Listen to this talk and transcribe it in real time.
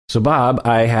So, Bob,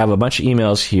 I have a bunch of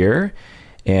emails here,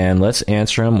 and let's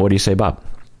answer them. What do you say, Bob?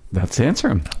 Let's answer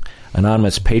them.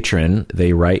 Anonymous patron,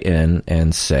 they write in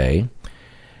and say,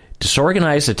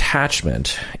 disorganized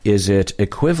attachment, is it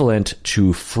equivalent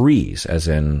to freeze, as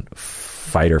in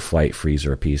fight or flight, freeze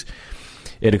or appease?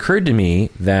 It occurred to me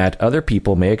that other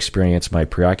people may experience my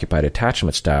preoccupied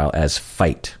attachment style as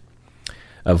fight,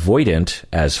 avoidant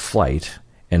as flight,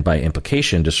 and by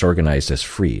implication, disorganized as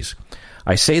freeze.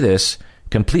 I say this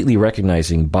completely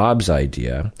recognizing Bob's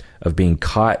idea of being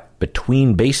caught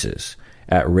between bases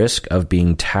at risk of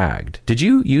being tagged. Did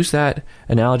you use that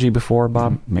analogy before,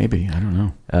 Bob? Maybe. I don't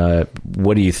know.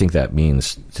 What do you think that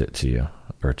means to you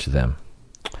or to them?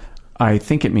 I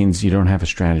think it means you don't have a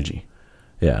strategy.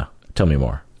 Yeah. Tell me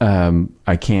more. I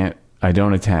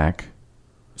don't attack,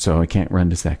 so I can't run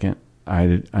to second.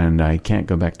 I can't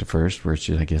go back to first, which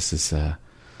I guess is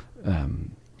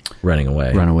running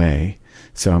away. Run away.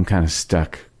 So I'm kind of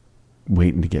stuck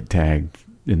waiting to get tagged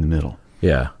in the middle.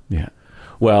 Yeah. Yeah.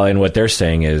 Well, and what they're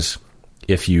saying is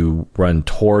if you run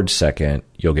towards second,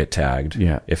 you'll get tagged.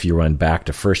 Yeah. If you run back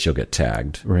to first, you'll get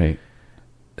tagged. Right.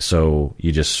 So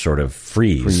you just sort of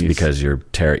freeze. Because you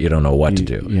don't know what to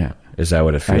do. Yeah. Is that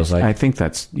what it feels like? I think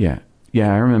that's, yeah.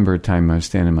 Yeah, I remember a time I was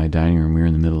standing in my dining room. We were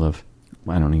in the middle of,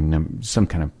 I don't even know, some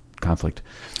kind of conflict.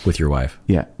 With your wife?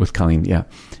 Yeah, with Colleen, yeah.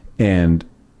 And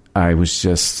I was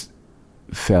just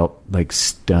felt like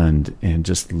stunned and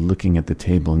just looking at the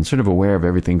table and sort of aware of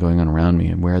everything going on around me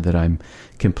and aware that I'm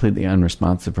completely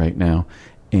unresponsive right now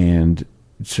and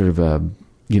sort of,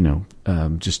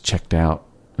 just checked out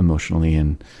emotionally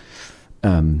and...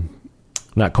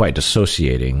 not quite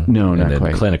dissociating. No, not in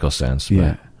quite. A clinical sense. But.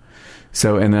 Yeah.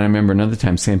 So, and then I remember another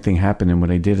time, same thing happened. And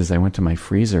what I did is I went to my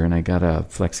freezer and I got a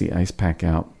Flexi ice pack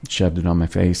out, shoved it on my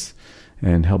face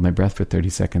and held my breath for 30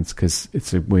 seconds because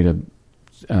it's a way to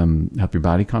help your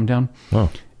body calm down. Oh.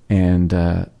 And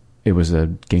it was a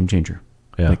game changer.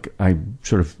 Yeah. Like I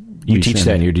sort of... You teach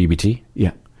that in your DBT?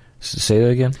 Yeah. Say that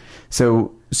again?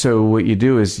 So what you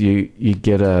do is you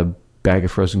get a bag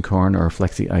of frozen corn or a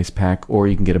Flexi ice pack, or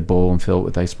you can get a bowl and fill it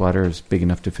with ice water. It's big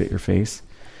enough to fit your face.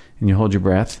 And you hold your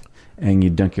breath and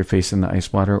you dunk your face in the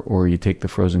ice water, or you take the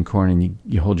frozen corn and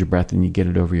you hold your breath and you get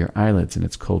it over your eyelids and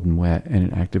it's cold and wet and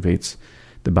it activates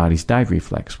the body's dive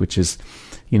reflex, which is,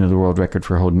 the world record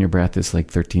for holding your breath is like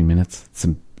 13 minutes.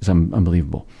 It's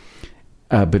unbelievable.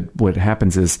 But what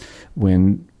happens is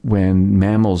when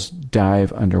mammals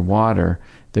dive underwater,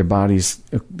 their bodies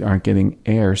aren't getting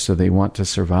air, so they want to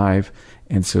survive,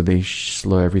 and so they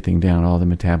slow everything down. All the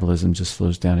metabolism just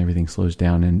slows down. Everything slows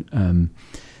down, and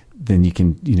then you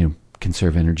can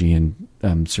conserve energy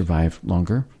and survive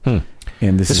longer.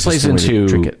 And this plays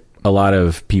into a lot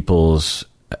of people's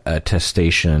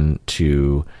attestation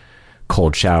to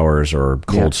cold showers or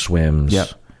cold swims,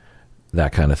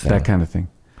 that kind of thing. That kind of thing.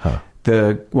 Huh.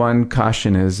 The one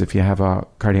caution is if you have a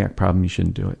cardiac problem, you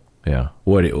shouldn't do it. Yeah.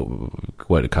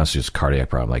 What constitutes a cardiac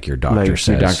problem? Like your doctor says.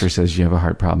 Your doctor says you have a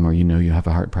heart problem, or you have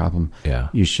a heart problem. Yeah.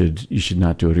 You should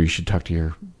not do it, or you should talk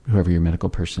to whoever your medical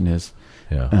person is.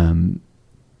 Yeah.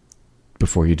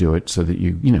 Before you do it, so that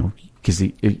because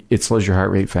it slows your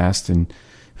heart rate fast, and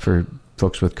for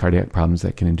folks with cardiac problems,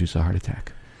 that can induce a heart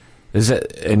attack. Is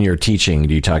that in your teaching?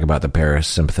 Do you talk about the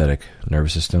parasympathetic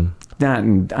nervous system? I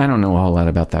don't know a whole lot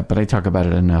about that, but I talk about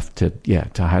it enough to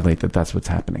highlight that that's what's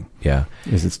happening. Yeah.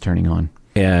 Is it's turning on.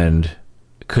 And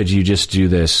could you just do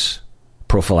this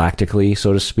prophylactically,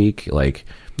 so to speak? Like,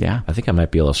 yeah, I think I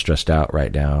might be a little stressed out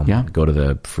right now. Yeah. Go to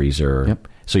the freezer. Yep.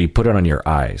 So you put it on your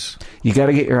eyes. You got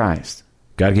to get your eyes.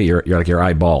 Got to get your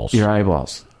eyeballs. Your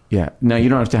eyeballs. Yeah. Now, you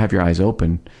don't have to have your eyes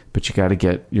open, but you got to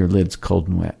get your lids cold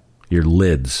and wet. Your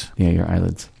lids. Yeah, your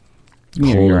eyelids.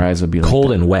 Your eyes will be like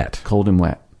cold and wet. Cold and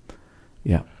wet.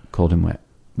 Yeah, cold and wet.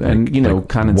 And, like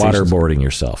condensation. Waterboarding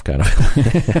yourself, kind of.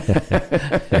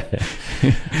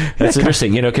 That's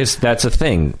interesting, because that's a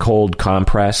thing. Cold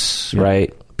compress,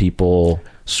 right? People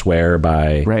swear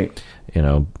by,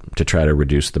 to try to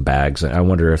reduce the bags. I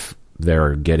wonder if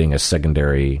they're getting a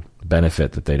secondary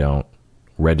benefit that they don't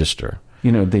register.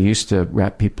 They used to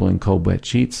wrap people in cold, wet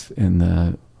sheets in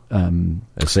the...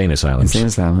 insane asylums.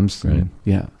 Right.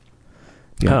 Yeah.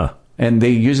 Huh. And they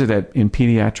use it in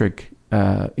pediatric,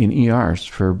 in ERs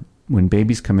for when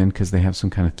babies come in because they have some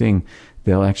kind of thing.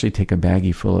 They'll actually take a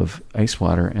baggie full of ice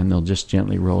water and they'll just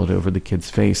gently roll it over the kid's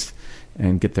face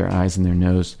and get their eyes and their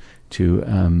nose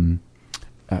to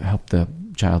help the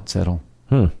child settle.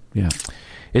 Yeah.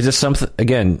 Is it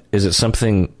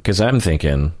something, because I'm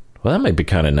thinking, well, that might be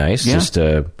kind of nice, just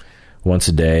once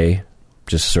a day,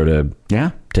 just sort of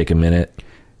take a minute,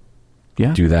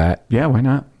 do that. Yeah, why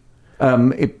not?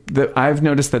 I've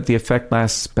noticed that the effect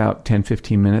lasts about 10,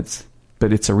 15 minutes,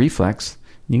 but it's a reflex.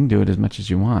 You can do it as much as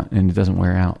you want, and it doesn't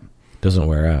wear out. Doesn't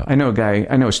wear out. I know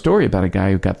a story about a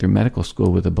guy who got through medical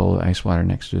school with a bowl of ice water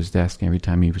next to his desk. And every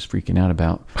time he was freaking out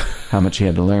about how much he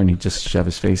had to learn, he'd just shove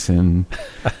his face in,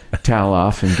 towel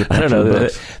off, and get back I don't to know. the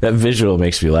books. That visual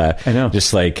makes me laugh. I know.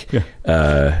 Just like,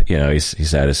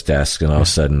 he's at his desk, and all of a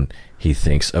sudden he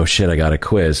thinks, "Oh shit, I got a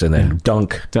quiz," and then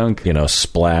dunk,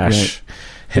 splash,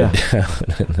 head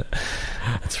down.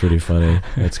 That's pretty funny.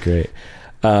 That's great.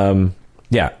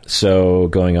 So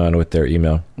going on with their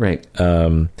email, right?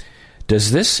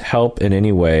 Does this help in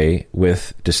any way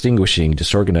with distinguishing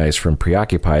disorganized from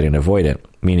preoccupied and avoidant?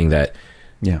 Meaning that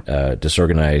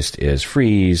disorganized is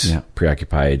freeze,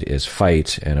 preoccupied is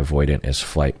fight, and avoidant is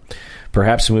flight.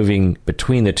 Perhaps moving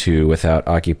between the two without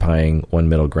occupying one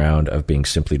middle ground of being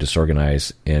simply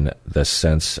disorganized in the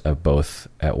sense of both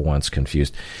at once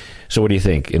confused. So what do you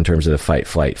think in terms of the fight,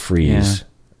 flight, freeze?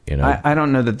 I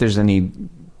don't know that there's any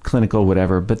clinical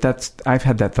whatever, but I've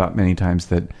had that thought many times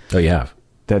that... Oh, you have?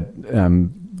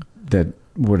 That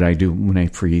what I do when I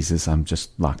freeze is I'm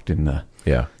just locked in the...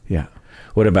 Yeah. Yeah.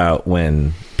 What about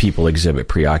when people exhibit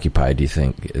preoccupied? Do you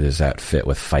think, does that fit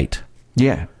with fight?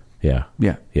 Yeah. Yeah.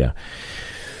 Yeah. Yeah.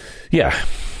 Yeah.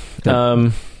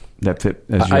 That fit.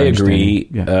 As I agree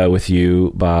with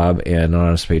you, Bob, and an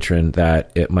honest patron,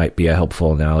 that it might be a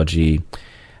helpful analogy.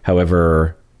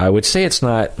 However, I would say it's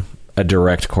not a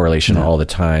direct correlation all the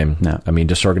time. No. I mean,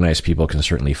 disorganized people can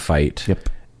certainly fight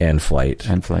and flight.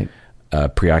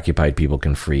 Preoccupied people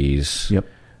can freeze. Yep.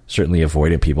 Certainly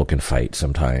avoidant people can fight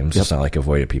sometimes. It's not like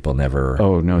avoidant people never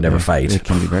fight. It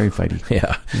can be very fighty.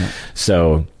 Yeah.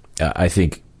 So I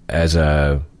think as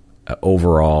a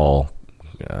overall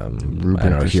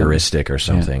heuristic or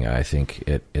something, I think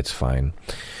it's fine.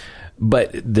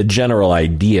 But the general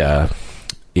idea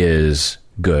is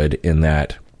good in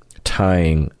that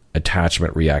tying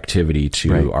attachment reactivity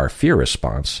to our fear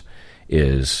response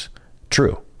is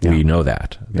true. We know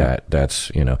that's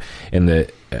in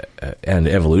the and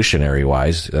evolutionary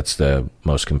wise, that's the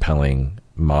most compelling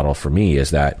model for me, is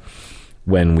that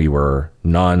when we were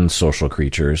non-social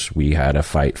creatures, we had a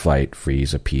fight, flight,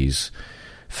 freeze, appease,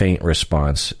 faint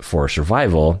response for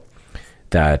survival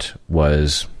that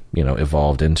was,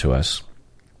 evolved into us.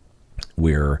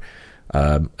 We're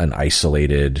an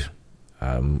isolated,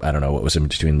 I don't know what was in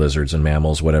between lizards and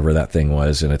mammals, whatever that thing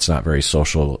was, and it's not very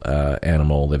social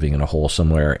animal living in a hole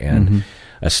somewhere, and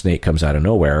a snake comes out of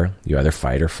nowhere. You either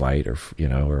fight or flight, or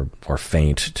or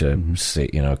faint to say,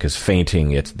 because fainting,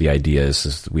 the idea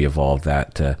is we evolved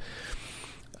that to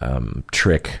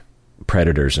trick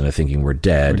predators into thinking we're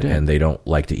dead, and they don't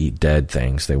like to eat dead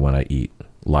things. They want to eat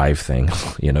live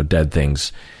things. Dead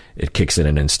things. It kicks in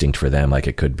an instinct for them, like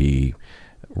it could be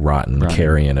rotten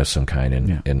carrion of some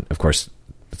kind, and of course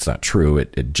it's not true.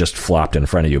 It just flopped in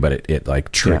front of you, but it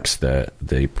like tricks the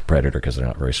predator because they're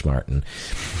not very smart,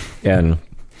 and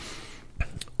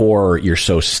or you're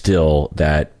so still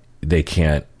that they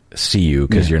can't see you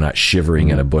because you're not shivering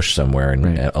in a bush somewhere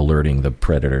and alerting the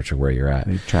predator to where you're at.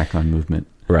 They track on movement,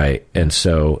 right? And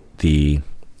so we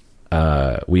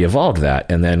evolved that,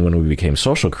 and then when we became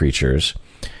social creatures,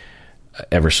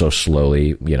 ever so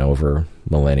slowly, over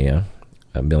millennia,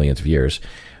 millions of years,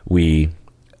 we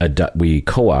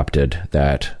co-opted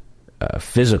that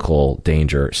physical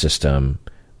danger system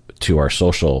to our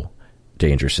social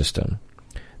danger system.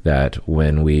 That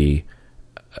when we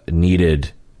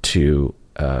needed to,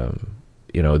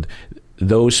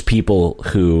 those people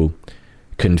who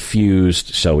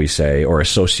confused, shall we say, or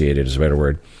associated is a better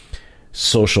word,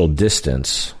 social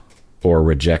distance or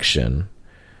rejection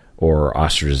or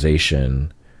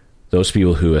ostracization, those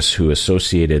people who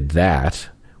associated that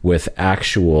with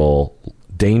actual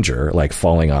danger, like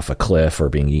falling off a cliff or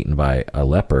being eaten by a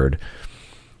leopard,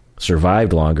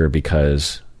 survived longer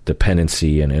because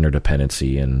dependency and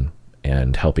interdependency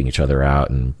and helping each other out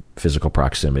and physical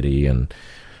proximity and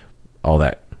all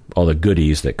the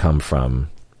goodies that come from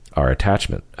our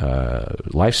attachment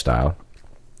lifestyle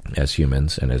as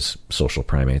humans and as social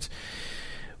primates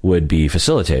would be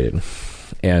facilitated.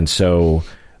 And so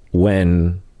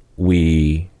when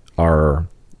we are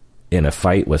in a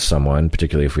fight with someone,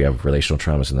 particularly if we have relational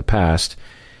traumas in the past,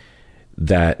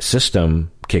 that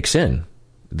system kicks in.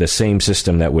 The same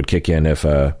system that would kick in if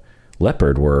a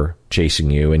leopard were chasing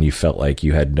you and you felt like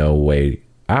you had no way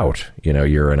out.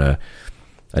 You're in a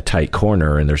tight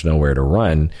corner and there's nowhere to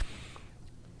run.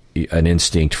 An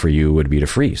instinct for you would be to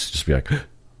freeze. Just be like,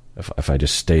 if I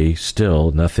just stay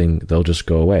still, they'll just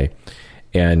go away.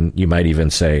 And you might even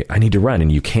say, I need to run,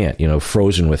 and you can't,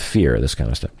 frozen with fear, this kind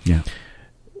of stuff. Yeah.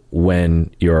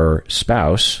 When your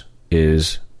spouse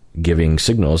is giving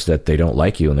signals that they don't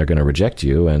like you and they're going to reject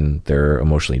you and they're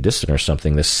emotionally distant or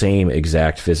something, the same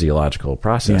exact physiological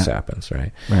process happens,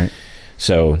 right? Right.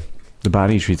 So the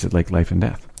body treats it like life and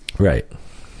death. Right.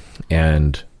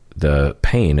 And the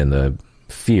pain and the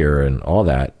fear and all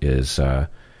that is,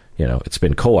 it's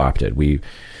been co-opted.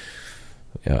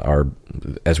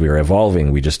 As we were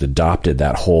evolving, we just adopted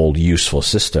that whole useful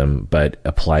system, but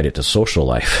applied it to social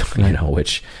life,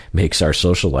 which makes our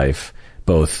social life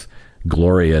both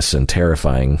glorious and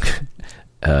terrifying,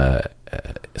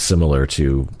 similar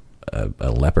to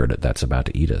a leopard that's about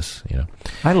to eat us.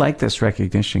 I like this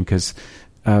recognition because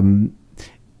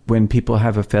when people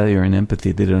have a failure in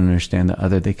empathy, they don't understand the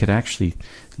other. They could actually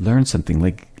learn something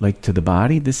like to the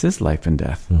body. This is life and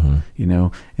death,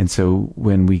 And so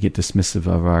when we get dismissive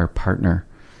of our partner,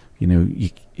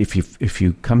 if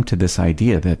you come to this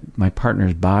idea that my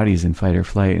partner's body's in fight or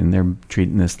flight and they're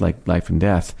treating this like life and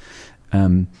death,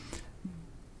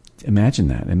 imagine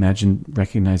that. Imagine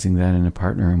recognizing that in a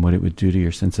partner and what it would do to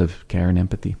your sense of care and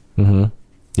empathy. Mm-hmm.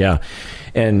 Yeah.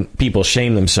 And people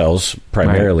shame themselves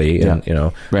primarily. Right.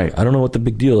 And, right. I don't know what the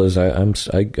big deal is.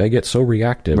 I get so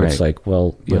reactive. Right. It's like,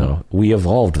 we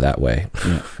evolved that way.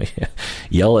 Yeah.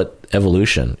 Yell at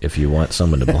evolution if you want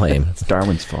someone to blame. It's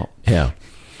Darwin's fault. Yeah.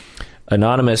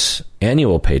 Anonymous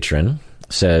annual patron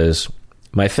says,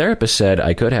 my therapist said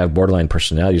I could have borderline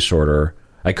personality disorder.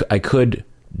 I could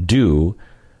do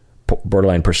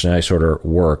borderline personality disorder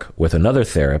work with another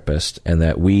therapist and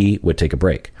that we would take a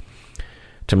break.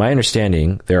 To my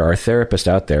understanding, there are therapists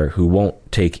out there who won't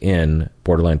take in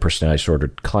borderline personality disorder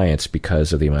clients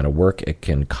because of the amount of work it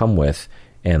can come with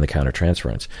and the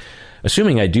countertransference.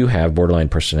 Assuming I do have borderline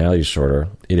personality disorder,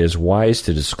 is it wise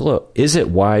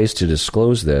to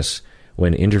disclose this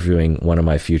when interviewing one of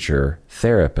my future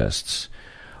therapists?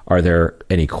 Are there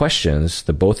any questions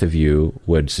the both of you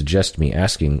would suggest me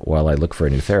asking while I look for a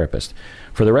new therapist?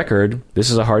 For the record, this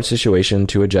is a hard situation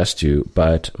to adjust to,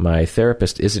 but my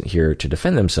therapist isn't here to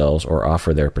defend themselves or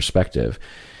offer their perspective.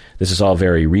 This is all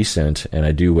very recent, and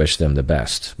I do wish them the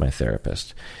best, my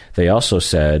therapist. They also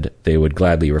said they would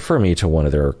gladly refer me to one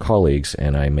of their colleagues,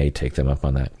 and I may take them up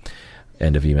on that.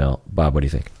 End of email. Bob, what do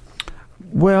you think?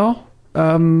 Well,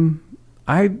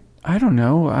 I don't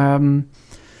know.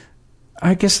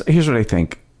 I guess here's what I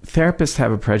think. Therapists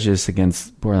have a prejudice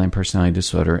against borderline personality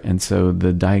disorder, and so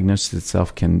the diagnosis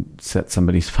itself can set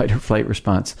somebody's fight or flight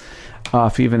response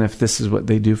off, even if this is what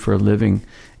they do for a living.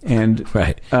 And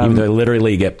right, even though they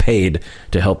literally get paid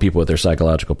to help people with their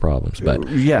psychological problems. But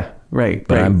yeah, right.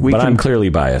 But right. I'm clearly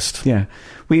biased. Yeah,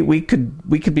 we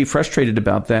could be frustrated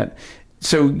about that.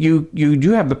 So you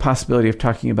do have the possibility of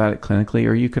talking about it clinically,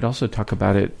 or you could also talk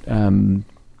about it,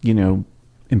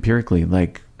 empirically,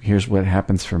 like, here's what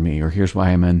happens for me, or here's why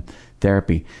I'm in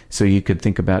therapy. So you could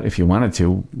think about, if you wanted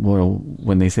to, well,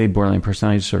 when they say borderline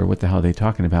personality disorder, what the hell are they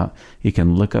talking about? You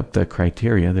can look up the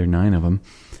criteria, there are 9 of them,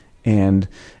 and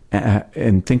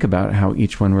think about how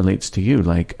each one relates to you.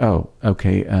 Like, oh,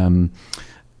 okay,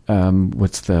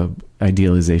 what's the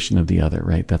idealization of the other,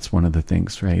 right? That's one of the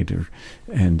things, right?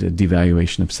 And a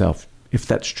devaluation of self. If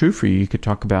that's true for you, you could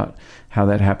talk about how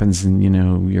that happens in,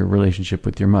 your relationship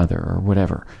with your mother or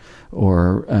whatever.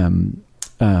 Or,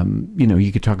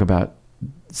 you could talk about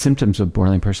symptoms of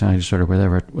borderline personality disorder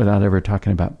without ever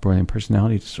talking about borderline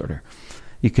personality disorder.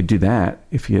 You could do that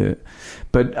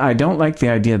but I don't like the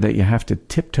idea that you have to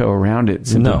tiptoe around it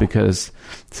simply because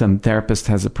some therapist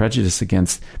has a prejudice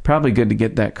against. Probably good to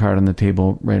get that card on the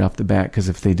table right off the bat, because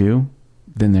if they do,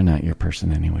 then they're not your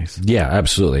person anyways. Yeah,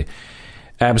 absolutely.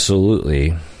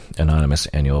 Absolutely. Anonymous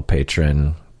annual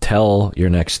patron, tell your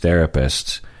next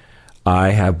therapist, I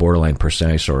have borderline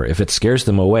personality disorder. If it scares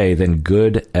them away, then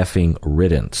good effing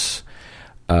riddance.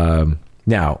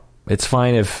 Now, it's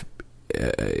fine if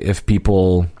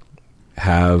people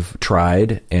have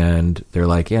tried and they're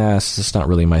like, yeah, it's just not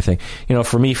really my thing.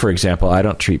 For me, for example, I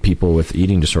don't treat people with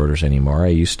eating disorders anymore. I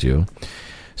used to.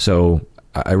 So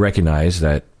I recognize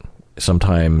that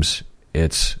sometimes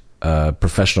it's a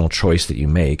professional choice that you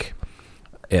make.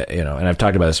 And I've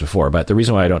talked about this before, but the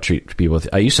reason why I don't treat people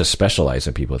I used to specialize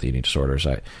in people with eating disorders.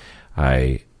 I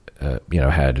had,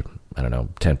 10%,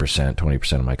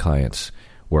 20% of my clients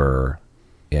were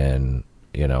in,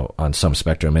 on some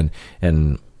spectrum,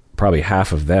 and probably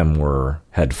half of them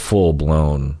had full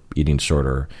blown eating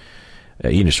disorders,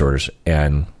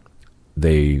 and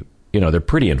they're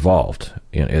pretty involved.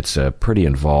 It's a pretty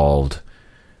involved.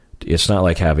 It's not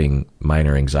like having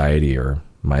minor anxiety or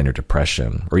minor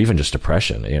depression, or even just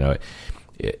depression,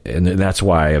 and that's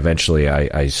why eventually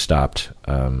I stopped,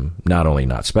 not only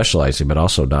not specializing, but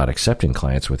also not accepting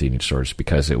clients with eating disorders,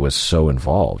 because it was so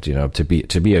involved. To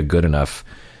be a good enough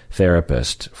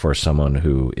therapist for someone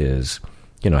who is,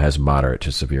 has moderate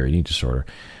to severe eating disorder,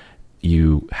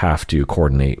 you have to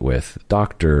coordinate with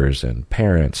doctors and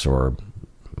parents or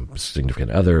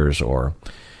significant others or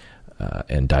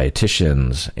and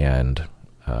dietitians and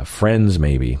friends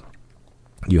maybe.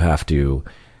 You have to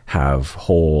have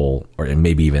whole or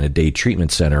maybe even a day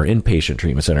treatment center, inpatient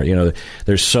treatment center.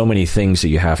 There's so many things that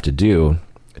you have to do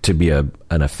to be an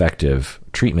effective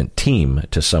treatment team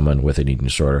to someone with an eating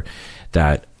disorder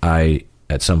that I,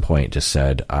 at some point, just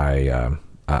said,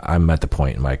 I'm at the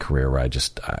point in my career where I did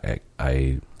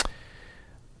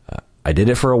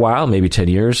it for a while, maybe 10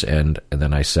 years. And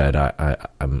then I said, I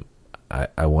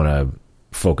want to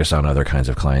focus on other kinds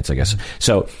of clients, I guess.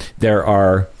 So there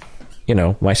are,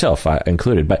 myself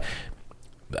included, but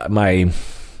my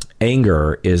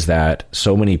anger is that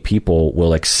so many people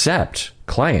will accept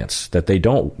clients that they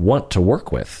don't want to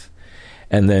work with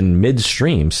and then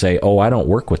midstream say, oh, I don't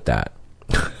work with that.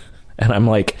 And I'm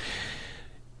like,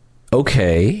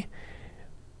 okay,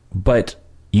 but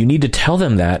you need to tell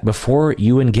them that before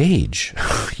you engage.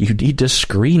 You need to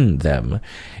screen them.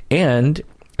 And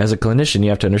as a clinician, you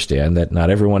have to understand that not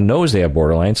everyone knows they have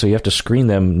borderline, so you have to screen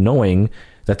them knowing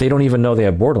that they don't even know they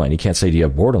have borderline. You can't say, do you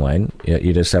have borderline?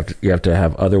 You just have to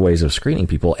have other ways of screening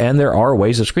people. And there are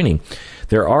ways of screening.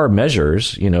 There are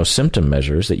measures, symptom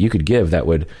measures that you could give that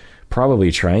would probably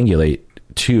triangulate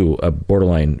to a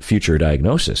borderline future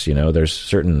diagnosis. There's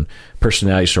certain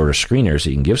personality disorder screeners that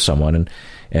you can give someone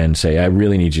and say, I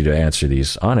really need you to answer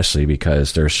these honestly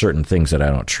because there are certain things that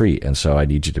I don't treat. And so I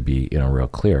need you to be, real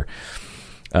clear.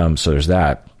 So there's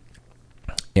that.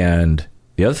 And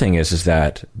the other thing is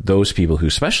that those people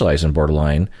who specialize in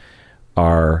borderline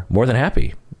are more than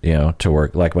happy, to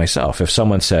work like myself. If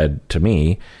someone said to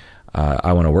me,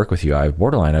 I want to work with you, I have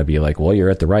borderline, I'd be like, well, you're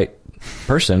at the right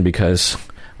person because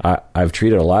I've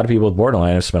treated a lot of people with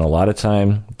borderline. I've spent a lot of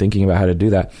time thinking about how to do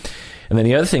that. And then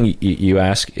the other thing you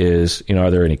ask is,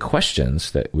 are there any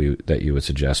questions that you would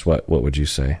suggest? What would you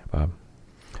say, Bob?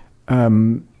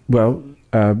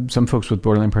 Some folks with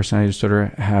borderline personality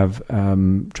disorder have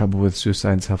trouble with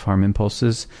suicide and self-harm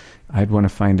impulses. I'd want to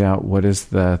find out what is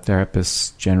the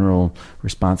therapist's general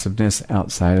responsiveness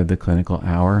outside of the clinical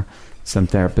hour. Some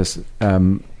therapists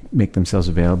make themselves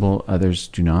available, others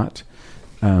do not.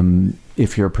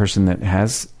 If you're a person that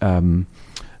has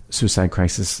suicide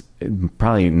crisis,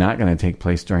 probably not going to take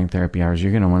place during therapy hours.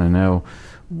 You're going to want to know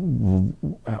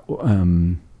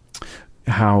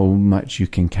how much you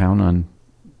can count on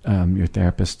your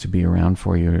therapist to be around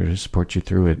for you or to support you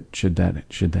through it. Should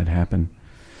that happen?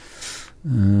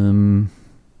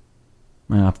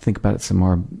 I'll have to think about it some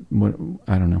more.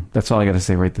 I don't know. That's all I got to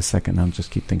say right this second. I'll just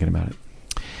keep thinking about it.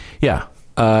 Yeah.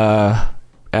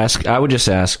 I would just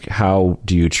ask, how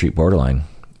do you treat borderline?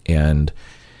 And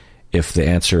if the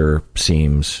answer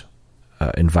seems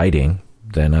inviting,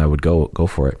 then I would go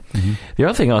for it. Mm-hmm. The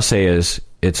other thing I'll say is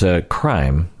it's a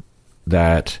crime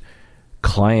that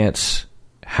clients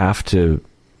have to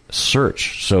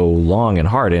search so long and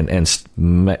hard and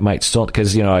might still,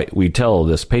 because, we tell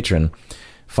this patron,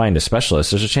 find a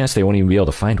specialist. There's a chance they won't even be able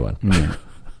to find one. Mm.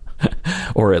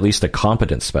 Or at least a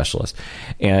competent specialist.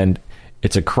 And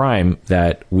it's a crime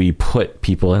that we put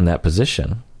people in that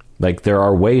position. Like, there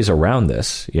are ways around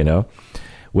this,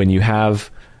 When you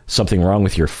have something wrong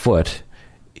with your foot,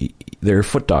 there are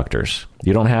foot doctors.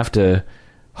 You don't have to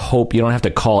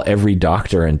call every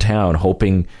doctor in town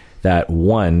hoping that,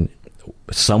 one,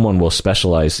 someone will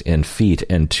specialize in feet,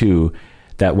 and two,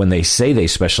 that when they say they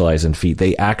specialize in feet,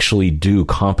 they actually do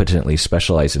competently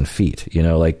specialize in feet.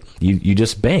 You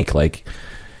just bank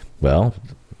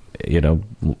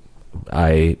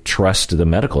I trust the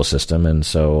medical system, and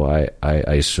so I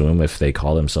assume if they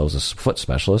call themselves a foot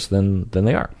specialist, then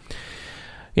they are.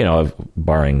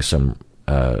 Barring some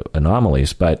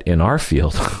anomalies, but in our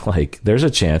field, there's a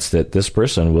chance that this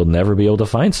person will never be able to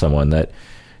find someone that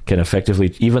can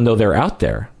effectively, even though they're out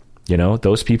there.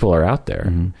 Those people are out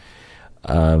there.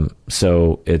 Mm-hmm.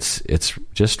 So it's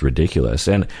just ridiculous,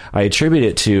 and I attribute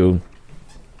it to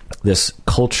this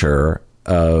culture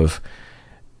of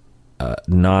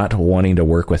not wanting to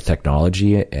work with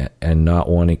technology and not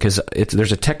wanting, because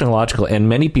there's a technological, and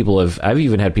many people I've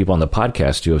even had people on the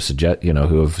podcast who have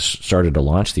who have started to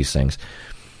launch these things.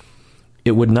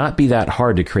 It would not be that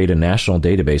hard to create a national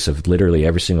database of literally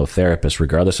every single therapist,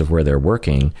 regardless of where they're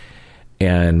working,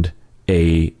 and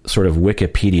a sort of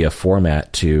Wikipedia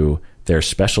format to their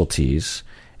specialties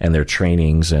and their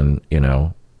trainings, and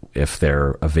if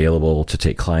they're available to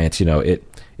take clients.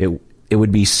 It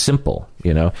would be simple.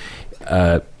 You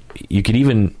could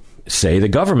even say the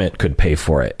government could pay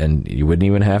for it, and you wouldn't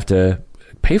even have to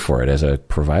pay for it as a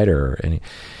provider or any.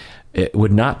 it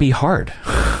would not be hard.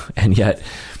 And yet,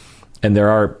 and there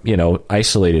are,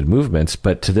 isolated movements,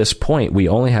 but to this point, we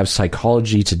only have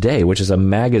Psychology Today, which is a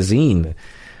magazine.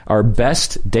 Our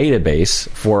best database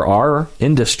for our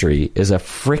industry is a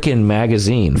frickin'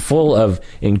 magazine full of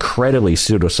incredibly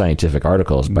pseudoscientific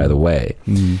articles, by the way.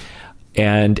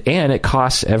 And it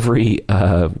costs every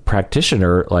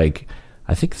practitioner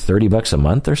I think $30 a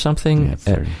month or something,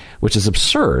 which is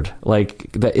absurd.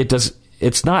 Like that,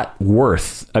 it's not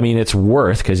worth. I mean, it's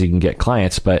worth because you can get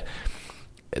clients, but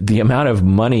the amount of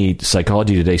money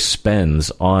Psychology Today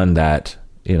spends on that,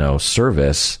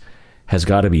 service has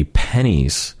got to be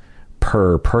pennies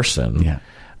per person. Yeah.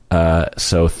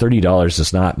 So $30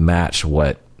 does not match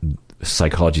what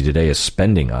Psychology Today is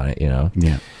spending on it.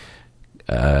 Yeah.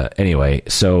 Anyway,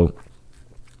 so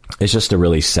it's just a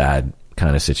really sad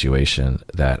kind of situation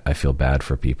that I feel bad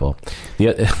for people.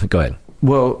 Go ahead.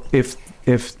 Well, if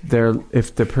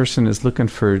the person is looking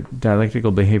for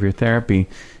dialectical behavior therapy,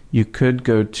 you could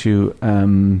go to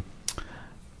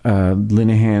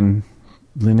Linehan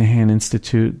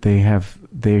Institute.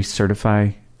 They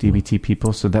certify DBT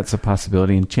people, so that's a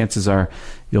possibility. And chances are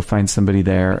you'll find somebody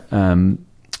there.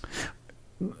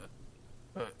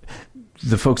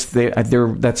 The folks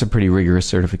that's a pretty rigorous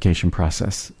certification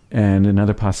process. And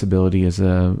another possibility is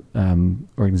a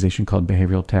organization called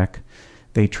Behavioral Tech.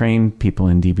 They train people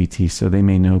in DBT, so they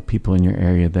may know people in your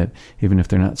area that even if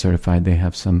they're not certified, they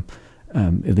have some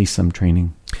at least some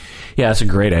training. Yeah, that's a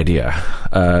great idea.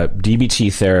 DBT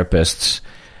therapists,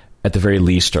 at the very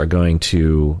least, are going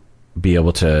to be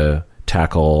able to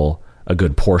tackle a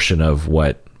good portion of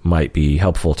what might be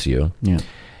helpful to you. Yeah.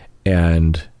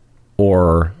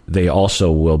 Or they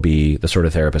also will be the sort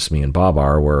of therapists me and Bob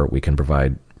are, where we can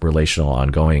provide relational,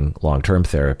 ongoing, long-term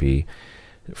therapy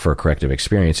for corrective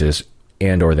experiences,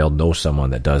 or they'll know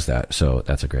someone that does that. So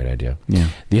that's a great idea. Yeah.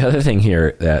 The other thing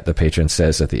here that the patron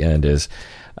says at the end is,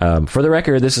 for the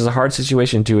record, this is a hard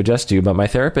situation to adjust to, but my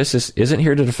therapist isn't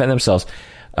here to defend themselves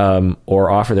or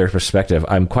offer their perspective.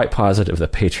 I'm quite positive the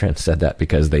patron said that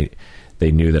because they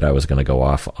knew that I was going to go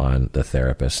off on the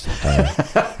therapist,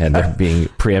 and they're being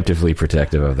preemptively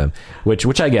protective of them,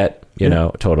 which I get,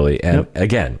 totally. And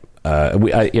again, I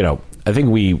think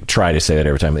we try to say that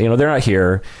every time. They're not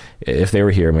here. If they were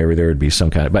here, maybe there would be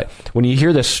some kind of. But when you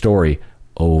hear this story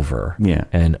over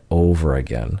and over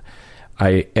again,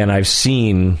 I've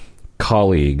seen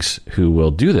colleagues who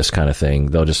will do this kind of thing.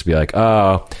 They'll just be like,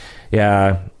 "Oh,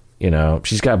 yeah."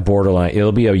 She's got borderline.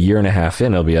 It'll be a year and a half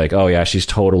in. It'll be like, oh yeah, she's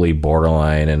totally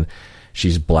borderline and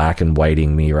she's black and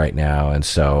whiting me right now. And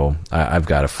so I've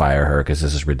got to fire her because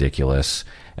this is ridiculous.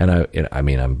 And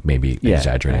I'm maybe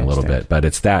exaggerating a little bit, but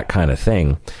it's that kind of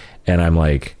thing. And I'm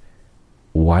like,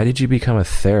 why did you become a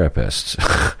therapist?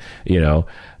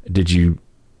 Did you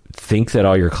think that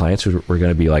all your clients were going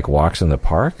to be like walks in the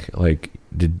park? Like,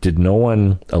 did no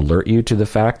one alert you to the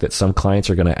fact that some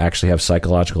clients are going to actually have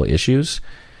psychological issues?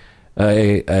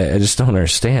 I just don't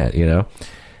understand,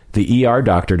 The ER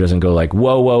doctor doesn't go like,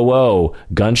 whoa,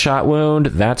 gunshot wound?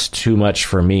 That's too much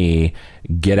for me.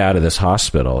 Get out of this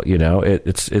hospital.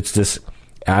 It's this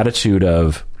attitude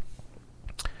of,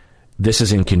 this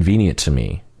is inconvenient to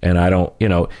me. And I don't,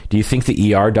 do you think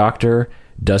the ER doctor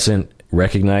doesn't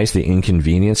recognize the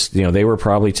inconvenience? They were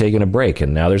probably taking a break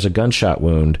and now there's a gunshot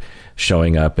wound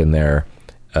showing up in their,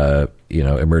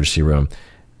 emergency room.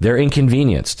 They're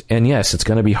inconvenienced. And yes, it's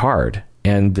going to be hard.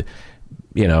 And,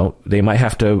 they might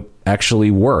have to actually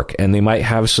work and they might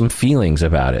have some feelings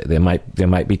about it. They might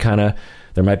be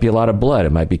there might be a lot of blood.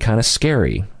 It might be kind of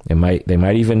scary. They might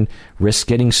even risk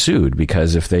getting sued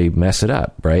because if they mess it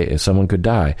up, right? Someone could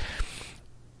die.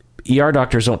 ER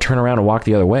doctors don't turn around and walk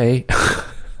the other way.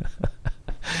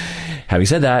 Having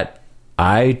said that,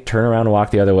 I turn around and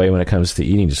walk the other way when it comes to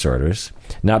eating disorders,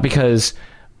 not because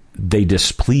they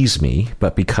displease me,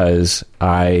 but because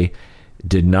I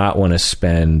did not want to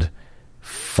spend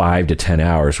 5 to 10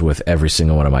 hours with every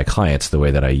single one of my clients the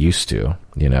way that I used to,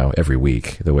 every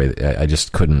week. The way I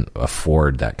just couldn't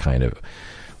afford that kind of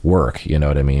work, you know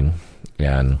what I mean?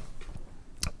 And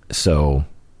so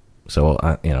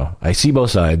I see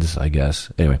both sides, I guess.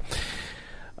 Anyway,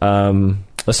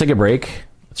 let's take a break.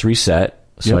 Let's reset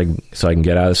so I can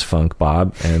get out of this funk,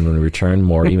 Bob. And when we return,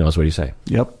 more emails. What do you say?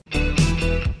 Yep.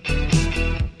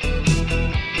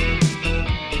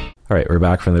 All right, we're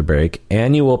back from the break.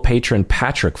 Annual patron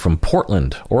Patrick from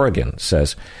Portland, Oregon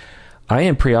says, I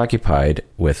am preoccupied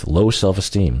with low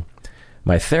self-esteem.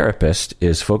 My therapist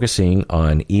is focusing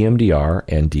on EMDR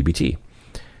and DBT.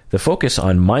 The focus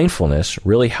on mindfulness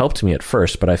really helped me at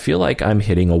first, but I feel like I'm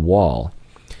hitting a wall.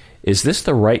 Is this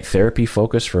the right therapy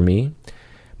focus for me?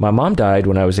 My mom died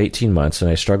when I was 18 months, and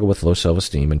I struggle with low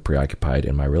self-esteem and preoccupied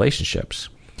in my relationships.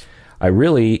 I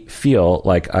really feel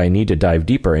like I need to dive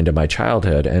deeper into my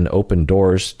childhood and open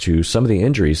doors to some of the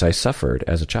injuries I suffered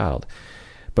as a child.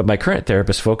 But my current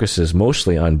therapist focuses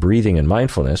mostly on breathing and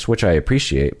mindfulness, which I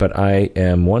appreciate, but I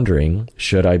am wondering,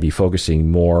 should I be focusing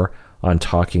more on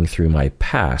talking through my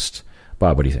past?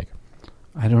 Bob, what do you think?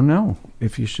 I don't know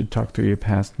if you should talk through your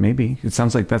past. Maybe. It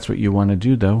sounds like that's what you want to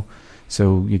do, though.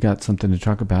 So you got something to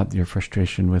talk about, your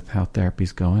frustration with how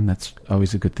therapy's going. That's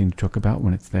always a good thing to talk about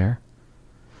when it's there.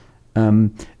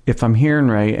 If I'm hearing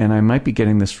right, and I might be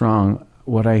getting this wrong,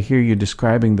 what I hear you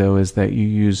describing, though, is that you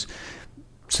use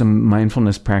some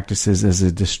mindfulness practices as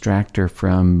a distractor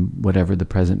from whatever the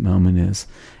present moment is.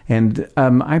 And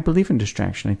I believe in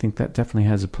distraction. I think that definitely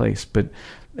has a place. But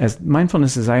as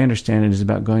mindfulness, as I understand it, is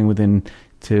about going within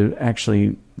to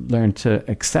actually learn to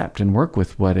accept and work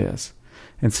with what is.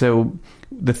 And so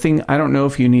the thing, I don't know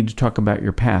if you need to talk about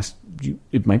your past.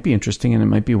 It might be interesting and it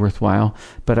might be worthwhile,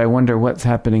 but I wonder what's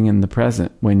happening in the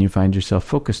present when you find yourself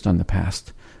focused on the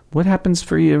past. What happens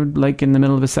for you, like in the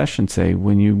middle of a session, say,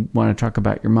 when you want to talk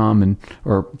about your mom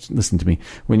or listen to me,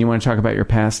 when you want to talk about your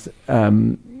past,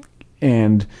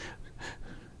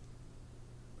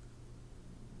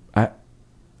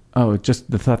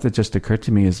 just the thought that just occurred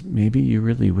to me is maybe you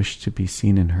really wish to be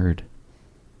seen and heard.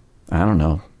 I don't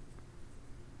know,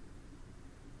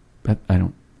 but I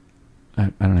don't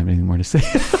have anything more to say.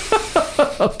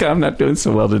 Okay, I'm not doing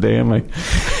so well today, am I?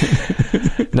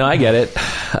 No, I get it.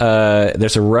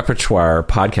 There's a repertoire,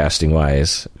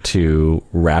 podcasting-wise, to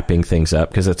wrapping things up,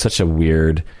 because it's such a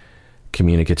weird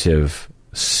communicative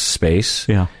space.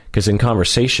 Yeah. Because in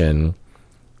conversation,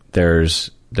 there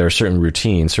are certain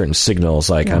routines, certain signals,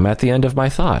 like I'm at the end of my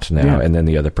thought now, and then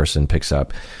the other person picks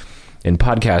up. In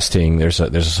podcasting, there's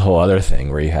this whole other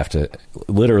thing where you have to,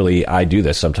 literally, I do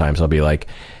this sometimes. I'll be like,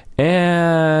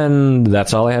 and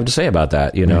that's all I have to say about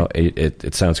that. You know,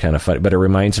 it sounds kind of funny, but it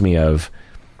reminds me of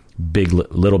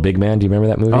Little Big Man. Do you remember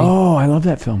that movie? Oh, I love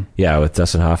that film. Yeah, with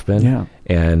Dustin Hoffman. Yeah.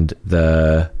 And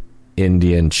the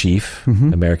Indian chief,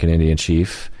 American Indian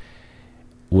chief,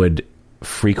 would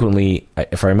frequently,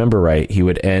 if I remember right, he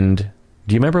would end.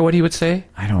 Do you remember what he would say?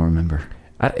 I don't remember.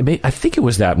 I think it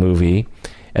was that movie.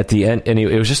 At the end, and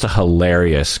it was just a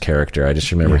hilarious character. I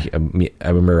just remember, I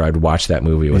remember I'd watch that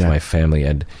movie with my family,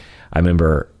 and I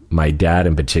remember my dad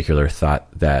in particular thought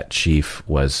that Chief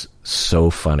was so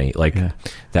funny. Like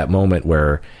that moment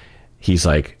where he's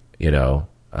like, you know,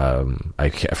 I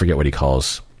forget what he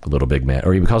calls Little Big Man,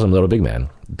 or he calls him Little Big Man,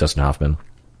 Dustin Hoffman,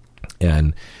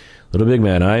 and Little Big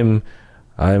Man,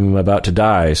 I'm about to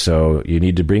die, so you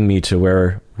need to bring me to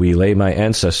where we lay my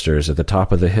ancestors at the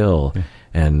top of the hill.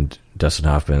 And Dustin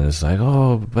Hoffman is like,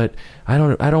 oh, but I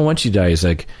don't want you to die. He's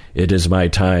like, it is my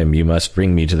time. You must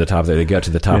bring me to the top. They get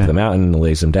to the top of the mountain and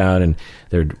lays him down, and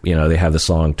they have this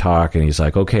long talk, and he's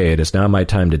like, okay, it is now my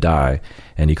time to die.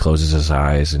 And he closes his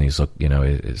eyes, and his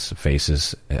face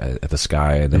is at the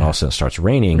sky, and then all of a sudden it starts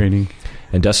raining.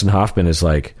 And Dustin Hoffman is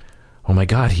like, oh my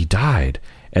God, he died.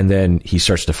 And then he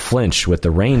starts to flinch with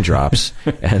the raindrops,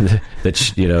 and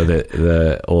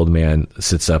the old man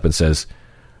sits up and says,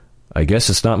 I guess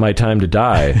it's not my time to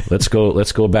die. Let's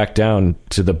go back down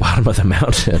to the bottom of the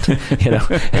mountain,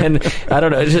 And I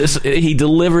don't know, he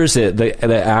delivers it.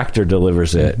 The actor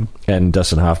delivers it, and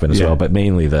Dustin Hoffman as well, but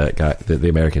mainly the guy, the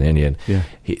American Indian. Yeah.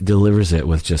 He delivers it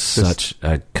with just such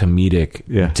a comedic,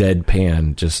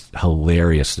 deadpan, just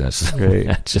hilariousness.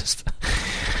 Right.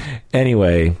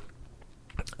 Anyway,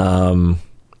 what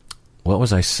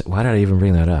was I? Why did I even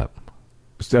bring that up?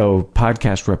 So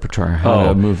podcast repertoire, how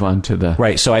to move on to the...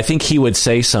 Right, so I think he would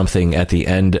say something at the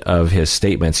end of his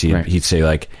statements. He'd say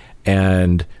like,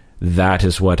 and that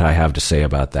is what I have to say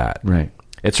about that. Right.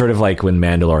 It's sort of like when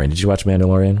Mandalorian... Did you watch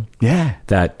Mandalorian? Yeah.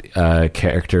 That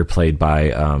character played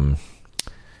by...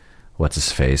 what's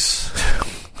his face?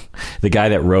 The guy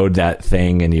that rode that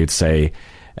thing, and you'd say...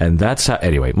 And that's how,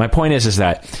 anyway, my point is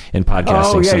that in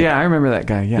podcasting... Oh, yeah, I remember that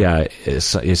guy, Yeah,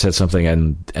 he said something,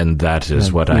 and that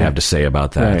is what I have to say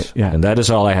about that. Right, yeah. And that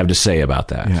is all I have to say about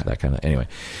that. Yeah. That kind of... Anyway.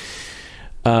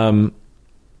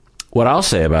 What I'll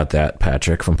say about that,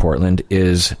 Patrick, from Portland,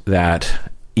 is that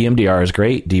EMDR is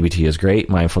great, DBT is great,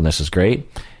 mindfulness is great,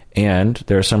 and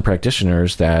there are some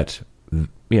practitioners that,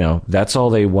 that's all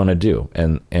they want to do,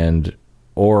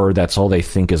 or that's all they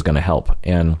think is going to help.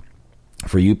 And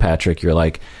for you, Patrick, you're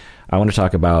like, I want to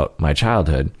talk about my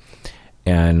childhood,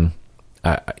 and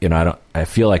I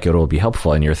feel like it will be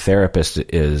helpful. And your therapist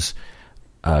is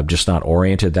just not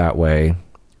oriented that way,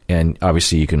 And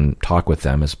obviously you can talk with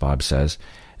them, as Bob says,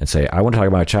 and say, I want to talk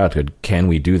about my childhood. Can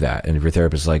we do that? And if your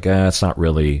therapist is like, it's not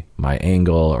really my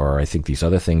angle, or I think these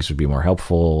other things would be more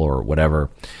helpful, or whatever.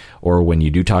 Or when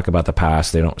you do talk about the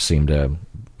past, they don't seem to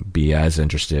be as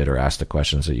interested or ask the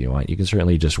questions that you want. You can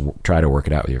certainly just try to work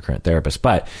it out with your current therapist.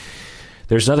 But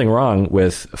there's nothing wrong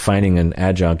with finding an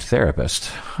adjunct therapist,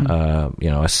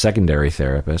 a secondary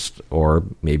therapist, or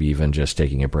maybe even just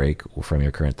taking a break from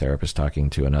your current therapist, talking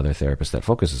to another therapist that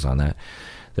focuses on that.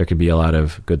 There could be a lot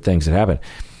of good things that happen.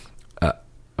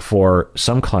 For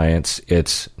some clients,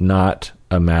 it's not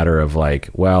a matter of like,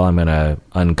 well, I'm going to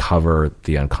uncover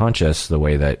the unconscious the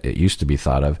way that it used to be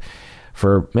thought of.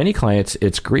 For many clients,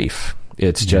 it's grief.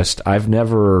 It's just, I've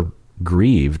never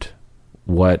grieved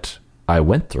what I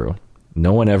went through.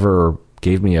 No one ever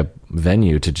gave me a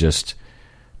venue to just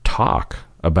talk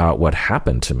about what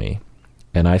happened to me.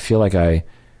 And I feel like I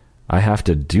have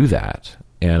to do that.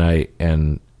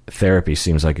 And therapy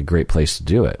seems like a great place to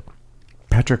do it.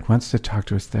 Patrick wants to talk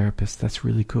to his therapist. That's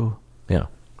really cool. Yeah.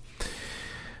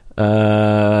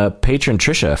 Patron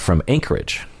Trisha from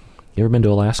Anchorage. You ever been to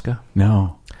Alaska?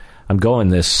 No. I'm going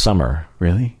this summer.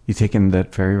 Really? You taking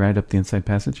that ferry ride up the Inside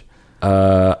Passage?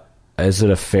 Is it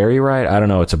a ferry ride? I don't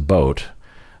know. It's a boat.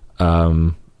 I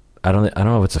don't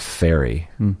know if it's a ferry,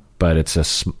 but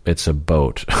it's a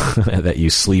boat that you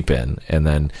sleep in, and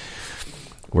then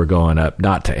we're going up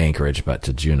not to Anchorage but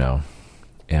to Juneau,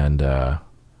 and I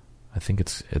think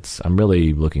I'm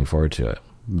really looking forward to it.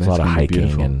 There's a lot of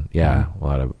hiking and a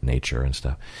lot of nature and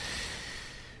stuff.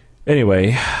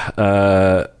 Anyway,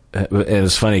 it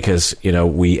was funny because,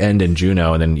 we end in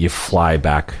Juneau and then you fly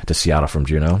back to Seattle from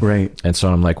Juneau. Right. And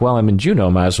so I'm like, well, I'm in Juneau.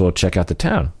 Might as well check out the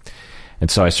town. And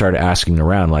so I started asking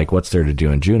around, like, what's there to do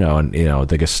in Juneau? And,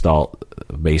 the gestalt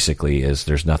basically is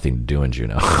there's nothing to do in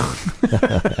Juneau.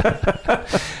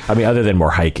 I mean, other than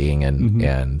more hiking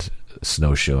and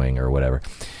snowshoeing or whatever.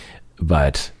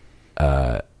 But,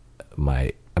 you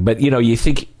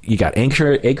think you got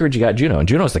Anchorage, you got Juneau. And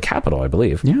Juneau's the capital, I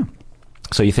believe. Yeah.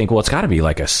 So you think, well, it's got to be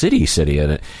like a city,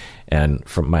 and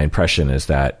from my impression is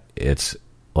that it's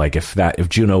like if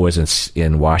Juneau was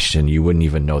in Washington, you wouldn't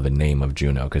even know the name of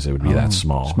Juneau because it would be that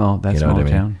small. That small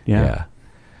town. Yeah.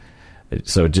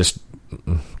 So it just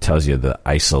tells you the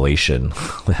isolation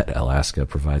that Alaska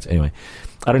provides. Anyway,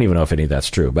 I don't even know if any of that's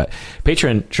true. But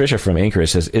patron Trisha from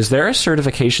Anchorage says, is there a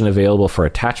certification available for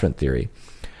attachment theory?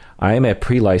 I am a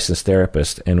pre-licensed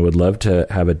therapist and would love to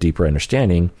have a deeper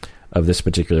understanding of this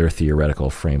particular theoretical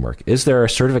framework. Is there a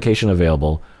certification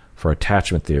available for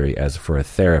attachment theory as for a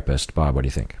therapist? Bob, what do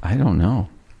you think? I don't know.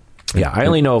 Yeah, I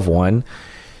only know of one.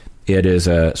 It is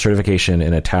a certification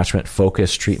in attachment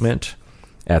focused treatment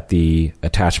at the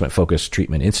Attachment Focused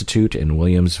Treatment Institute in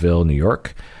Williamsville, New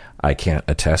York. I can't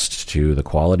attest to the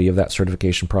quality of that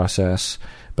certification process,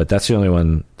 but that's the only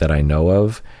one that I know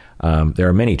of. There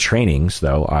are many trainings,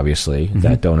 though, obviously,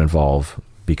 that don't involve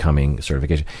becoming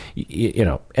certification.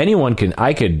 Anyone can.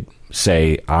 I could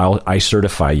say I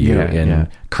certify you in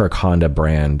Kirk Honda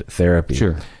brand therapy.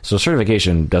 Sure. So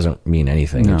certification doesn't mean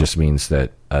anything. No. It just means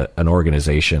that an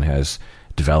organization has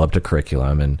developed a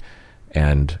curriculum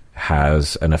and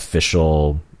has an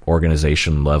official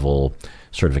organization level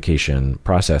certification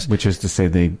process. Which is to say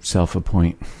they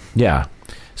self-appoint. Yeah.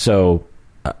 So,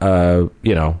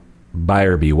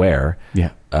 buyer beware.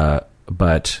 Yeah.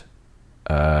 But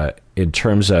in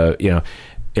terms of,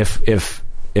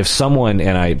 if someone,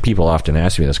 and people often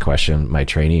ask me this question, my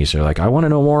trainees are like, I want to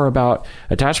know more about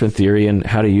attachment theory and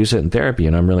how to use it in therapy.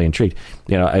 And I'm really intrigued.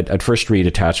 I'd first read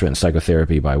Attachment and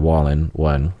Psychotherapy by Wallen,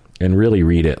 and really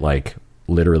read it like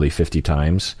literally 50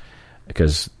 times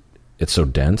because it's so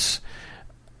dense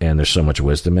and there's so much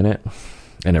wisdom in it.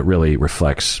 And it really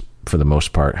reflects, for the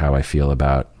most part, how I feel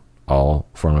about all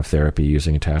form of therapy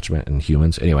using attachment in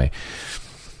humans. Anyway,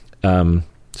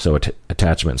 so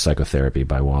Attachment and Psychotherapy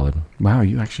by Wallen. Wow,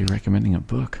 you actually recommending a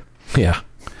book? Yeah.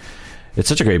 It's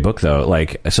such a great book, though.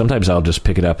 Like, sometimes I'll just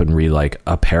pick it up and read like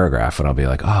a paragraph and I'll be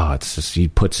like, oh, it's just, he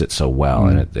puts it so well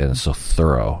and it's so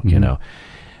thorough,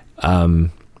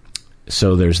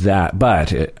 So there's that,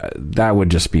 but that would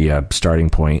just be a starting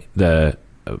point. The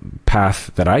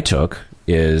path that I took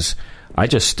is I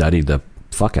just studied the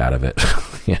fuck out of it,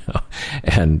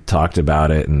 and talked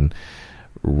about it and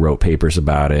wrote papers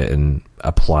about it and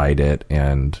applied it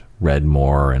and read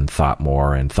more and thought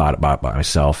about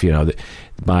myself.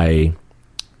 My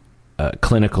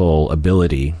clinical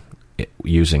ability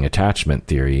using attachment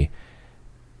theory,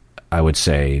 I would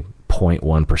say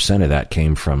 0.1% of that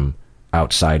came from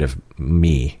outside of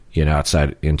me,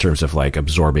 outside in terms of like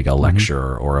absorbing a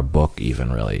lecture or a book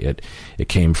even really. It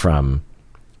came from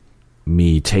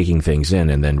me taking things in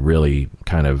and then really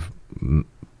kind of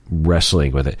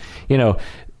wrestling with it. You know,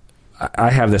 I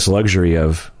have this luxury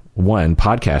of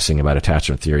podcasting about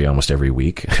attachment theory almost every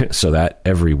week. So that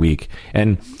every week,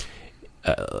 and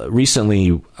recently,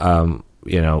 you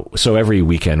know, so every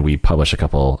weekend we publish a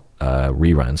couple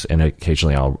reruns, and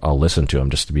occasionally I'll listen to them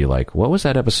just to be like, what was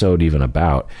that episode even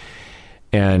about?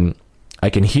 And I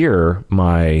can hear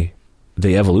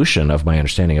the evolution of my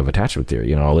understanding of attachment theory.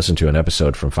 You know, I'll listen to an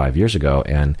episode from 5 years ago,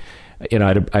 and you know,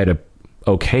 I had a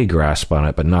okay grasp on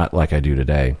it, but not like I do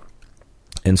today.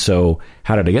 And so,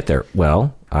 how did I get there?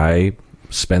 Well, I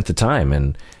spent the time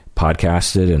and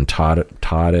podcasted and taught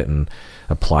it and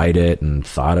applied it and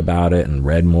thought about it and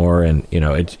read more. And, you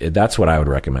know, that's what I would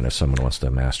recommend if someone wants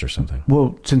to master something.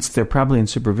 Well, since they're probably in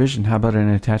supervision, how about an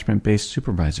attachment-based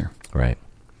supervisor? Right.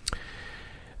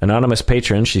 Anonymous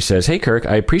patron, she says, "Hey, Kirk,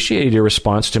 I appreciated your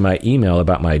response to my email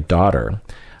about my daughter.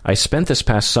 I spent this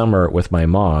past summer with my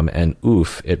mom, and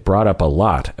oof, it brought up a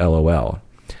lot, LOL.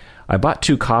 I bought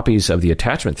 2 copies of the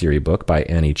Attachment Theory book by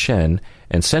Annie Chen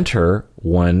and sent her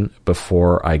one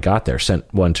before I got there,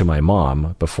 sent one to my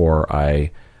mom before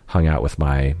I hung out with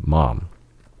my mom.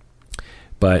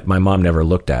 But my mom never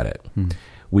looked at it.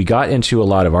 We got into a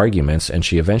lot of arguments, and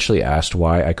she eventually asked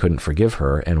why I couldn't forgive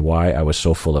her and why I was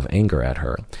so full of anger at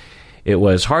her. It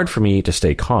was hard for me to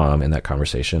stay calm in that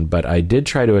conversation, but I did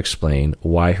try to explain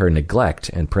why her neglect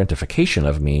and parentification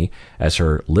of me as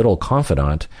her little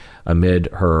confidant amid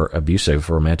her abusive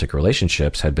romantic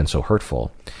relationships had been so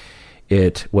hurtful.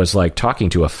 It was like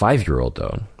talking to a 5-year-old,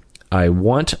 though. I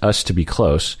want us to be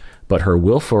close, but her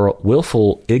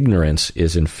willful ignorance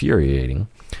is infuriating.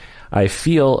 I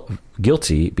feel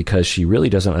guilty because she really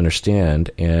doesn't understand,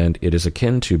 and it is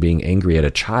akin to being angry at a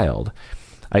child.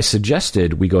 I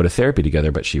suggested we go to therapy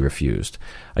together, but she refused.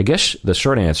 I guess the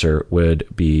short answer would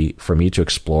be for me to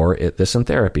explore this in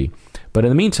therapy. But in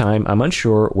the meantime, I'm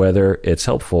unsure whether it's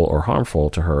helpful or harmful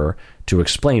to her to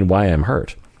explain why I'm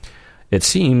hurt. It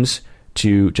seems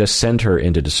to just send her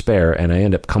into despair, and I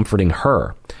end up comforting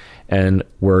her. And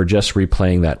we're just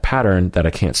replaying that pattern that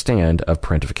I can't stand of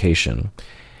parentification.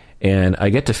 And I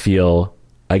get to feel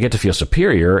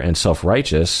superior and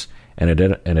self-righteous and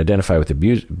identify with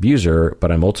the abuser,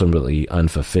 but I'm ultimately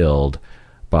unfulfilled.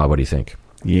 Bob, what do you think?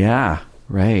 Yeah,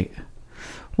 right.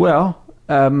 Well,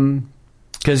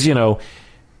 because, you know,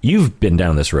 you've been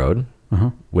down this road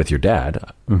with your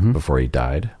dad before he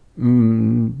died.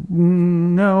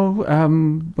 No.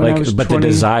 When I was 20... the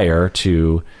desire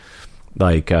to,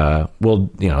 like, well,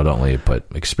 you know, don't let you put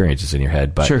experiences in your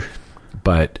head, but, sure.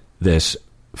 But this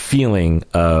feeling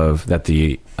of that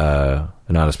the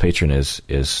anonymous patron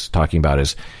is talking about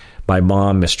is my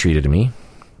mom mistreated me.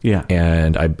 Yeah.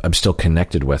 And I'm still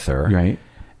connected with her. Right.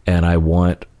 And I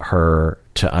want her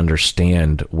to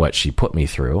understand what she put me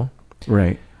through.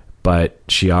 Right. But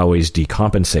she always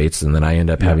decompensates, and then I end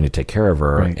up having to take care of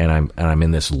her, right. and I'm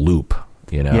in this loop,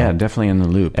 you know. Yeah, definitely in the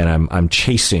loop. And I'm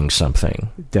chasing something.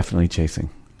 Definitely chasing.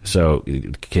 So,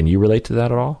 can you relate to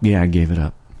that at all? Yeah, I gave it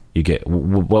up.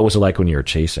 What was it like when you were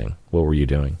chasing? What were you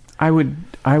doing? I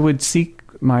would seek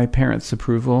my parents'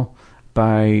 approval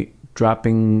by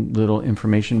dropping little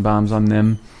information bombs on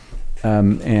them,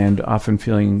 and often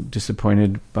feeling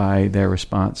disappointed by their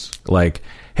response. Like,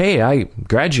 hey, I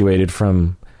graduated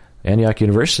from Antioch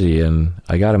University and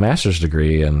I got a master's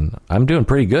degree and I'm doing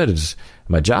pretty good. It's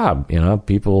my job. You know,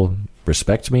 people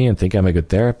respect me and think I'm a good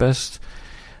therapist. ...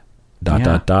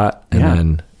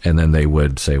 And then they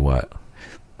would say what?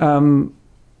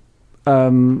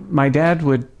 My dad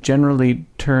would generally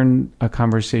turn a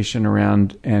conversation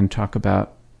around and talk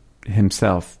about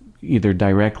himself, either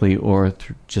directly or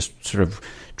just sort of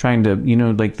trying to, you know,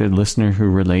 like the listener who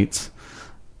relates.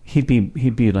 He'd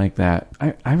be like that.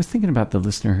 I was thinking about the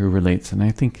listener who relates, and I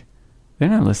think they're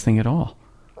not listening at all.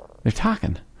 They're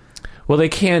talking. Well, they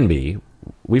can be.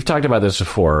 We've talked about this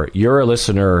before. You're a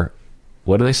listener.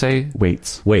 What do they say?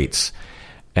 Waits.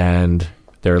 And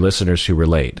there are listeners who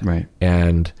relate. Right.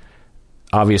 And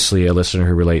obviously a listener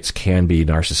who relates can be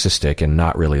narcissistic and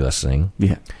not really listening.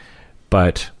 Yeah.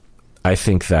 But I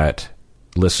think that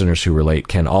listeners who relate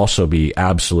can also be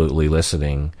absolutely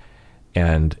listening,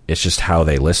 and it's just how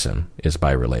they listen is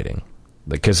by relating.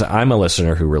 Because I'm a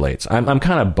listener who relates. I'm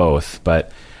kind of both,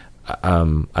 but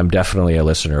I'm definitely a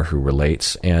listener who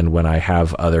relates. And when I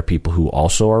have other people who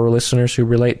also are listeners who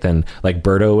relate, then like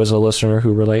Berto is a listener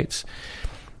who relates.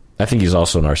 I think he's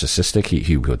also narcissistic.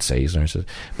 He would say he's narcissistic,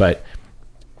 but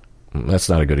that's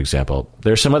not a good example.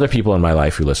 There's some other people in my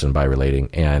life who listen by relating,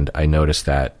 and I notice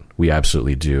that we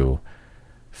absolutely do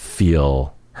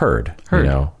feel heard. You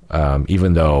know,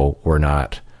 even though we're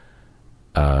not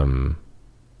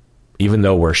even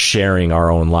though we're sharing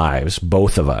our own lives,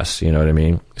 both of us, you know what I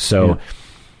mean? So, Yeah.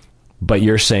 but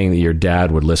you're saying that your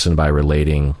dad would listen by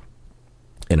relating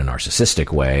in a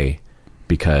narcissistic way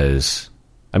because,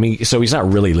 I mean, so he's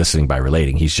not really listening by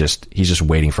relating. He's just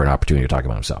waiting for an opportunity to talk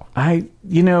about himself.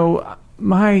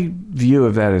 My view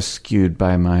of that is skewed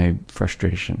by my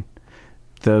frustration.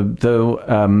 I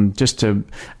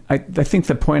think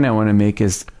the point I want to make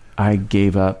is I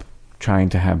gave up trying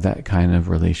to have that kind of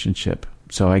relationship.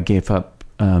 So I gave up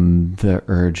the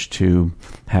urge to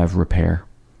have repair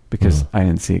because I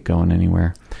didn't see it going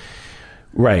anywhere.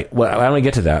 Right. Well, I want to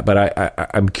get to that,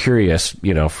 but I'm curious,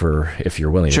 for if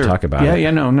you're willing to talk about it. Yeah,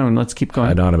 no, let's keep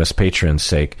going. Anonymous patron's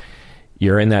sake,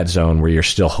 you're in that zone where you're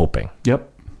still hoping. Yep.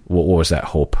 What was that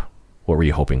hope? What were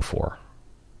you hoping for?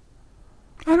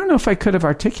 I don't know if I could have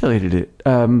articulated it.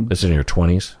 This is in your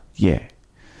 20s? Yeah.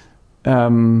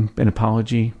 An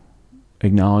apology,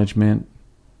 acknowledgement,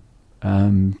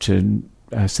 to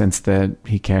a sense that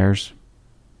he cares.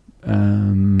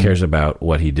 Cares about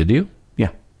what he did to you?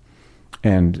 Yeah.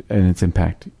 And its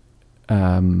impact.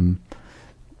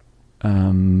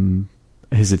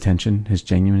 His attention, his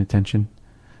genuine attention,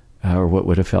 or what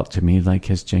would have felt to me like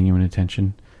his genuine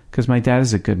attention. Because my dad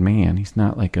is a good man. He's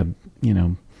not like a,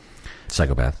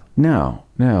 Psychopath. No.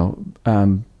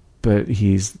 But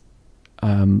he's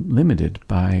limited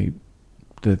by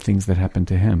the things that happen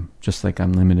to him, just like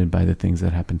I'm limited by the things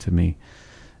that happen to me.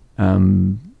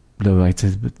 Though I'd say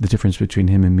the difference between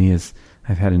him and me is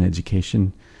I've had an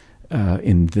education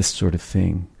in this sort of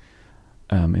thing.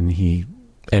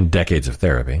 And decades of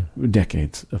therapy.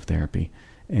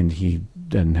 And he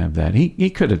doesn't have that. He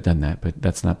could have done that, but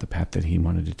that's not the path that he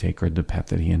wanted to take or the path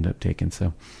that he ended up taking.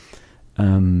 So,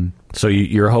 so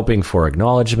you're hoping for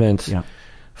acknowledgement, yeah.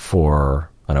 For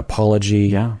an apology,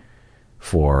 Yeah.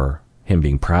 for him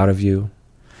being proud of you.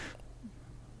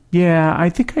 Yeah, I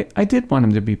think I did want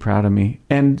him to be proud of me.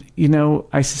 And,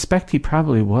 I suspect he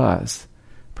probably was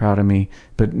proud of me,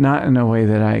 but not in a way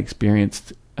that I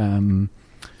experienced. In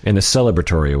the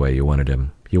celebratory way, you wanted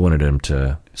him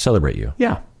to celebrate you.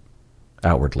 Yeah.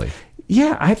 Outwardly.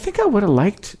 Yeah, I think I would have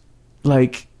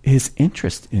liked, his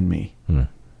interest in me.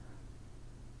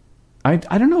 I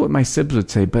don't know what my sibs would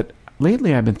say, but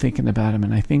lately I've been thinking about him,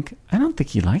 and I don't think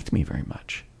he liked me very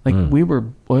much. We were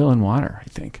oil and water, I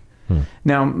think.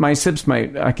 Now, my sibs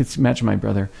I could imagine my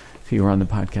brother, if he were on the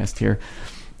podcast here,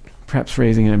 perhaps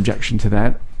raising an objection to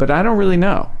that, but I don't really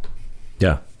know.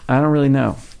 Yeah. I don't really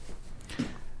know.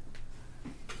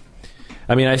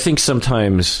 I mean, I think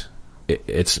sometimes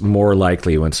it's more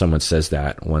likely when someone says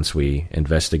that once we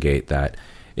investigate that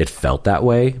it felt that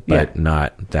way, but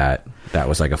not that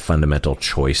was like a fundamental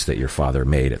choice that your father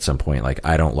made at some point. Like,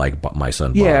 I don't like my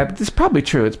son Bob. Yeah, it's probably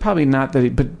true. It's probably not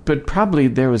that, but probably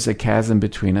there was a chasm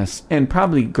between us, and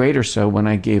probably greater so when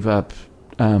I gave up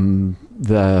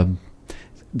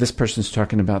this person's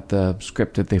talking about the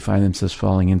script that they find themselves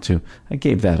falling into. I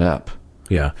gave that up.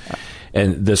 Yeah.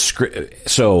 And the script,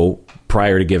 so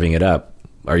prior to giving it up,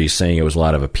 are you saying it was a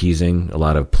lot of appeasing, a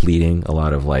lot of pleading, a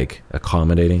lot of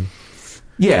accommodating?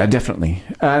 Yeah, definitely.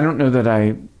 I don't know that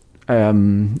I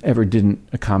ever didn't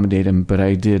accommodate him, but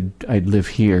I did. I live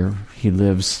here. He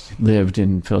lived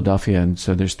in Philadelphia, and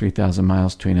so there's 3,000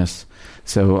 miles between us.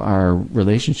 So our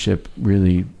relationship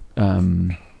really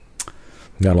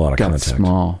not a lot of got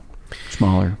contact.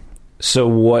 Smaller. So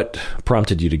what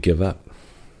prompted you to give up?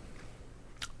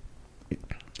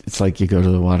 It's like you go to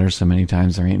the water so many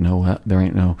times go to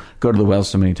the well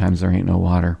so many times there ain't no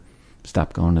water.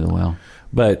 Stop going to the well.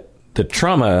 But the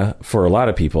trauma for a lot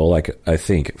of people, I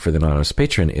think for the anonymous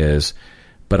patron, is,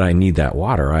 but I need that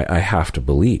water. I have to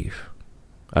believe.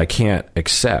 I can't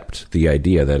accept the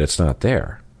idea that it's not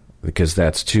there because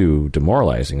that's too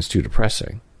demoralizing. It's too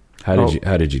depressing. How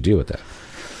did you deal with that?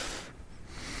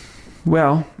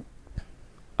 Well,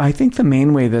 I think the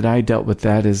main way that I dealt with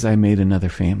that is I made another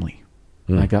family.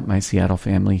 I got my Seattle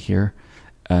family here,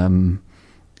 and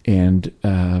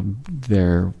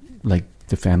they're like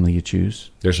the family you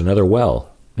choose. There's another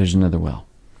well.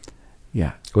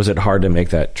 Yeah. Was it hard to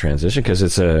make that transition? Because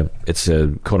it's a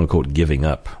quote unquote giving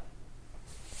up.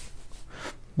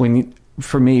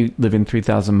 For me, living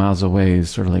 3,000 miles away is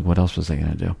sort of like, what else was I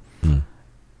going to do?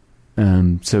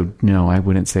 So no, I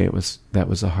wouldn't say that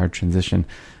was a hard transition.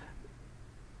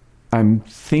 I'm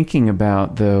thinking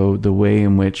about, though, the way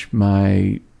in which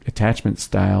my attachment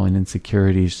style and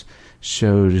insecurities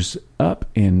shows up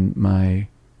in my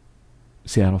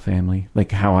Seattle family,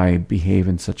 like how I behave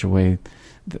in such a way,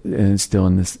 and still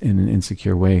in an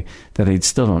insecure way that I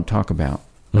still don't talk about.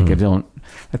 I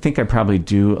think I probably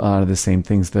do a lot of the same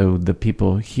things, though the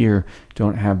people here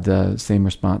don't have the same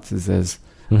responses as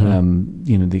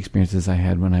The experiences I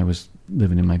had when I was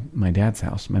living in my dad's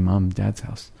house, my mom and dad's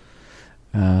house.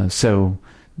 So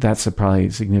that's probably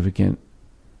significant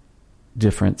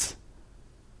difference.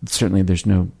 Certainly there's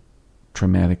no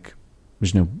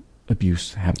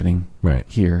abuse happening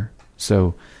here.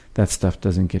 So that stuff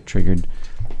doesn't get triggered.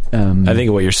 I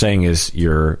think what you're saying is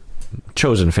your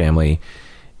chosen family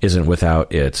isn't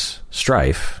without its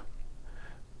strife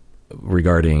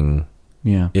regarding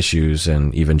issues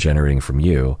and even generating from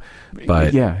you.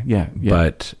 But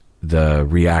but the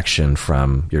reaction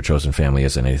from your chosen family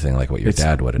isn't anything like what your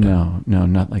dad would have done. No,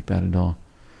 not like that at all.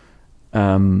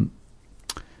 And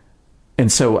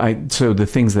so the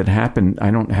things that happen,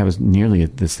 I don't have nearly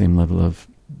the same level of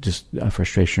just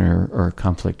frustration or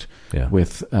conflict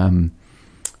with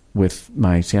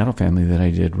my Seattle family that I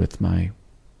did with my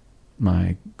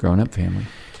grown-up family.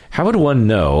 How would one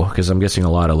know, because I'm guessing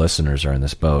a lot of listeners are in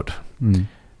this boat,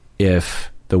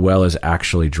 if the well is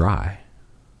actually dry?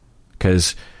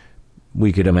 Because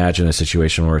we could imagine a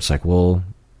situation where it's like, well,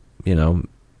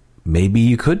 maybe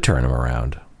you could turn him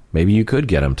around. Maybe you could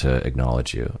get him to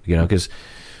acknowledge you, because...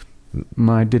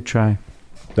 I did try.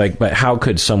 But how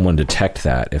could someone detect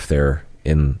that if they're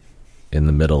in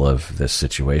the middle of this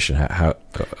situation? How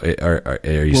are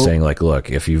you saying, like, look,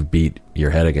 if you've beat your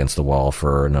head against the wall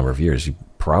for a number of years, you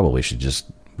probably should just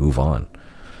move on?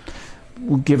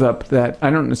 We'll give up that.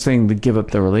 I'm not saying to give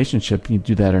up the relationship, you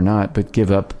do that or not, but give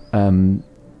up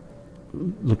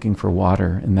looking for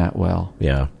water in that well.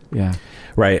 Yeah. Yeah.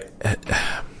 Right.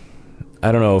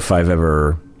 I don't know if I've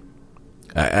ever...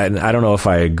 I don't know if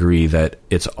I agree that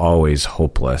it's always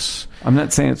hopeless. I'm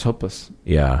not saying it's hopeless.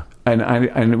 Yeah.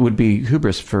 And it would be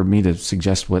hubris for me to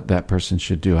suggest what that person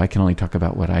should do. I can only talk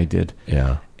about what I did.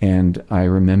 Yeah. And I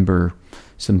remember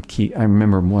one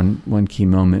key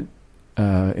moment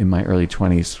in my early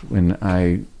 20s when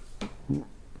I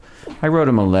wrote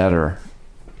him a letter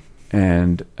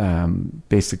and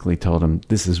basically told him,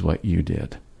 this is what you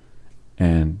did.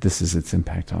 And this is its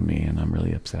impact on me, and I'm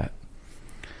really upset.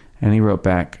 And he wrote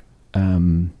back,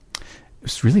 it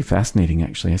was really fascinating,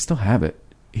 actually. I still have it.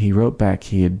 He wrote back,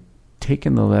 he had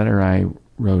taken the letter I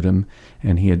wrote him,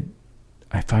 and he had,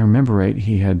 if I remember right,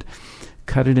 he had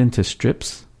cut it into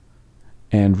strips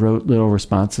and wrote little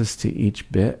responses to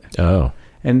each bit. Oh.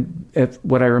 And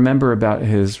what I remember about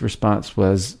his response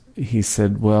was, he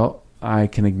said, well, I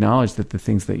can acknowledge that the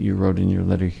things that you wrote in your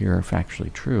letter here are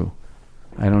factually true.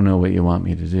 I don't know what you want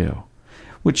me to do.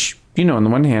 Which, on the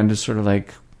one hand is sort of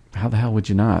like, how the hell would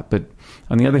you not? But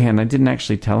on the other hand, I didn't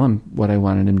actually tell him what I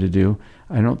wanted him to do.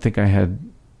 I don't think I had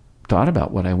thought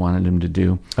about what I wanted him to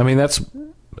do. I mean, that's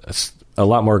a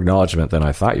lot more acknowledgement than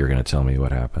I thought you were going to tell me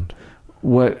what happened.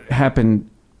 What happened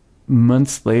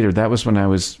months later, that was when I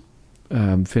was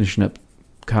finishing up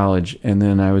college, and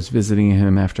then I was visiting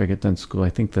him after I got done school. I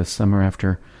think the summer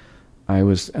after I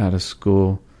was out of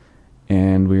school,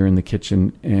 and we were in the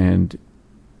kitchen, and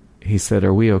he said,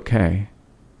 "Are we okay?"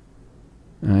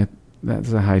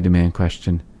 That's a high demand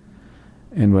question.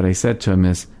 And what I said to him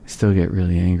is, I still get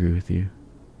really angry with you.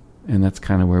 And that's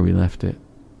kind of where we left it.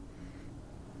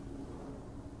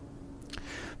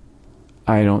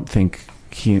 I don't think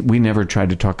we never tried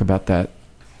to talk about that,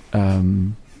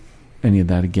 any of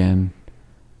that again.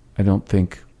 I don't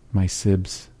think my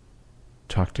sibs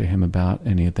talked to him about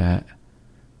any of that.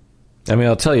 I mean,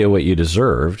 I'll tell you what you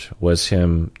deserved was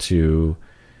him to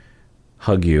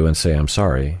hug you and say, I'm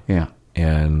sorry. Yeah.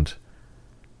 And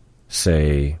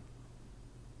say,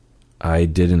 I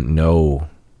didn't know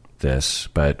this,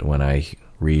 but when I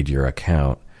read your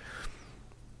account,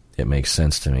 it makes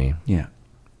sense to me. Yeah.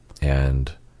 And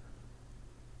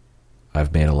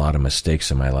I've made a lot of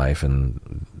mistakes in my life,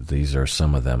 and these are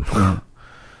some of them.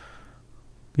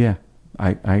 Yeah,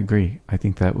 I agree. I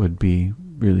think that would be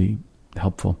really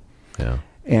helpful. Yeah.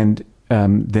 And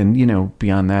then,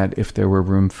 beyond that, if there were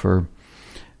room for,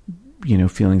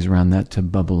 feelings around that to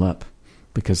bubble up,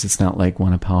 because it's not like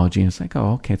one apology and it's like,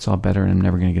 oh, okay, it's all better and I'm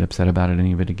never going to get upset about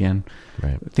any of it again.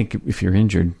 Right. I think if you're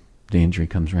injured, the injury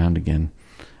comes around again.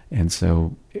 And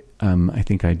so I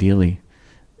think ideally,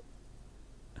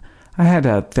 I had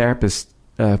a therapist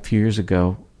a few years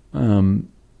ago,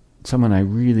 someone I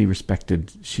really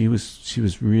respected. She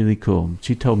was really cool.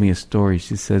 She told me a story.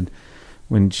 She said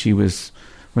when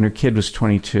her kid was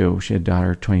 22, she had a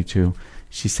daughter 22,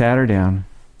 she sat her down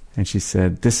and she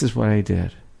said, this is what I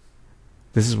did.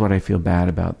 This is what I feel bad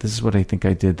about. This is what I think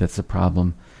I did that's a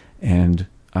problem, and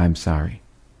I'm sorry.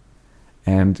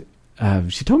 And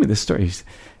she told me this story.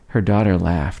 Her daughter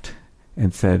laughed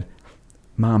and said,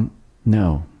 Mom,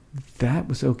 no, that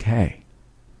was okay.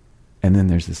 And then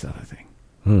there's this other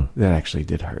thing that actually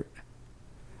did hurt.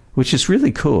 which is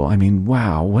really cool. I mean,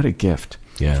 wow, what a gift.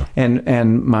 Yeah.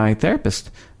 And my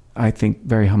therapist, I think,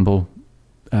 very humble,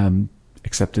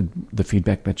 accepted the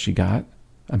feedback that she got.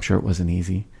 I'm sure it wasn't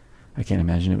easy. I can't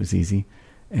imagine it was easy,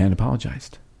 and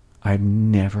apologized. I've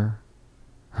never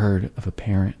heard of a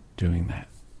parent doing that.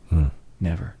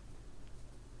 Never.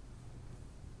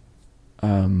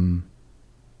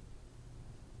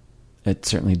 It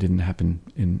certainly didn't happen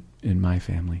in my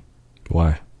family.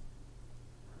 Why?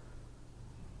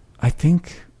 I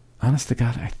think, honest to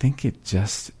God, I think it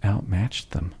just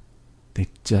outmatched them. They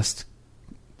just,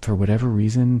 for whatever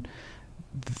reason,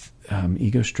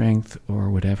 ego strength or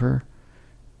whatever,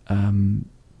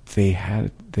 they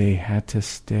had to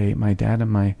stay. My dad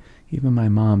and even my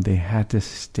mom, they had to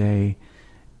stay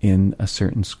in a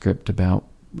certain script about,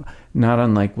 not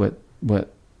unlike what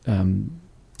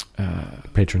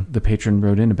Patron. the patron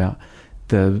wrote in about.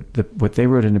 What they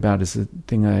wrote in about is the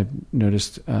thing I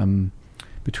noticed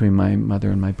between my mother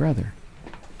and my brother.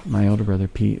 My older brother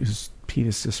Pete is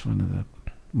just one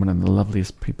of the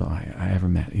loveliest people I ever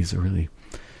met.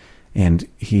 And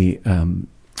he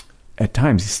at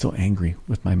times he's still angry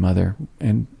with my mother,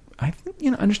 and I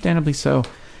think, understandably so.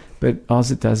 But all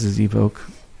it does is evoke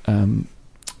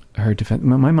her defense.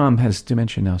 My mom has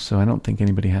dementia now, so I don't think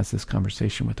anybody has this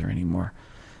conversation with her anymore.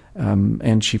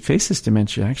 And she faces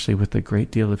dementia actually with a great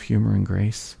deal of humor and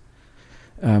grace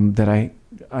that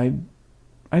I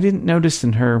didn't notice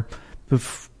in her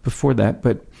before that.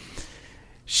 But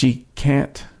she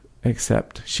can't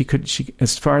accept. She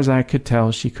as far as I could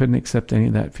tell, she couldn't accept any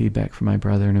of that feedback from my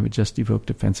brother, and it would just evoke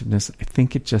defensiveness. I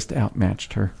think it just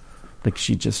outmatched her. Like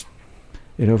it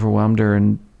overwhelmed her,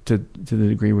 and to the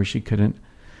degree where she couldn't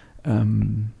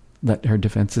let her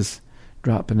defenses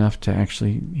drop enough to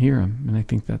actually hear him. And I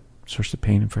think that source of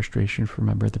pain and frustration for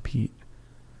my brother Pete.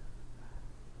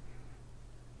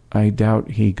 I doubt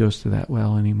he goes to that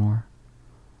well anymore,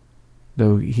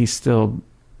 though he's still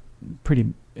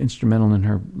pretty instrumental in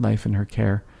her life and her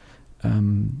care.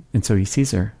 And so he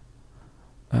sees her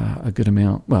a good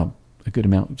amount,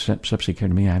 exceptionally care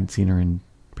to me. I haven't seen her in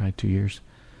probably 2 years,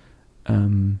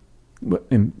 in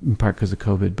part because of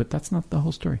COVID, but that's not the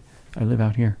whole story. I live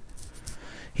out here.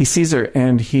 He sees her,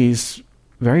 and he's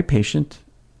very patient,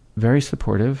 very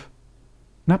supportive.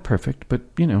 Not perfect, but,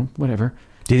 whatever.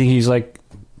 Do you think he's like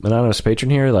an anonymous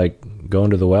patron here, like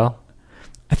going to the well?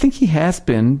 I think he has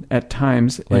been at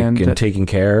times. Like and taking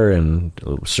care, and,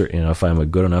 if I'm a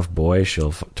good enough boy,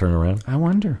 she'll turn around. I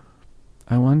wonder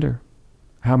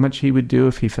how much he would do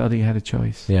if he felt he had a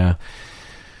choice. Yeah.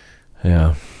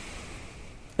 Yeah.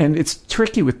 And it's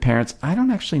tricky with parents. I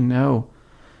don't actually know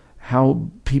how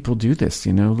people do this,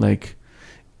 like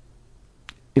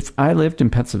if I lived in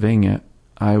Pennsylvania,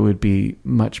 I would be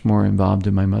much more involved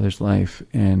in my mother's life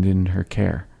and in her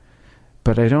care,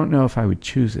 but I don't know if I would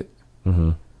choose it. Mm-hmm.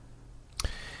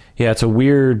 Yeah, it's a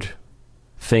weird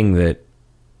thing that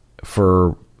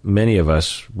for many of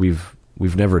us we've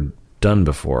never done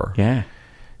before. Yeah,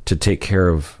 to take care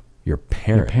of your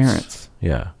parents.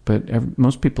 Yeah, but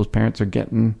most people's parents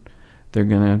they're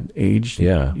gonna age.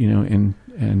 Yeah,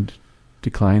 and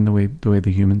decline the way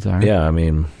the humans are. Yeah, I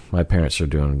mean, my parents are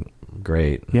doing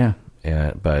great. Yeah,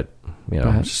 but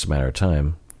it's just a matter of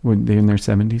time. Were they in their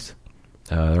 70s?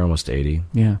 They're almost 80.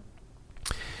 Yeah.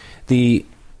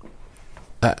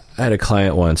 I had a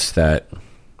client once that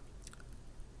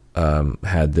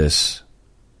had this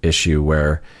issue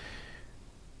where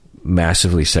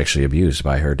massively sexually abused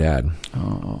by her dad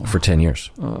for 10 years.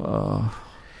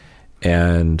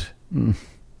 And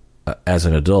as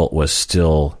an adult was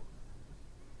still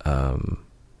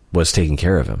was taking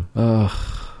care of him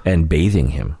and bathing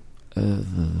him.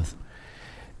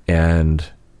 And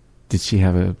did she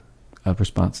have a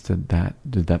response to that?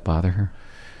 Did that bother her?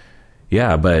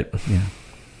 Yeah, but yeah.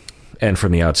 And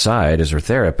from the outside, as her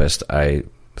therapist, I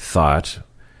thought,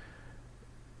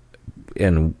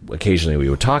 and occasionally we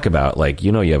would talk about, like,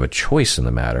 you have a choice in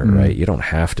the matter, right? You don't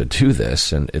have to do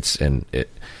this, and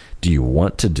do you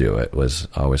want to do it? Was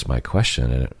always my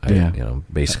question,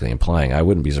 and basically implying I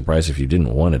wouldn't be surprised if you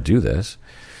didn't want to do this.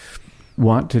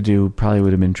 Want to do probably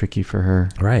would have been tricky for her,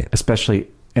 right? Especially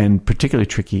and particularly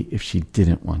tricky if she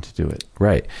didn't want to do it,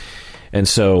 right? And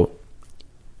so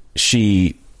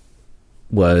she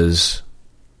was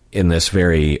in this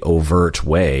very overt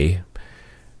way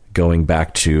going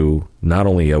back to not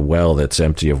only a well that's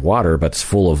empty of water, but it's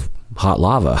full of hot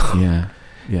lava. Yeah.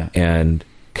 Yeah. And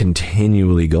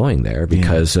continually going there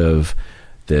because of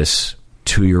this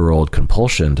 2-year-old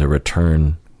compulsion to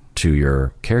return to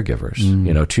your caregivers.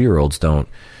 2-year-olds don't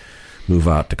move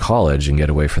out to college and get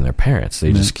away from their parents.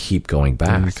 They just keep going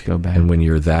back. just go back. And when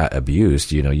you're that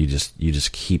abused, you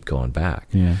just keep going back.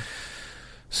 Yeah.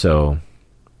 So,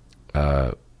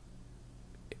 I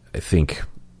think,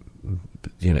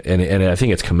 and I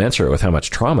think it's commensurate with how much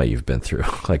trauma you've been through.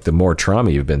 Like the more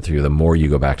trauma you've been through, the more you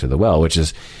go back to the well, which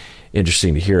is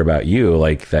interesting to hear about you,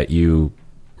 like that you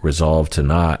resolved to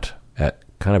not at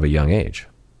kind of a young age.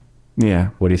 Yeah.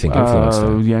 What do you think influenced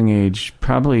that? Young age,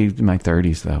 probably my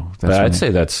 30s though. But I'd say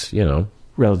that's,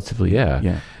 relatively.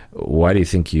 Yeah. Why do you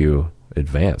think you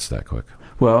advanced that quick?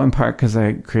 Well, in part because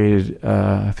I created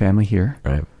a family here.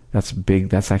 Right. That's big.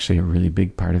 That's actually a really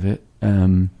big part of it.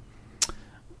 And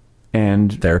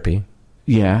Therapy.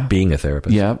 yeah, Being a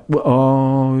therapist. yeah.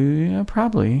 Well, yeah,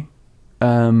 probably.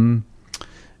 And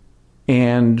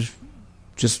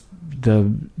just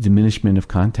the diminishment of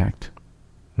contact.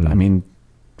 I mean,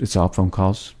 it's all phone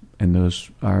calls, and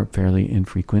those are fairly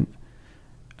infrequent.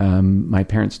 My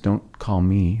parents don't call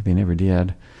me; they never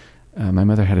did. My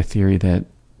mother had a theory that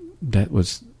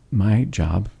was my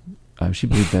job. She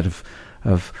believed that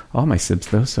of all my sibs,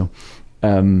 though. So,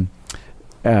 and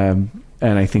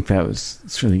I think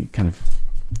it's really kind of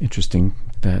interesting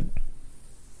that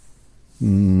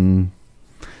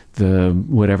the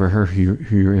whatever her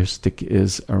heuristic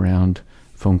is around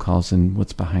phone calls and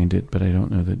what's behind it, but I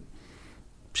don't know that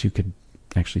she could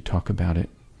actually talk about it.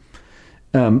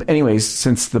 Anyways,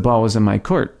 since the ball was in my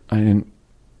court, I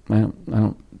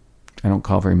don't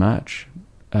call very much.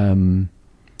 So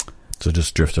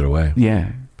just drifted away.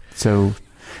 Yeah. So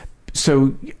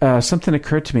something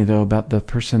occurred to me though about the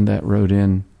person that wrote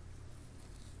in.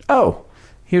 Oh,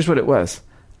 here's what it was.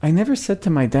 I never said to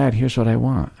my dad, "Here's what I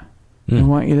want. I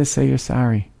want you to say you're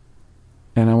sorry,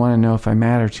 and I want to know if I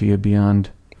matter to you beyond."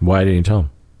 Why didn't you tell him?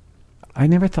 I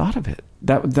never thought of it.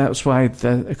 That's why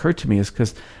that occurred to me, is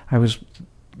because I was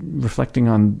reflecting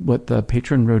on what the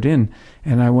patron wrote in,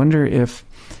 and I wonder if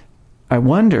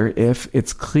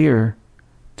it's clear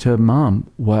to mom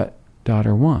what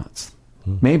daughter wants.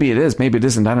 Maybe it is, maybe it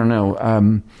isn't. I don't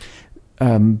know.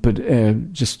 But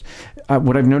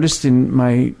what I've noticed in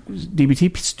my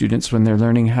DBT students when they're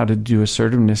learning how to do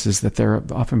assertiveness is that they're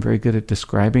often very good at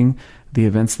describing the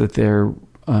events that they're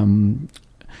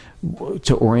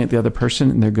to orient the other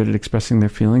person, and they're good at expressing their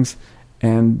feelings,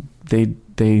 and they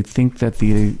think that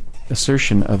the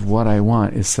assertion of what I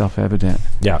want is self-evident.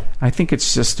 Yeah, I think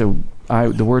it's just the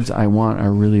words I want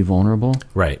are really vulnerable,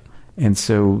 right, and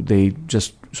so they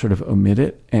just sort of omit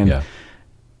it. And yeah.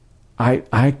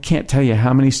 I can't tell you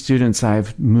how many students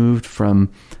I've moved from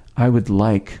I would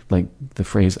like the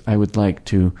phrase I would like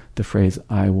to the phrase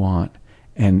I want,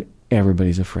 and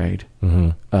everybody's afraid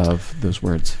of those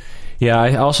words. Yeah,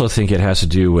 I also think it has to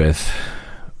do with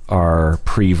our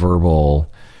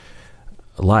pre-verbal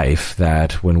life,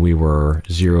 that when we were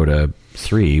 0 to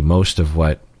 3, most of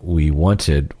what we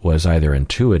wanted was either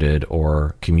intuited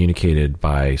or communicated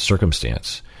by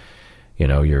circumstance.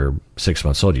 You're 6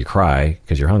 months old, you cry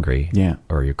because you're hungry, yeah,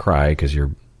 or you cry because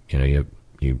you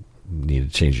need to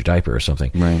change your diaper or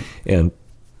something, right? And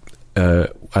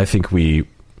I think we,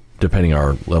 depending on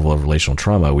our level of relational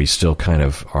trauma, we still kind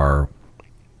of are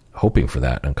hoping for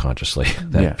that unconsciously,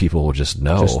 that people will just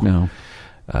know. Just know.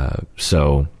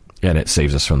 And it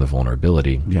saves us from the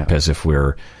vulnerability, because if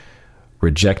we're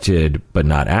rejected but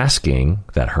not asking,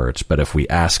 that hurts. But if we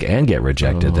ask and get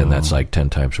rejected, then that's like 10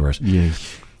 times worse.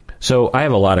 Yes. So I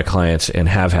have a lot of clients, and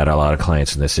have had a lot of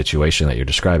clients in this situation that you're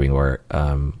describing, where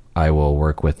I will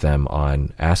work with them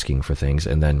on asking for things,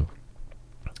 and then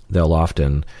they'll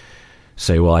often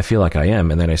say, well, I feel like I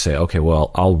am. And then I say, okay, well,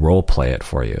 I'll role play it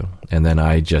for you. And then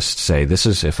I just say,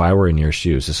 if I were in your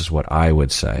shoes, this is what I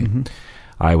would say. Mm-hmm.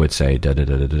 I would say,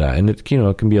 da-da-da-da-da. And it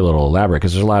can be a little elaborate,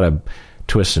 because there's a lot of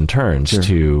twists and turns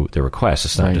to the request.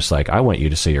 It's not just like, I want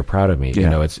you to say you're proud of me.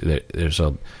 Yeah. There's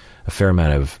a fair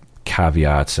amount of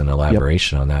caveats and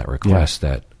elaboration on that request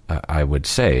that I would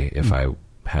say if I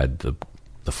had the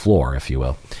floor, if you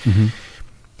will. Mm-hmm.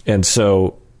 And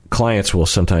so clients will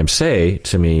sometimes say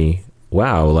to me,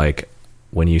 wow, like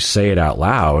when you say it out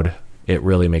loud, it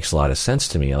really makes a lot of sense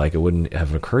to me. Like it wouldn't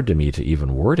have occurred to me to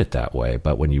even word it that way.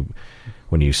 But when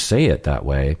you say it that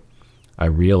way, I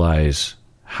realize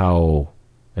how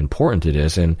important it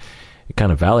is, and it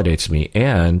kind of validates me.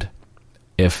 And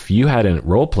if you hadn't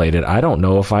role played it, I don't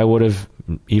know if I would have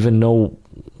even known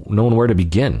where to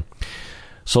begin.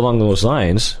 So along those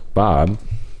lines, Bob,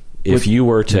 if you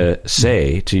were to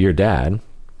say to your dad,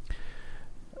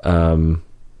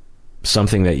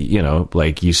 something that,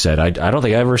 like you said, I don't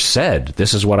think I ever said,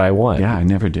 this is what I want. Yeah, I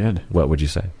never did. What would you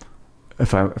say?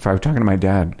 If I were talking to my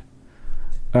dad,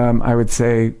 I would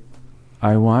say,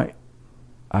 I want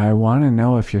I want to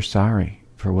know if you're sorry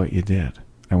for what you did.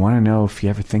 I want to know if you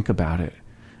ever think about it.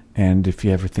 And if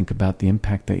you ever think about the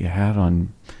impact that you had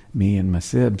on me and my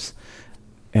sibs.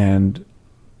 And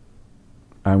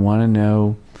I want to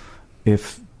know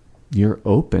if you're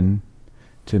open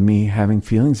to me having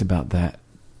feelings about that.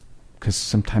 Because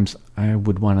sometimes I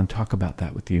would want to talk about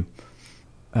that with you.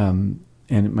 And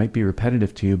it might be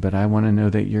repetitive to you, but I want to know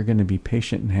that you're going to be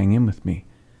patient and hang in with me,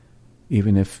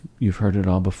 even if you've heard it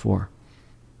all before.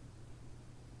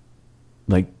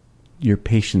 Like, your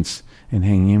patience and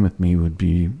hanging in with me would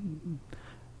be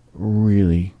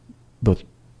really both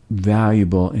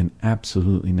valuable and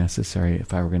absolutely necessary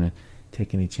if I were going to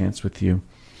take any chance with you.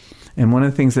 And one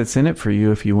of the things that's in it for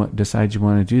you, if you decide you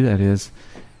want to do that, is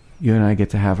you and I get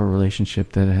to have a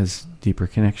relationship that has deeper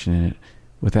connection in it.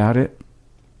 Without it,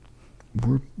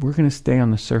 we're going to stay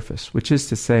on the surface, which is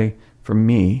to say, for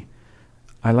me,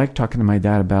 I like talking to my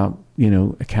dad about,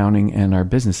 accounting and our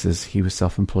businesses. He was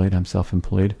self-employed. I'm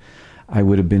self-employed. I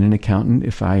would have been an accountant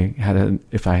if I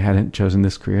hadn't chosen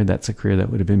this career. That's a career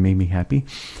that would have made me happy.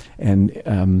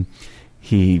 And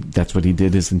that's what he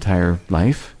did his entire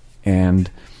life. And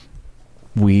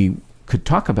we could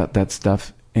talk about that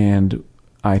stuff, and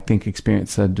I think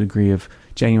experience a degree of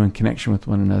genuine connection with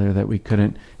one another that we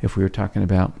couldn't if we were talking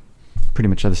about pretty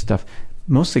much other stuff,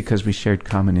 mostly because we shared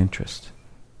common interest.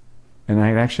 And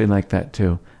I actually like that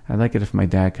too. I'd like it if my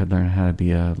dad could learn how to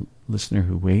be a listener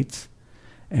who waits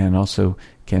and also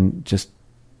can just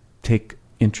take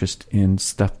interest in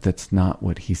stuff that's not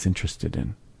what he's interested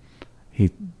in.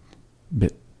 He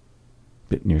bit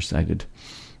nearsighted.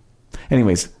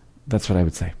 Anyways, that's what I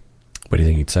would say. What do you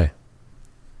think he'd say?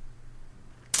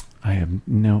 I have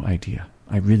no idea.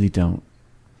 I really don't.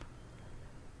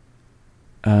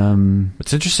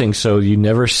 It's interesting. So you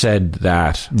never said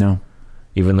that. No.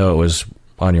 Even though it was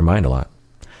on your mind a lot.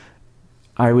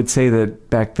 I would say that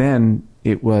back then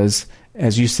it was,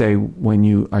 as you say, when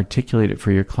you articulate it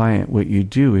for your client, what you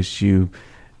do is you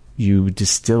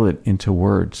distill it into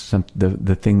words,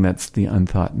 the thing that's the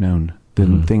unthought known,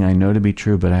 the thing I know to be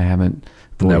true, but I haven't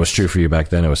voiced. And that was true for you back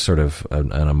then. It was sort of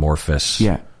an amorphous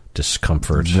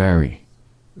discomfort. Very,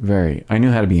 very. I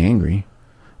knew how to be angry,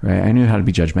 right? I knew how to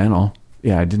be judgmental.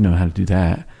 Yeah, I didn't know how to do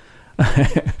that.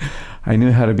 I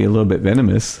knew how to be a little bit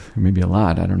venomous, maybe a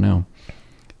lot, I don't know.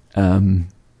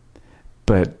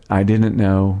 But I didn't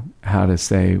know how to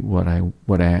say what I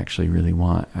actually really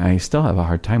want. I still have a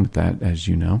hard time with that, as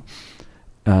you know.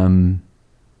 I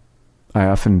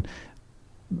often,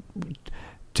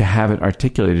 to have it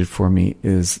articulated for me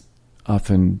is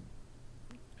often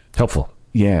helpful.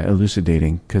 Yeah,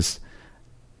 elucidating, because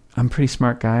I'm a pretty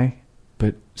smart guy,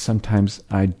 but sometimes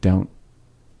I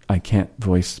can't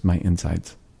voice my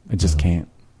insides. I just can't.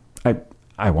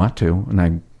 I want to, and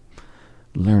I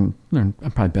learn. I'm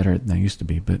probably better than I used to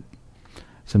be, but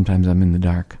sometimes I'm in the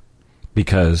dark.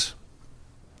 Because?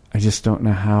 I just don't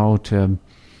know how to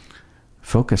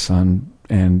focus on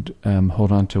and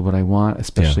hold on to what I want,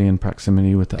 especially in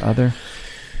proximity with the other.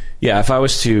 Yeah, if I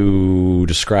was to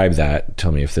describe that,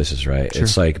 tell me if this is right. Sure.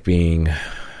 It's like being,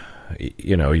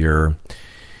 you're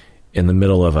in the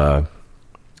middle of a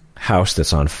house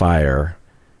that's on fire,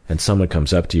 and someone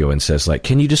comes up to you and says, like,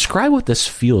 can you describe what this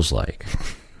feels like?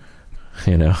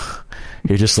 You're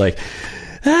just like,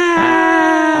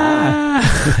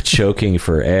 choking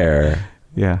for air.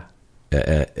 Yeah.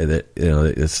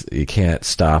 You can't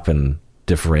stop and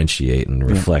differentiate and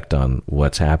reflect on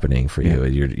what's happening for you.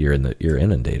 You're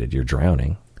inundated. You're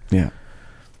drowning. Yeah.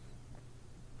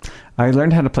 I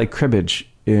learned how to play cribbage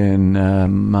in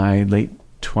my late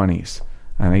 20s.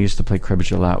 And I used to play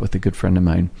cribbage a lot with a good friend of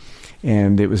mine.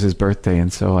 And it was his birthday,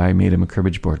 and so I made him a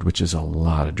cribbage board, which is a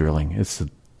lot of drilling. It's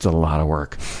a lot of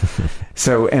work.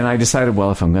 And I decided, well,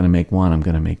 if I'm going to make one, I'm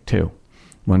going to make two.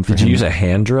 One for Did you use a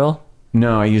hand drill?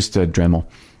 No, I used a Dremel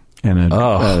and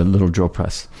a little drill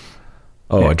press.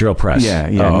 Oh, a drill press. Yeah.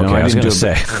 Oh, okay. No, I was going to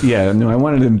say. I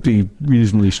wanted it to be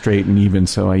reasonably straight and even,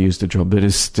 so I used a drill, but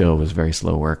it still was very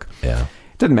slow work. Yeah.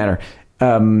 It doesn't matter.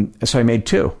 So I made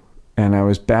two, and I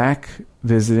was back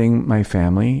visiting my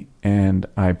family, and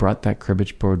I brought that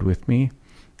cribbage board with me,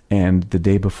 and the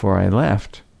day before I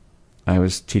left, I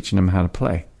was teaching him how to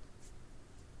play.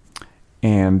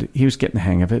 And he was getting the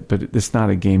hang of it, but it's not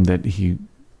a game that he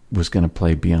was going to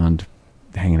play beyond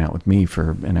hanging out with me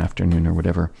for an afternoon or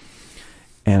whatever.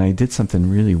 And I did something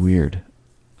really weird.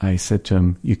 I said to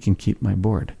him, you can keep my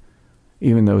board,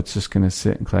 even though it's just going to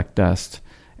sit and collect dust,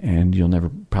 and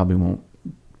probably won't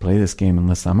play this game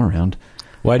unless I'm around.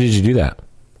 Why did you do that?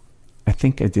 I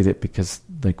think I did it because,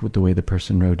 like, with the way the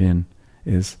person wrote in,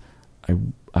 is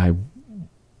I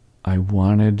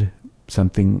wanted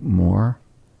something more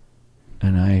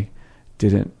and I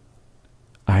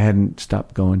hadn't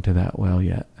stopped going to that well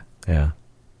yet. Yeah.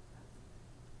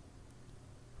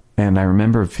 And I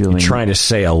remember feeling... You're trying to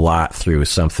say a lot through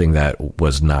something that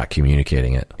was not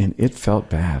communicating it. And it felt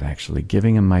bad, actually,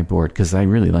 giving him my board, because I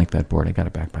really like that board. I got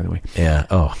it back, by the way. Yeah.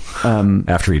 Oh,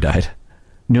 after he died.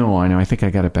 No, I know. I think I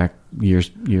got it back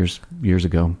years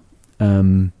ago.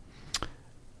 And,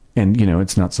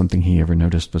 it's not something he ever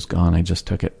noticed was gone. I just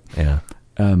took it. Yeah.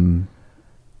 I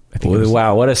think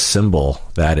Wow, what a symbol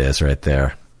that is right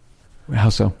there. How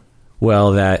so?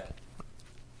 Well, that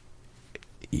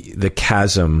the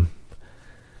chasm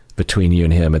between you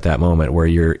and him at that moment where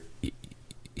you're,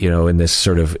 in this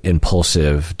sort of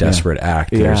impulsive, desperate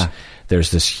act,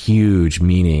 there's this huge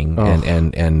meaning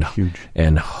and huge.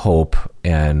 And hope,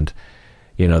 and,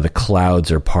 the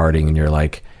clouds are parting and you're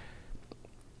like,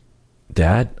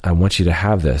 Dad, I want you to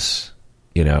have this,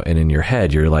 and in your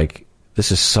head, you're like, this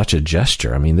is such a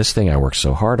gesture. I mean, this thing I worked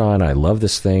so hard on. I love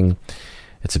this thing.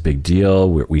 It's a big deal.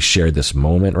 We shared this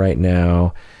moment right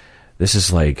now. This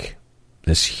is like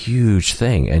this huge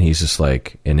thing. And he's just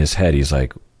like, in his head, he's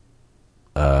like,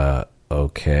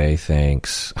 okay,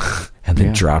 thanks. And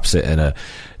then drops it in a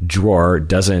drawer,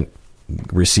 doesn't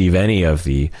receive any of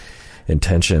the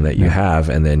intention that you have.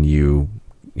 And then you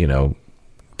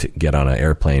get on an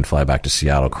airplane, fly back to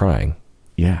Seattle crying.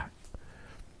 Yeah.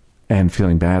 And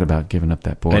feeling bad about giving up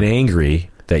that board. And angry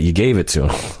that you gave it to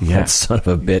him. Yeah. That son of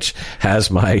a bitch has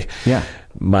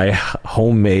my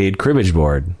homemade cribbage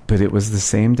board. But it was the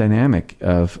same dynamic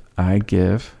of I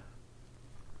give,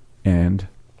 and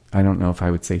I don't know if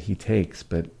I would say he takes,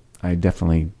 but I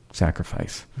definitely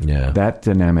sacrifice. Yeah. That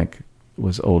dynamic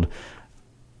was old.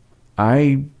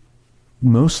 I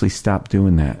mostly stopped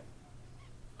doing that.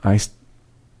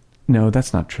 No,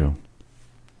 that's not true.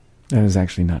 That is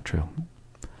actually not true.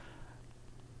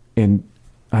 And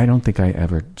I don't think I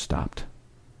ever stopped.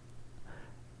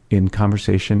 In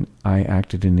conversation, I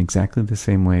acted in exactly the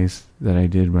same ways that I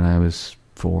did when I was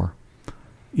 4,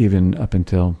 even up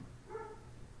until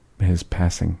his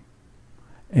passing.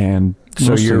 And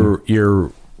so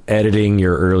you're editing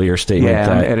your earlier statement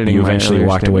that you eventually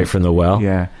walked away from the well?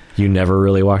 Yeah. You never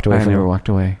really walked away from it? I never walked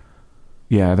away.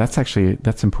 Yeah,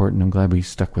 that's important. I'm glad we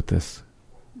stuck with this,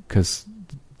 because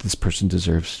this person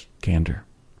deserves candor.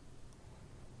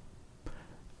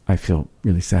 I feel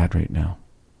really sad right now.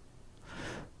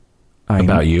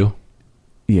 About you?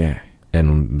 Yeah.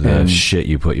 And the shit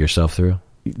you put yourself through?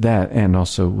 That, and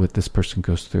also what this person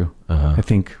goes through. Uh-huh. I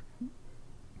think...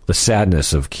 The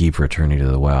sadness of keep returning to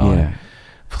the well. Yeah.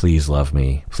 Please love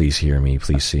me. Please hear me.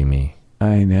 Please see me.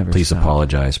 I never Please stopped.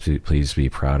 Apologize. Please be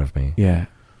proud of me. Yeah.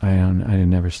 I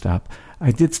never stop. I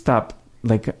did stop,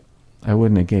 I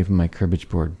wouldn't have gave him my cribbage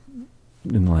board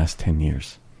in the last 10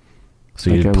 years. So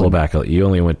you pull back. You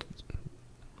only went,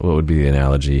 what would be the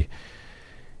analogy?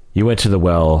 You went to the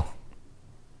well,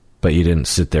 but you didn't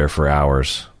sit there for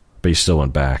hours, but you still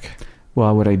went back.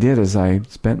 Well, what I did is I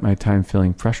spent my time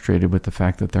feeling frustrated with the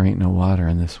fact that there ain't no water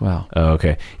in this well. Oh,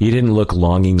 okay. You didn't look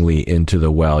longingly into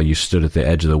the well. You stood at the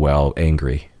edge of the well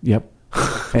angry. Yep.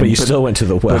 But you still went to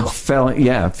the well.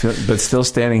 But still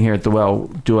standing here at the well,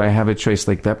 do I have a choice?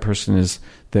 Like that person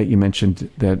that you mentioned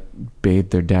that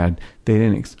bathed their dad.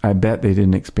 I bet they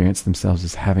didn't experience themselves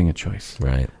as having a choice.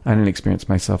 Right. I didn't experience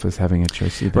myself as having a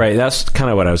choice either. Right. That's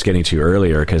kind of what I was getting to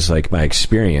earlier, because my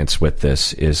experience with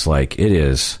this is it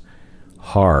is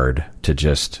hard to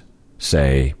just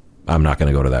say, I'm not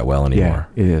going to go to that well anymore.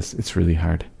 Yeah, it is. It's really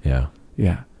hard. Yeah.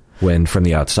 Yeah. When from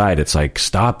the outside, it's like,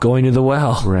 stop going to the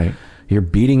well. Right. You're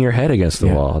beating your head against the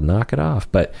wall. Knock it off.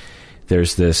 But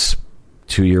there's this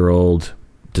 2-year-old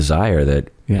desire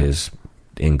that is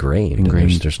ingrained. And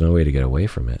there's no way to get away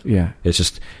from it. Yeah. It's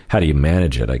just, how do you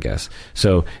manage it, I guess?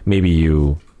 So maybe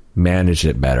you manage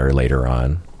it better later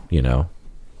on,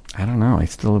 I don't know. I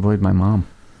still avoid my mom.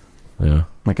 Yeah.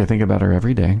 I think about her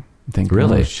every day. I think,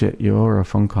 really? Oh, shit, you owe her a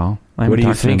phone call. What do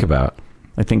you think about?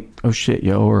 I think, oh, shit,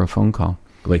 you owe her a phone call.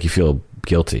 Like you feel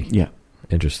guilty? Yeah.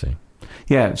 Interesting.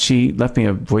 Yeah, she left me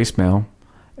a voicemail,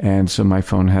 and so my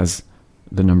phone has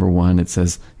the number 1. It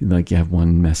says, you have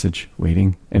one message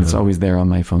waiting, and it's always there on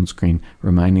my phone screen,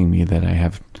 reminding me that I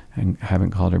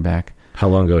haven't called her back. How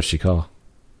long ago did she call?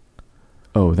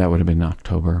 Oh, that would have been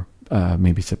October,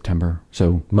 maybe September.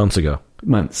 So months ago.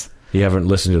 Months. You haven't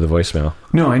listened to the voicemail?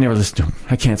 No, I never listened to them.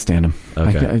 I can't stand them.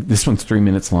 Okay. This one's 3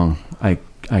 minutes long. I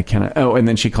cannot. Oh, and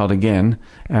then she called again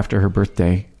after her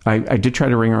birthday. I did try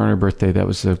to ring her on her birthday. That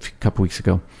was a couple weeks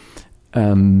ago.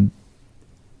 And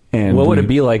what would it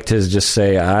be like to just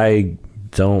say, I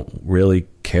don't really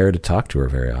care to talk to her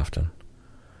very often?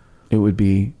 It would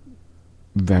be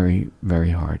very, very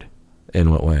hard.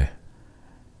 In what way?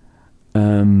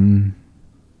 in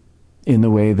the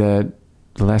way that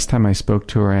the last time I spoke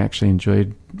to her, I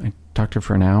talked to her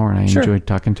for an hour, and I enjoyed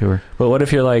talking to her. But what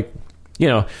if you're like,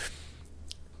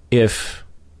 if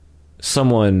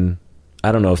someone,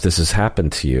 I don't know if this has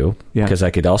happened to you, because I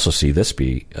could also see this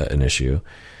be an issue,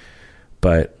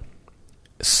 but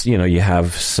you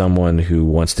have someone who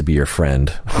wants to be your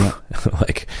friend,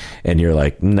 and you're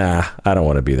like, nah, I don't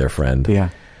want to be their friend. Yeah.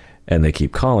 And they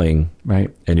keep calling.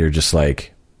 Right. And you're just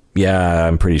like, yeah,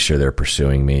 I'm pretty sure they're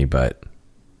pursuing me, but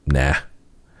nah.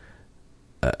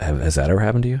 Has that ever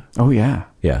happened to you? Oh, yeah.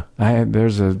 Yeah.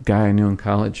 There's a guy I knew in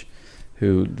college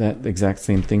who that exact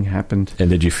same thing happened. And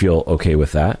did you feel okay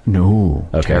with that? No.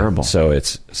 Okay. Terrible. So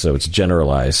it's Yeah.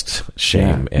 generalized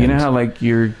shame. You know how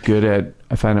you're good at,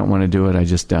 if I don't want to do it, I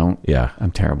just don't? Yeah.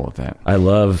 I'm terrible at that. I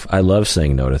love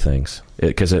saying no to things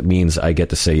because it means I get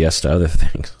to say yes to other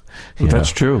things.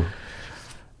 That's true.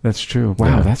 That's true.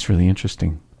 Wow, Yeah. that's really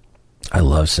interesting. I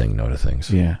love saying no to things.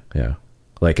 Yeah. Yeah.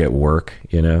 Like at work,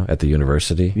 at the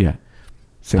university. Yeah.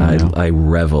 I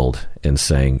reveled in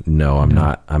saying, no,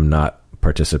 I'm not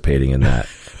participating in that.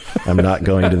 I'm not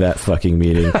going to that fucking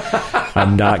meeting.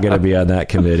 I'm not going to be on that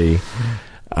committee.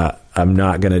 I'm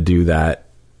not going to do that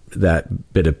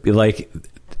bit of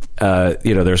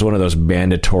there's one of those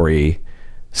mandatory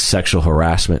sexual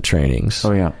harassment trainings.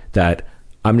 Oh, yeah. That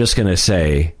I'm just going to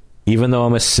say, even though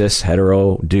I'm a cis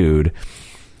hetero dude,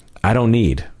 I don't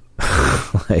need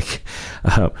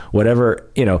whatever,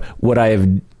 would I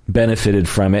have benefited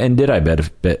from it? And did I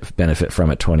benefit from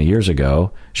it 20 years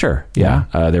ago? Sure. Yeah.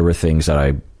 There were things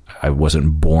that I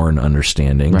wasn't born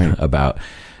understanding about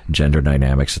gender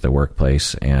dynamics at the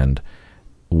workplace and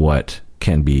what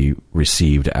can be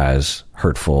received as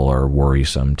hurtful or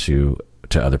worrisome to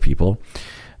other people.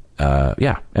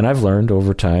 And I've learned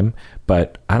over time,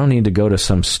 but I don't need to go to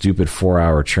some stupid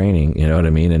 4-hour training, you know what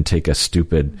I mean? And take a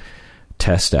stupid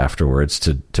test afterwards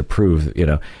to prove,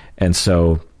 and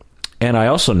so, and I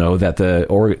also know that the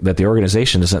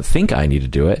organization doesn't think I need to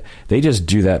do it. They just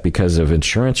do that because of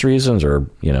insurance reasons or,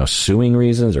 suing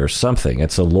reasons or something.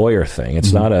 It's a lawyer thing.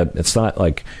 It's it's not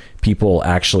like people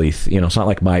actually, it's not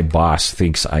like my boss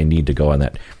thinks I need to go on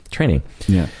that training.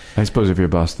 Yeah. I suppose if your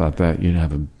boss thought that, you'd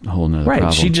have a whole nother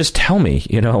problem. She'd just tell me,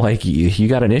 you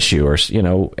got an issue or,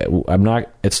 so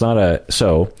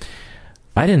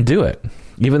I didn't do it.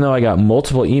 Even though I got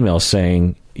multiple emails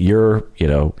saying your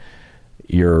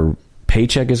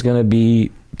paycheck is going to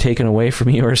be taken away from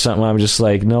you or something. I'm just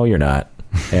like, no, you're not.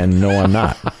 And no, I'm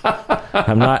not.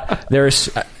 I'm not. There's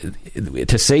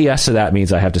to say yes to that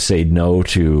means I have to say no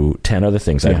to 10 other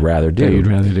things I'd rather do. That you'd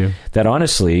rather do. That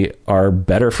honestly are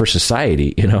better for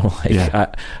society. A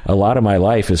lot of my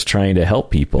life is trying to help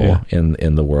people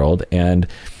in the world. And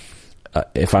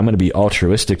if I'm going to be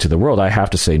altruistic to the world, I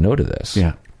have to say no to this.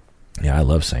 Yeah. Yeah, I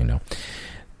love saying no.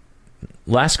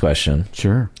 Last question.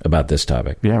 Sure. About this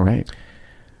topic. Yeah, right.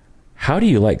 How do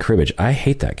you like cribbage? I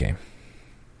hate that game.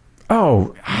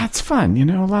 Oh, it's fun.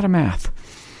 A lot of math.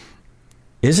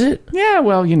 Is it? Yeah,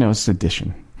 well, it's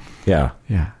addition. Yeah.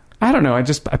 Yeah. I don't know. I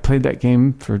played that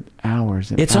game for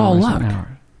hours. It's all luck.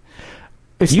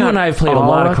 You and I have played a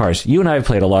lot of cards.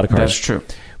 That's true.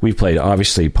 We've played,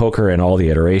 obviously, poker and all the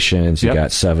iterations. You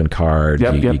got 7 card.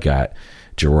 You got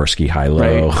Jaworski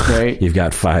high-low. Right. You've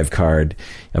got 5 card.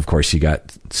 Of course, you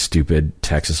got stupid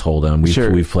Texas Hold'em.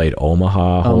 We've played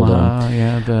Omaha Hold'em.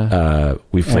 Yeah.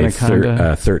 We've played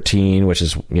 13, which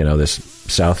is this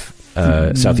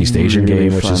Southeast Asian really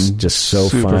game, which fun. is just so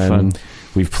Super fun.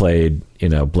 We've played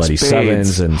Bloody Spades,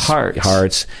 Sevens and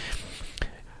hearts.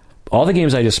 All the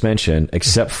games I just mentioned,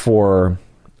 except for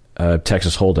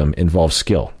Texas Hold'em, involve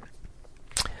skill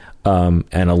and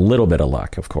a little bit of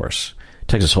luck, of course.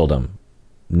 Texas Hold'em,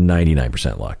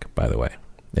 99% luck, by the way,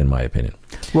 in my opinion.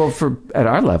 Well, at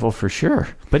our level, for sure.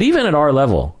 But even at our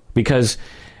level, because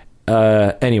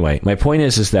anyway, my point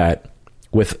is that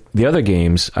with the other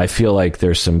games, I feel like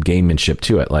there's some gamemanship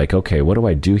to it. Like, okay, what do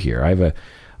I do here?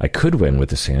 I could win with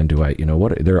this hand. Do I?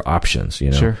 There are options.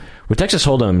 Sure. With Texas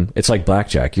Hold'em, it's like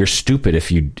blackjack. You're stupid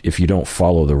if you don't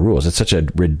follow the rules. It's such a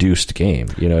reduced game.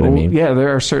 You know what I mean? Yeah,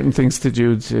 there are certain things to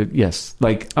do. Yes,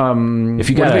 like if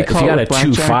you got a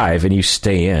 2-5 and you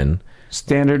stay in.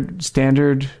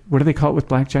 Standard. What do they call it with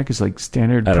blackjack? Is like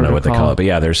standard. I don't know what they call it, but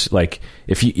yeah, there's like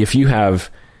if you've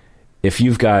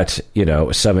got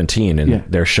 17 and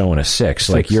they're showing a 6,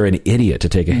 like you're an idiot to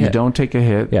take a hit. You don't take a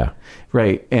hit. Yeah.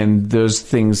 Right. And those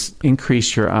things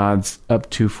increase your odds up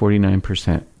to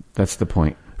 49%. That's the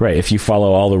point. Right. If you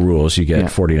follow all the rules, you get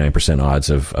 49% odds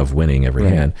of winning every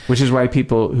hand. Which is why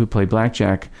people who play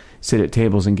blackjack sit at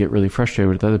tables and get really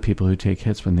frustrated with other people who take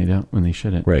hits when they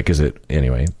shouldn't. Right. Because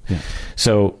anyway. Yeah.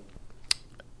 So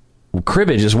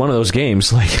cribbage is one of those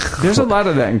games. Like, There's a lot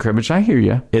of that in cribbage. I hear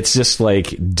you. it's just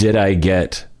like, did I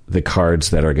get the cards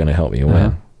that are going to help me win?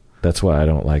 Uh-huh. That's why I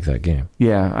don't like that game.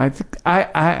 Yeah, I think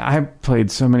I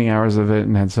played so many hours of it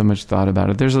and had so much thought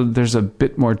about it. There's a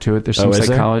bit more to it. There's some Is there?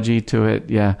 psychology to it.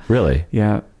 Yeah, Really?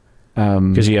 yeah,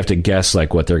 Because you have to guess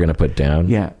like what they're going to put down.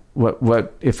 yeah.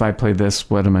 What if I play this?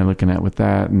 What am I looking at with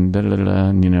that? And da da da da.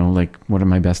 And like, what are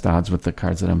my best odds with the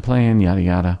cards that I'm playing? Yada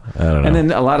yada. I don't know. And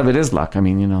then a lot of it is luck. I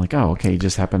mean, like, oh, okay, you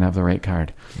just happen to have the right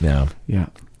card. No. Yeah.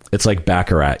 It's like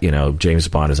Baccarat. James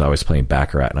Bond is always playing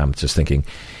Baccarat, and I'm just thinking,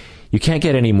 you can't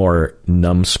get any more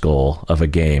numbskull of a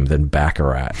game than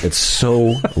Baccarat. It's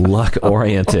so luck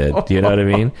oriented. You know what I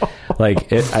mean?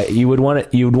 Like, you would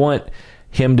want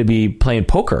him to be playing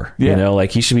poker. Yeah.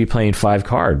 Like he should be playing 5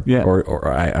 card. Yeah. Or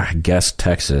I guess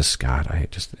Texas. God, I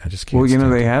just can't. Well,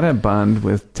 stand they it. had a Bond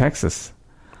with Texas.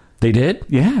 They did?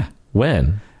 Yeah.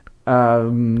 When?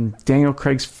 Daniel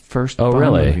Craig's first Oh, Bond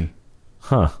really? movie.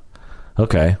 Huh.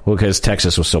 Okay. Well, because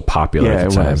Texas was so popular Yeah, at it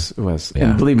the time. was. It was. Yeah,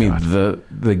 And believe God. me,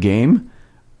 the game,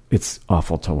 it's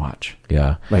awful to watch.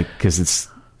 Yeah. Like, because it's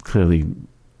clearly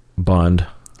Bond.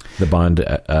 The Bond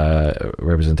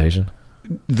representation.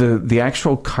 the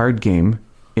actual card game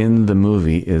in the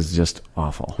movie is just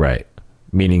awful. Right.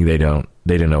 Meaning they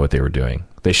didn't know what they were doing.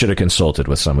 They should have consulted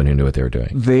with someone who knew what they were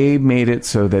doing. They made it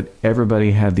so that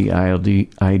everybody had the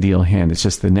ideal hand. It's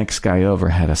just the next guy over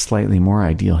had a slightly more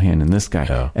ideal hand than this guy,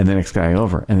 Oh. and the next guy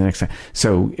over, and the next guy.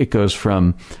 So it goes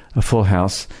from a full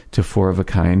house to 4 of a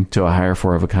kind to a higher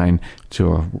 4 of a kind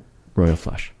to a royal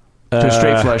flush, to a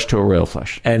straight flush to a royal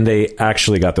flush. And they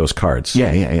actually got those cards. Yeah.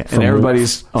 And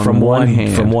everybody's on from one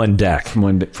hand, from one deck.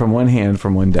 from one hand,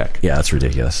 from one deck. Yeah, that's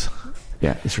ridiculous.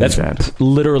 Yeah, it's really That's bad.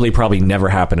 literally probably never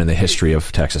happened in the history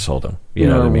of Texas Hold'em. You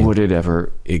know what I mean? Would it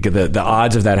ever? The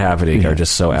odds of that happening are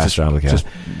just so astronomical. Just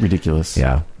ridiculous.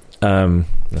 Yeah.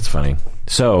 That's funny.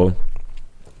 So,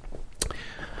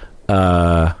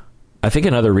 I think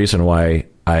another reason why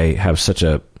I have such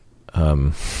a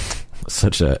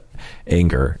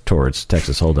anger towards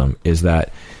Texas Hold'em is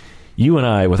that you and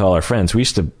I, with all our friends, we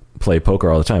used to play poker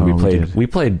all the time. Oh, we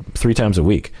played 3 times a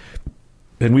week.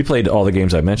 And we played all the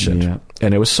games I mentioned. Yeah.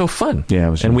 And it was so fun. Yeah, it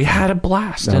was and really we fun. had a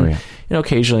blast. Oh, And yeah.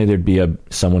 occasionally there'd be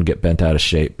someone get bent out of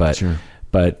shape, but Sure.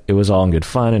 but it was all in good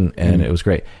fun and it was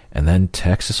great. And then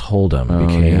Texas Hold'em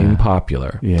became yeah.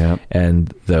 popular. Yeah.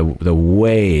 And the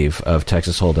wave of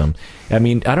Texas Hold'em. I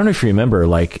mean, I don't know if you remember,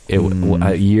 like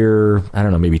a year, I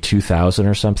don't know, maybe 2000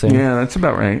 or something. Yeah, that's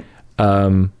about right.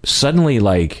 Suddenly,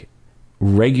 like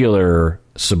regular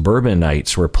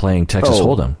suburbanites were playing Texas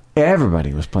Hold'em.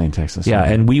 Everybody was playing Texas. Yeah,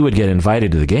 Hold'em. and we would get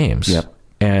invited to the games. Yep.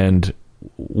 And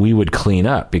we would clean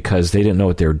up because they didn't know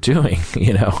what they were doing,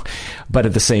 But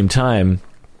at the same time,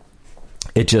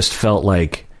 it just felt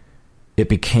like it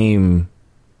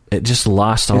just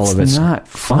lost all It's of its not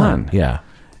fun. Yeah.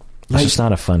 It's Like- just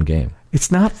not a fun game. It's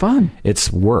not fun.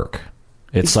 It's work.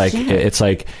 It's like Yeah. it's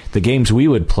like the games we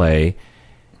would play,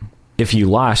 if you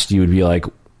lost, you would be like,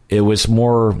 it was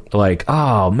more like,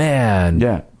 oh man.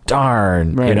 Yeah.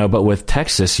 Darn, Right. but with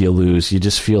Texas, you lose. You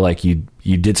just feel like you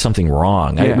did something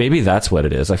wrong. Yeah. Maybe that's what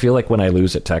it is. I feel like when I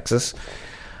lose at Texas,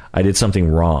 I did something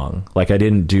wrong. Like I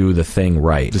didn't do the thing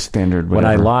right. The standard. When I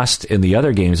whatever. lost in the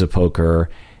other games of poker,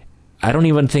 I don't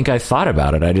even think I thought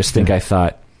about it. I just think I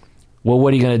thought, well,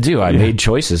 what are you going to do? I made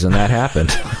choices and that happened.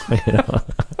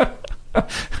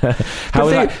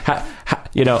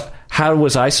 How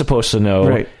was I supposed to know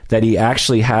Right. that he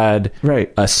actually had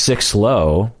Right. a 6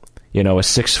 low, a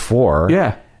 6-4,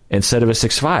 Yeah. instead of a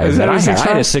 6-5? Is that That a I had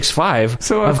 6-5? a 6-5.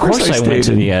 So, of course I went stayed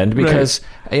to in. the end Right. because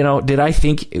did I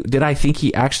think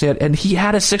he actually had, and he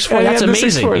had a 6-4. Yeah, That's yeah, the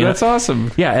amazing. 6-4, that's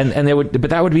awesome. Yeah, and but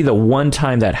that would be the one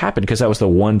time that happened because that was the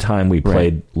one time we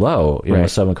played low, Right.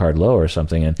 7 card low or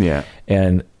something. And Yeah.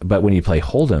 but when you play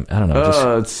Hold'em, I don't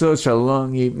know, It's such a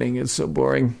long evening. It's so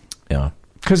boring. yeah.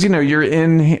 Because you're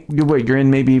in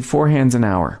maybe 4 hands an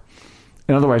hour,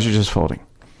 and otherwise you're just folding,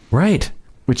 Right.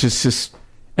 which is just.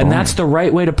 And boring. that's the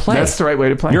right way to play. That's the right way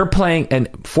to play. You're playing, and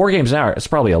 4 games an hour, it's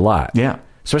probably a lot. Yeah.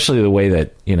 Especially the way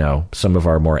that, some of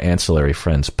our more ancillary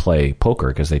friends play poker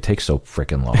because they take so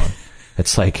freaking long.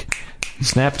 It's like,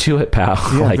 snap to it, pal.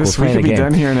 Yeah, like this we're we playing could a be game.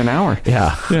 done here in an hour.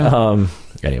 Yeah. Yeah.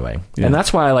 Anyway. Yeah. And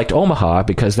that's why I liked Omaha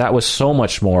because that was so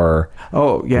much more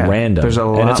Oh yeah, random. There's a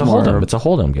lot and it's a more. Hold'em. It's a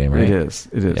Hold'em game, right? It is.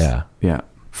 It is. Yeah. Yeah.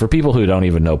 For people who don't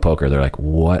even know poker, they're like,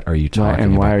 what are you talking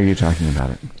And about? why are you talking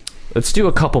about it? Let's do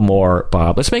a couple more,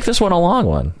 Bob. Let's make this one a long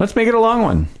one. Let's make it a long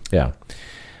one. Yeah.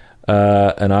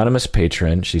 Anonymous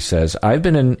patron, she says, I've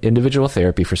been in individual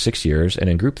therapy for 6 years and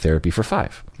in group therapy for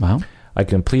 5. Wow. I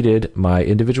completed my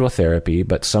individual therapy,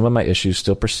 but some of my issues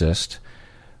still persist.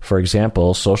 For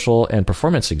example, social and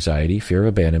performance anxiety, fear of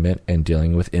abandonment, and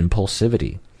dealing with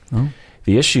impulsivity. Oh.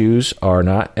 The issues are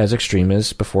not as extreme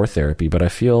as before therapy, but I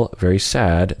feel very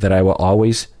sad that I will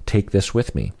always take this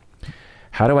with me.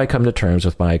 How do I come to terms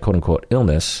with my quote-unquote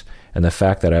illness and the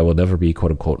fact that I will never be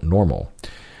quote-unquote normal?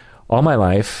 All my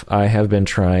life, I have been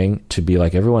trying to be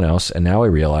like everyone else, and now I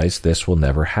realize this will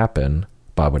never happen.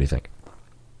 Bob, what do you think?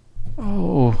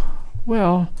 Oh,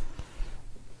 well,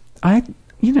 I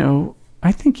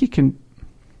think you can.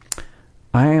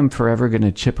 I am forever going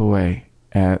to chip away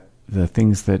at the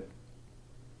things that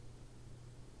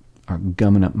are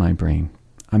gumming up my brain.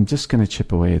 I'm just going to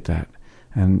chip away at that.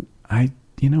 And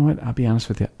you know what? I'll be honest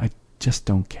with you. I just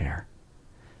don't care.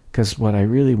 Because what I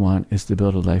really want is to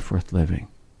build a life worth living.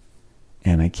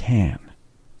 And I can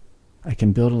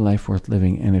build a life worth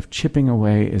living. And if chipping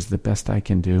away is the best I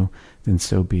can do, then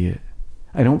so be it.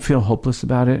 I don't feel hopeless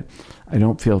about it. I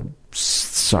don't feel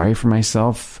sorry for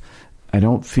myself. I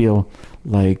don't feel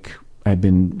like I've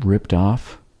been ripped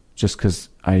off just because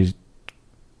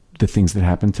the things that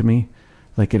happened to me.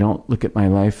 Like, I don't look at my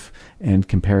life and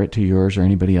compare it to yours or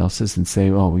anybody else's and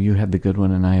say, oh, well, you had the good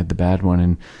one and I had the bad one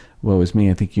and woe is me.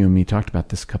 I think you and me talked about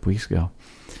this a couple weeks ago.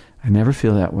 I never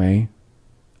feel that way.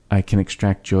 I can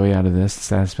extract joy out of this,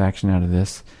 satisfaction out of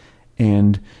this,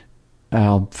 and I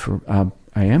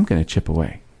am going to chip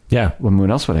away. Yeah. Well, what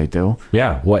else would I do?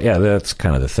 Yeah. Well, yeah, that's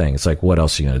kind of the thing. It's like, what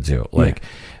else are you going to do? Like,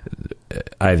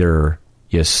 either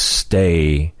you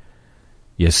stay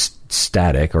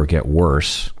static or get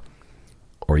worse,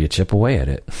 or you chip away at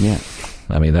it. Yeah.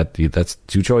 I mean, that's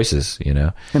two choices, you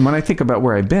know? And when I think about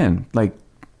where I've been, like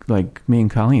me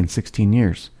and Colleen, 16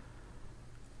 years,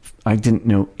 I didn't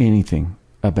know anything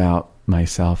about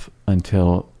myself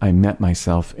until I met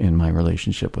myself in my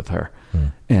relationship with her.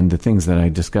 And the things that I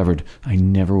discovered, I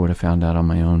never would have found out on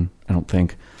my own, I don't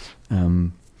think.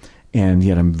 And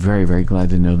yet I'm very, very glad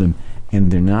to know them. And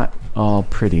they're not all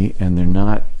pretty and they're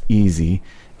not easy.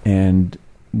 And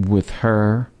with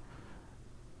her,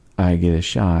 I get a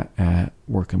shot at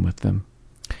working with them.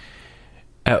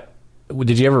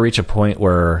 Did you ever reach a point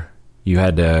where you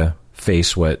had to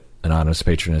face what Anonymous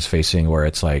Patron is facing, where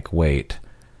it's like, wait,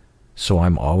 so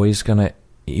I'm always going to,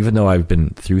 even though I've been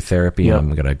through therapy, Yep.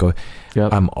 I'm going to go,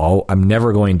 Yep. I'm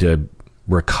never going to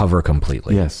recover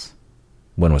completely. Yes.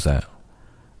 When was that?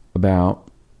 About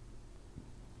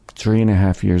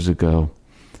 3.5 years ago,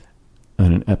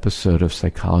 on an episode of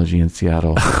Psychology in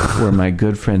Seattle, where my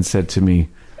good friend said to me,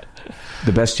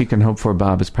 the best you can hope for,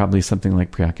 Bob, is probably something like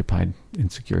preoccupied,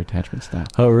 insecure attachment style.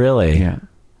 Oh, really? Yeah.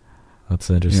 That's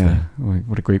interesting. Yeah.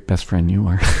 What a great best friend you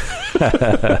are.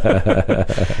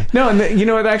 No, and you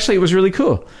know what? Actually, it was really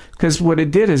cool because what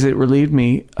it did is it relieved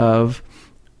me of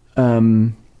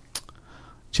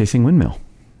chasing windmill.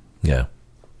 Yeah.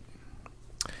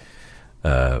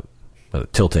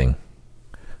 Tilting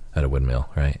at a windmill,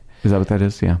 right? Is that what that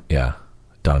is? Yeah. Yeah.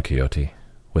 Don Quixote.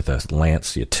 With a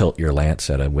lance, you tilt your lance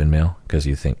at a windmill because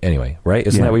you think, anyway, right?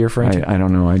 Isn't that what you're referring to? I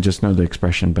don't know. I just know the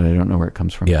expression, but I don't know where it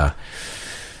comes from. Yeah.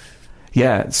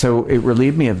 Yeah. So it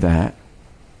relieved me of that.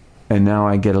 And now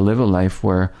I get to live a life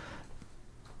where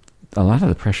a lot of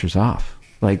the pressure's off.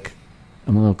 Like,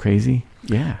 I'm a little crazy.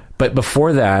 Yeah. But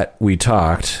before that, we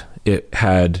talked,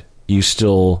 you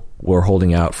still were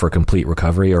holding out for complete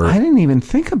recovery, or I didn't even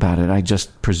think about it. I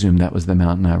just presumed that was the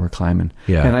mountain I were climbing.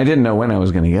 Yeah. And I didn't know when I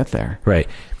was going to get there. right?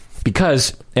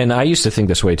 Because, and I used to think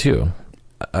this way too.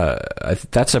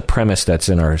 That's a premise that's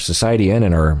in our society and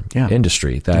in our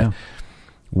industry, that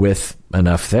with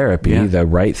enough therapy, the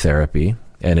right therapy,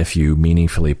 and if you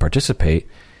meaningfully participate,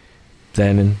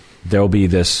 then there'll be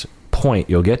this point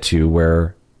you'll get to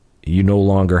where you no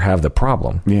longer have the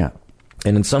problem. Yeah.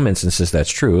 And in some instances,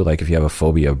 that's true. Like if you have a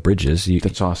phobia of bridges,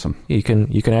 That's awesome. You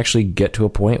can actually get to a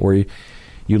point where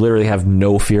you literally have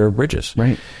no fear of bridges.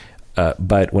 Right.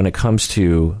 But when it comes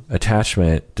to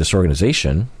attachment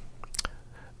disorganization,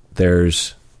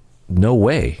 there's no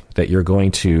way that you're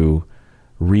going to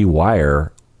rewire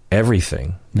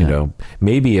everything. You know,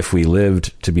 maybe if we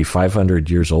lived to be 500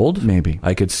 years old, maybe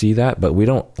I could see that, but we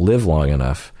don't live long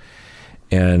enough.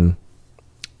 And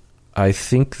I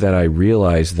think that I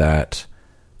realized that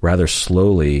rather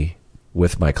slowly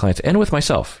with my clients and with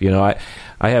myself. You know,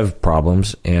 I have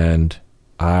problems, and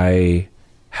I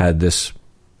had this,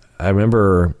 I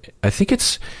remember, I think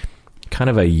it's kind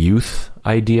of a youth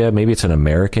idea. Maybe it's an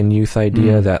American youth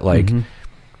idea that like,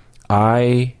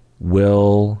 I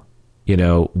will, you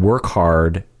know, work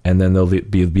hard, and then there'll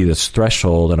be this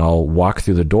threshold, and I'll walk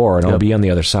through the door, and I'll be on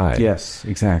the other side. Yes,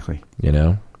 exactly. You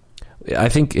know? I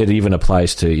think it even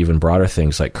applies to even broader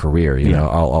things like career. You know,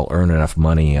 I'll earn enough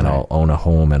money, and I'll own a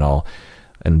home, and I'll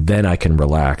and then I can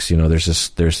relax. There's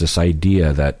this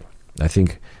idea that I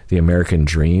think the American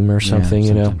dream or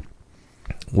something,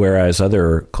 whereas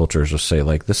other cultures will say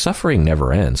like the suffering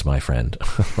never ends, my friend.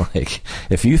 Like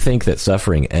if you think that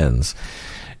suffering ends,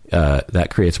 that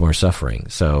creates more suffering.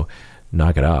 So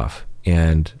knock it off.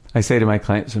 And I say to my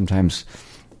clients sometimes,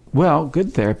 well,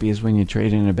 good therapy is when you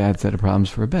trade in a bad set of problems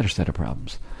for a better set of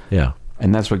problems. Yeah.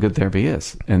 And that's what good therapy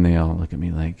is. And they all look at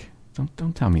me like,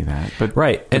 don't tell me that. But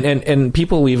right. And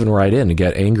people even write in and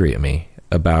get angry at me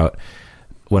about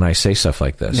when I say stuff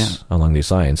like this along these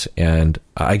lines. And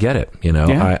I get it.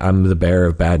 I'm the bearer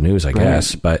of bad news, I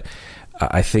guess. But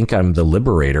I think I'm the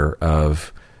liberator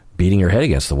of beating your head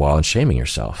against the wall and shaming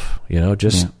yourself.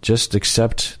 Just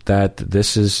accept that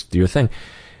this is your thing.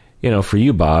 For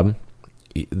you, Bob,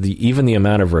 the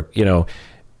amount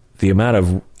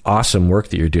of awesome work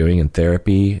that you're doing in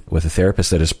therapy with a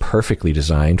therapist that is perfectly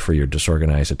designed for your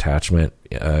disorganized attachment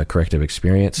corrective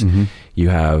experience. Mm-hmm. You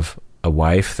have a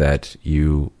wife that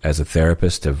you, as a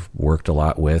therapist, have worked a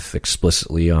lot with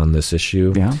explicitly on this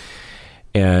issue. Yeah.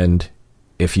 And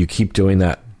if you keep doing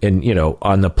that, and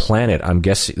on the planet, I'm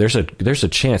guessing there's a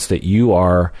chance that you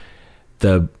are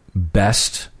the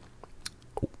best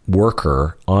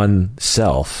worker on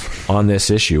self on this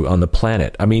issue on the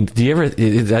planet. I mean,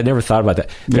 I never thought about that.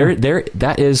 Yeah.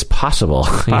 That is possible.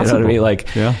 You know what I mean? Like,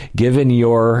 given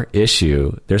your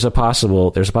issue, there's a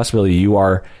possibility you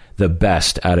are the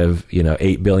best out of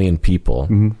 8 billion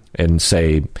people, and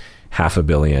say 500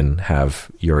 million have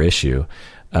your issue.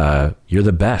 You're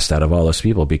the best out of all those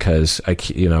people because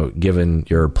given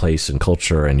your place and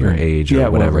culture and your age or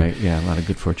whatever. Well, right. Yeah, a lot of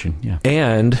good fortune. Yeah.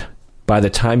 And by the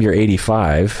time you're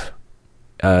 85,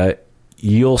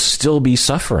 you'll still be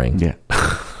suffering. Yeah.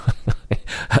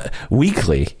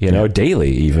 Weekly,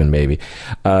 daily even maybe.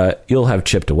 You'll have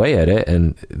chipped away at it,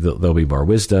 and there'll be more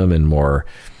wisdom and more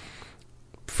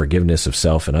forgiveness of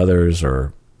self and others,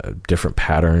 or different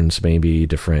patterns, maybe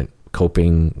different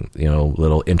coping,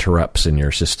 little interrupts in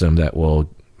your system that will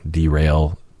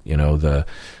derail, the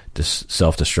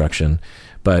self-destruction.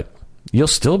 But you'll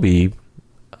still be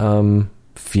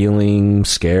feeling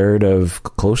scared of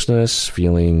closeness,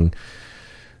 feeling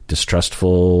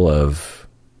distrustful of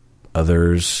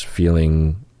others,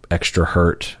 feeling extra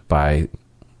hurt by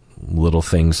little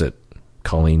things that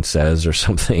Colleen says or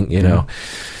something,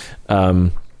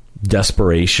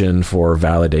 desperation for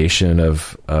validation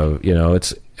of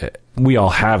it's, we all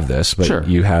have this, but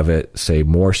you have it, say,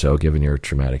 more so given your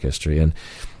traumatic history.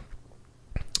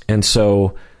 And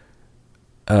so,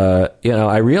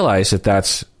 I realize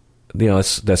that's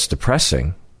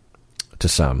depressing to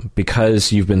some,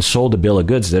 because you've been sold a bill of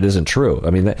goods that isn't true. I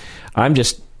mean,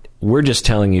 we're just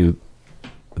telling you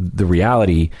the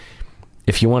reality.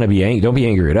 If you want to be angry, don't be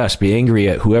angry at us. Be angry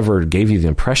at whoever gave you the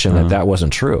impression that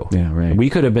wasn't true. Yeah, right. We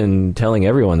could have been telling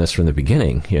everyone this from the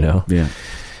beginning, Yeah.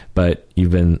 But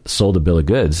you've been sold a bill of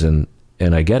goods, and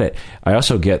I get it. I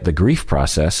also get the grief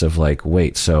process of like,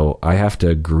 wait, so I have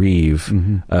to grieve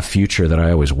a future that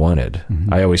I always wanted.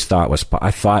 I always thought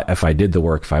I thought if I did the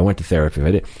work, if I went to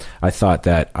therapy, I thought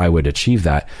that I would achieve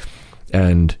that.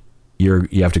 And you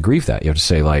have to grieve that. You have to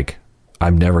say like,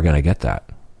 I'm never going to get that.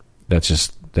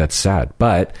 That's sad,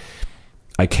 but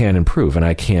I can improve and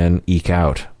I can eke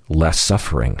out less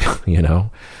suffering,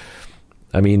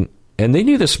 I mean, and they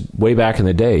knew this way back in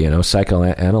the day,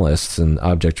 psychoanalysts and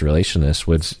object relationists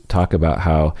would talk about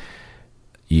how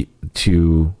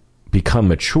to become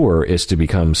mature is to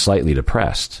become slightly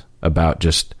depressed about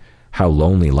just how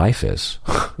lonely life is,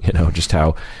 just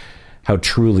how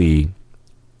truly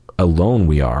alone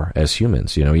we are as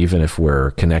humans, even if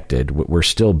we're connected, we're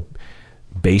still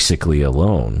basically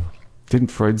alone. Didn't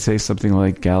Freud say something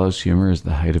like gallows humor is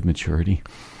the height of maturity?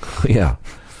 Yeah.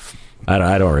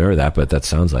 I don't remember that, but that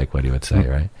sounds like what he would say,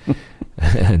 right?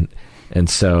 and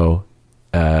so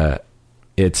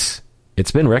it's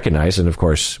been recognized, and of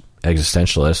course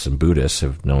existentialists and Buddhists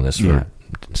have known this for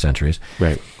centuries,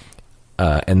 right?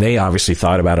 And they obviously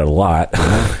thought about it a lot,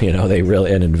 they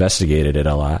really and investigated it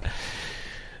a lot.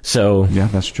 So yeah,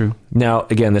 that's true. Now,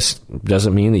 again, this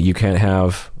doesn't mean that you can't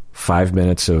have 5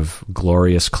 minutes of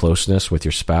glorious closeness with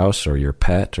your spouse or your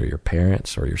pet or your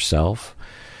parents or yourself.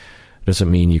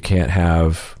 Doesn't mean you can't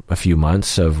have a few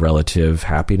months of relative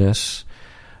happiness,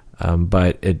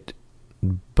 but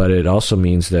it also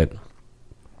means that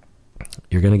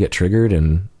you're going to get triggered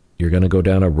and you're going to go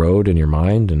down a road in your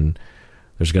mind, and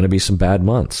there's going to be some bad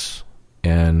months,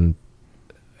 and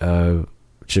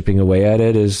chipping away at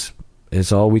it is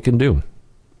all we can do.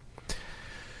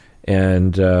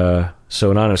 And so,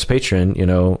 Anonymous Patron,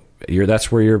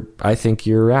 that's where I think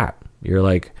you're at. You're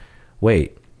like,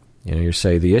 wait. You know, you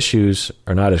say the issues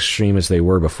are not as extreme as they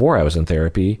were before I was in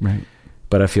therapy, Right.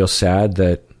 but I feel sad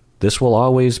that this will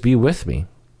always be with me.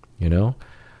 You know,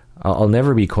 I'll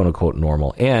never be quote unquote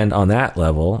normal. And on that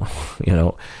level, you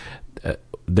know,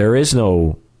 there is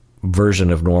no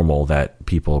version of normal that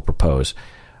people propose.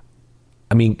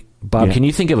 I mean, Bob, Yeah. can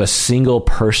you think of a single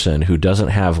person who doesn't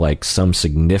have like some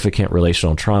significant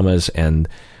relational traumas and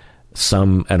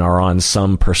are on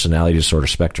some personality disorder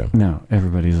spectrum? No,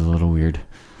 everybody's a little weird.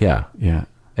 Yeah. Yeah.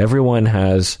 Everyone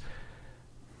has,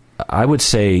 I would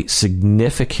say,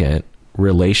 significant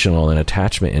relational and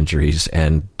attachment injuries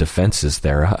and defenses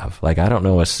thereof. Like, I don't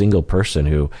know a single person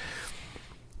who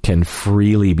can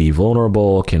freely be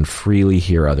vulnerable, can freely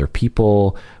hear other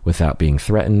people without being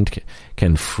threatened,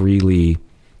 can freely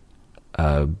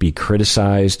be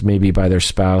criticized maybe by their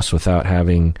spouse without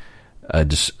having a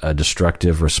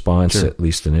destructive response, Sure. at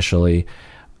least initially.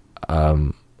 I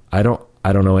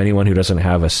don't know anyone who doesn't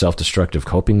have a self-destructive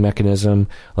coping mechanism.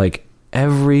 Like,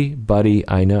 everybody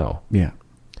I know. Yeah.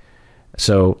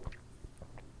 So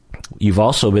you've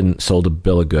also been sold a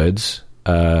bill of goods,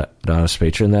 Honest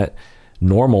Patron, that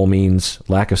normal means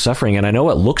lack of suffering. And I know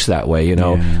it looks that way, you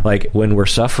know, Yeah. like when we're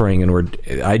suffering and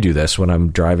I do this when I'm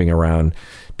driving around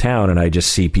town and I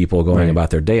just see people going Right.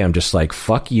 about their day. I'm just like,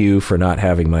 fuck you for not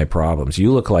having my problems.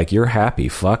 You look like you're happy.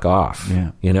 Fuck off.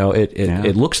 Yeah. You know, it Yeah.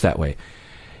 looks that way.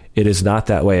 It is not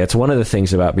that way. It's one of the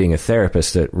things about being a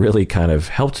therapist that really kind of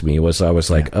helped me was I was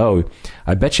like, oh,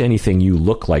 I bet you anything you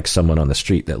look like someone on the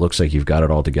street that looks like you've got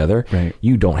it all together. Right.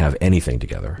 You don't have anything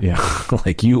together. Yeah.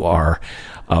 Like, you are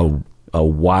a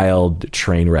wild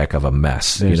train wreck of a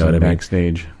mess. There's you know what I mean?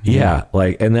 backstage. Yeah.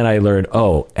 Like, and then I learned,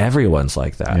 oh, everyone's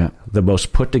like that. Yeah. The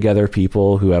most put together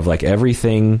people who have like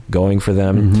everything going for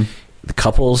them, the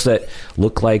couples that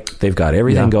look like they've got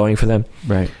everything Yeah. going for them.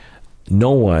 Right.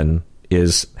 No one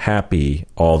is happy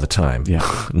all the time. Yeah.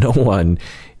 No one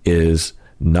is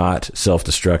not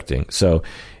self-destructing. So,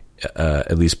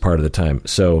 at least part of the time.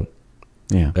 So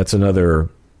Yeah. that's another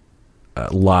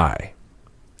lie.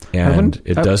 And wouldn't-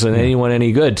 it doesn't anyone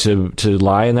any good to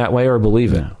lie in that way or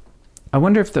believe it. No. I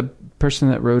wonder if the person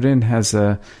that wrote in has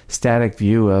a static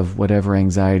view of whatever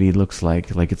anxiety looks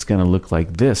like it's going to look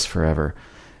like this forever.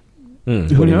 What Who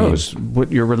do you mean? knows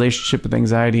what your relationship with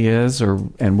anxiety is,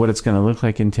 and what it's going to look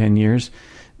like in 10 years.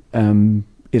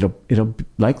 It'll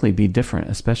likely be different,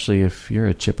 especially if you're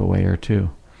a chip away or two.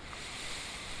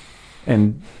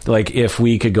 And Like, if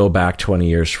we could go back 20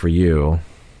 years for you,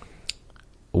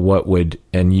 what would,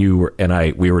 and you were,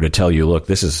 and we were to tell you, look,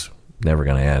 this is never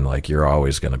going to end. Like, you're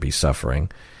always going to be suffering.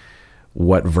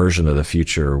 What version of the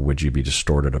future would you be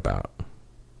distorted about?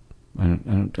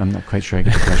 I'm not quite sure I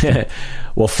get the question.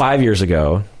 Well, 5 years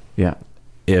ago, Yeah.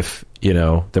 if, you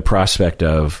know, the prospect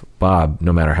of, Bob,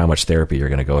 no matter how much therapy you're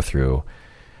going to go through,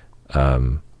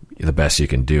 the best you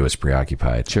can do is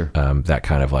preoccupied. Sure. That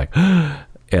kind of like,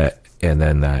 and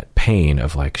then that pain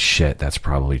of like, shit, that's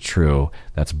probably true.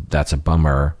 That's a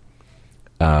bummer.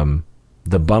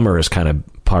 The bummer is kind of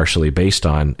partially based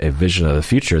on a vision of the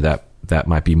future that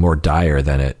might be more dire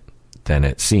than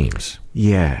it seems.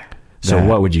 Yeah. So That-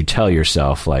 what would you tell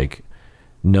yourself? Like,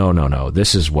 no,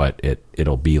 this is what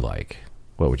it'll be like.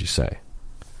 What would you say?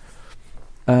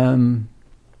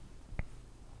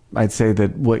 I'd say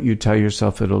that what you tell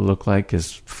yourself it'll look like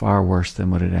is far worse than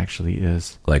what it actually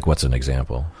is. Like, what's an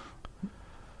example?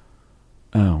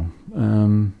 Oh,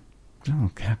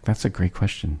 God, that's a great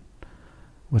question.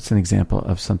 What's an example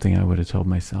of something I would have told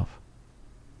myself?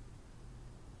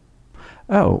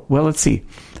 Oh, well, let's see.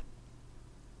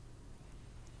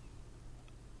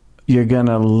 You're going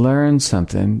to learn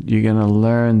something. You're going to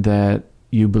learn that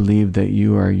you believe that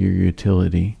you are your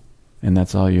utility, and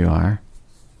that's all you are.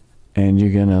 And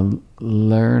you're going to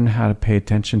learn how to pay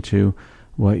attention to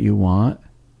what you want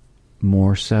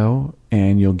more so,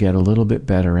 and you'll get a little bit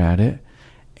better at it.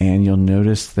 And you'll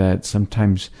notice that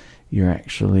sometimes you're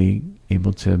actually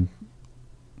able to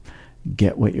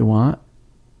get what you want,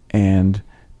 and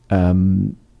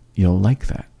you'll like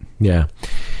that. Yeah.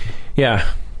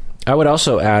 I would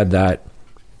also add that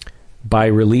by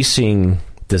releasing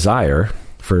desire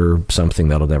for something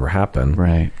that'll never happen,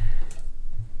 Right.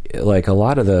 like, a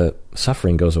lot of the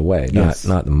suffering goes away. Yes.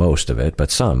 Not most of it,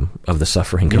 but some of the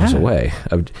suffering goes Yeah. away.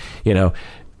 You know,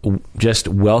 just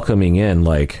welcoming in,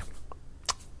 like,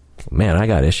 man, I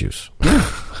got issues.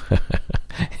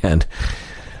 And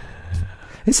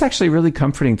It's actually really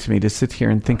comforting to me to sit here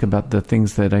and think about the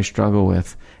things that I struggle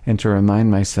with, and to remind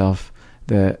myself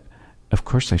that, of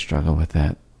course, I struggle with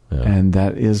that. Yeah. And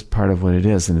that is part of what it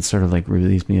is. And it sort of like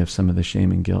relieves me of some of the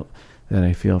shame and guilt that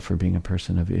I feel for being a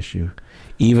person of issue.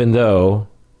 even though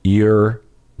you're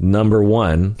number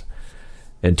one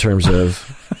in terms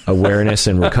of awareness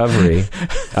and recovery.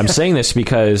 I'm saying this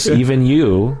because even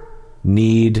you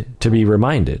need to be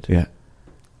reminded. Yeah.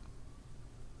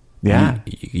 Yeah.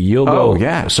 You'll go. Oh,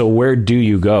 yeah. So where do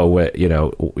you go?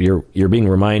 You're being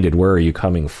reminded. Where are you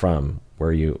coming from? What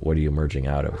are you emerging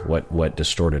out of? What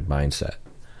distorted mindset?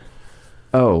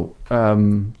 Oh,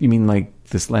 you mean like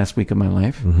this last week of my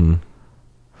life? Mm-hmm.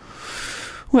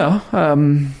 Well, a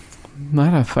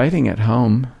lot of fighting at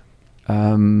home.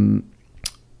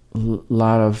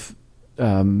 Lot of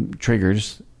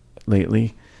triggers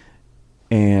lately,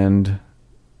 and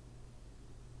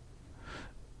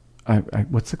I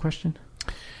what's the question?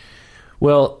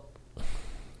 Well,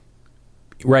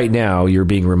 right now you're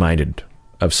being reminded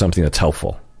of something that's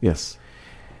helpful. Yes.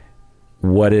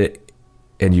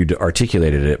 And you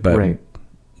articulated it, but right.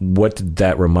 What did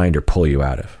that reminder pull you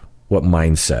out of? What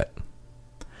mindset?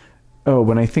 Oh,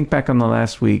 when I think back on the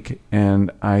last week,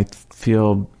 and I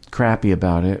feel crappy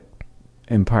about it,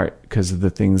 in part because of the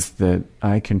things that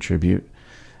I contribute,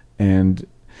 and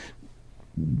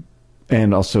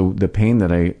also the pain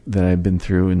that I've been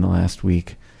through in the last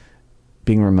week.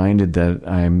 Being reminded that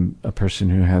I'm a person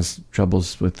who has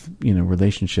troubles with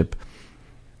relationship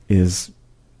is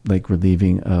like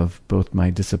relieving of both my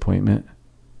disappointment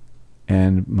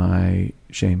and my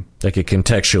shame. Like it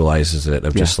contextualizes it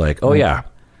of just like, oh yeah,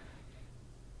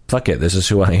 fuck it, this is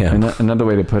who I am. Another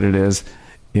way to put it is,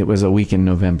 it was a week in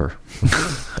November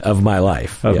of my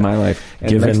life. My life. And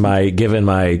given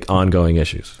my ongoing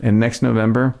issues. And next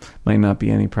November might not be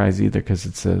any prize either, because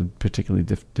it's a particularly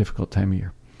difficult time of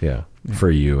year. Yeah, for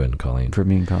you and Colleen. For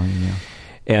me and Colleen, yeah.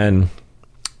 And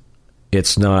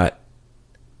it's not.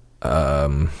 I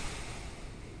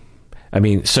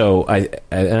mean, so I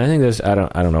think this. I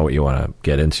don't know what you want to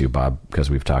get into, Bob, because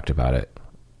we've talked about it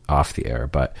off the air,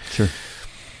 but sure.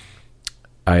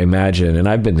 I imagine, and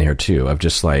I've been there too, of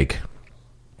just like,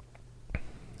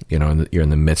 you're in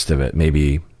the midst of it.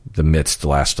 Maybe the midst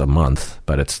lasts a month,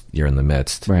 but you're in the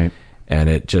midst, right? And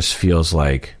it just feels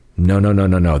like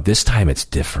no. This time it's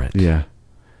different. Yeah.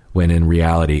 When in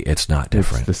reality, it's not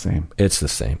different. It's the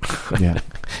same. Yeah.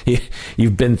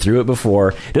 You've been through it before.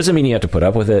 It doesn't mean you have to put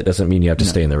up with it. It doesn't mean you have to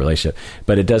stay in the relationship.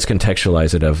 But it does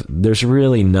contextualize it of, there's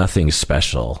really nothing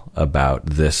special about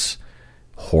this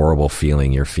horrible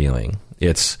feeling you're feeling.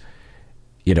 It's,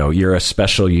 you're a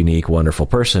special, unique, wonderful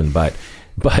person, but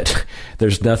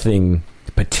there's nothing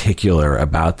particular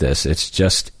about this. It's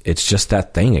just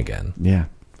that thing again. Yeah.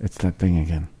 It's that thing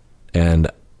again.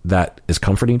 And that is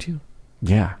comforting to you?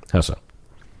 Yeah. How so?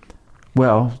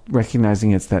 Well,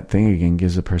 recognizing it's that thing again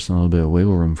gives a person a little bit of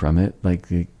wiggle room from it. Like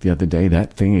the other day,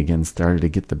 that thing again started to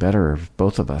get the better of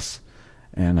both of us,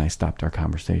 and I stopped our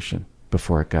conversation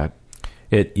before it got...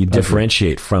 You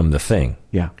differentiate from the thing.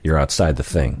 Yeah. You're outside the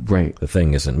thing. Right. The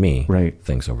thing isn't me. Right. The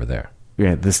thing's over there.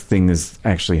 Yeah, this thing is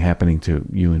actually happening to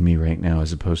you and me right now,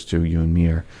 as opposed to you and me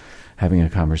are having a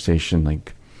conversation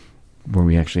like where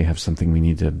we actually have something we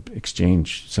need to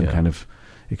exchange, some kind of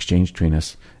exchange between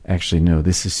us. Actually, no,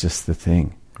 this is just the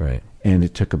thing. Right. And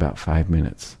it took about 5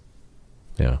 minutes.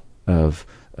 Yeah. Of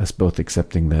us both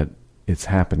accepting that it's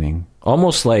happening.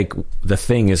 Almost like the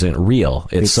thing isn't real.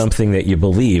 It's something that you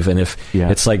believe. And if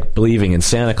it's like believing in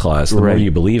Santa Claus, the more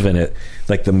you believe in it,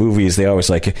 like the movies, they always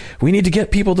like, we need to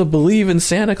get people to believe in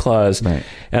Santa Claus. Right.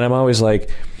 And I'm always like,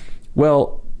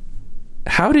 well,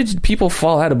 how did people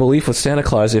fall out of belief with Santa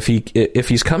Claus if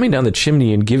he's coming down the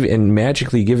chimney and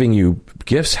magically giving you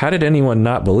gifts? How did anyone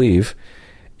not believe?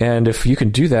 And if you can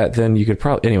do that, then you could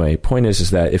probably... Anyway, point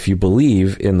is that if you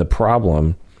believe in the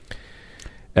problem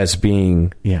as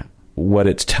being what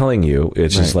it's telling you,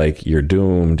 it's just like you're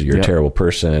doomed, you're a terrible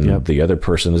person, the other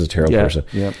person is a terrible person.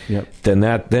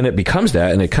 Then it becomes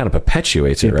that, and it kind of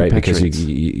perpetuates it, right? Because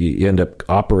you end up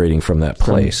operating from that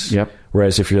place.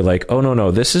 Whereas if you're like, oh,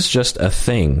 no, this is just a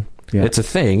thing. Yeah. It's a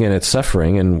thing, and it's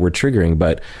suffering, and we're triggering,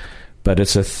 but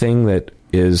it's a thing that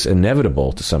is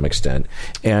inevitable to some extent.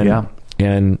 And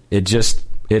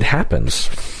it happens.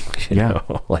 You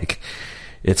know? Like,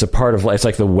 it's a part of life. It's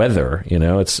like the weather,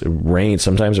 it's rain.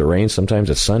 Sometimes it rains, sometimes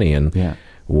it's sunny, and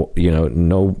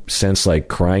no sense like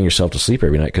crying yourself to sleep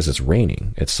every night because it's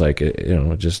raining. It's like,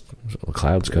 just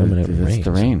clouds come and it rains. It's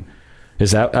the rain.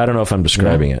 Is that, I don't know if I'm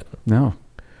describing it. No.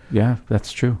 Yeah,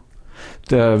 that's true.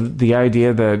 The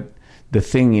idea that the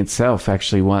thing itself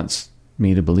actually wants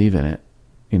me to believe in it.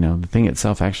 The thing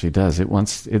itself actually does. It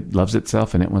loves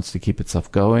itself, and it wants to keep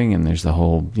itself going, and there's the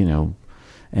whole,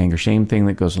 anger shame thing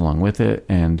that goes along with it,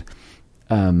 and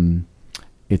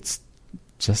it's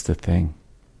just a thing.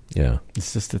 Yeah.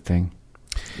 It's just a thing.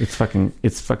 It's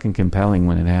fucking compelling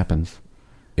when it happens.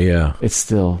 Yeah. It's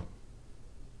still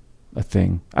a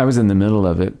thing. I was in the middle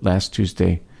of it last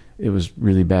Tuesday. It was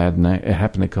really bad, and it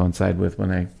happened to coincide with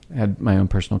when I had my own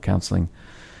personal counseling.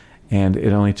 And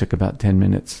it only took about 10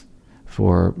 minutes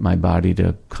for my body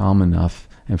to calm enough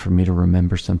and for me to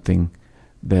remember something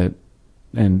that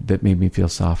made me feel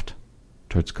soft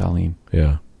towards Colleen.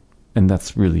 Yeah. And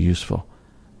that's really useful.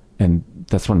 And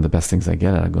that's one of the best things I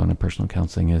get out of going to personal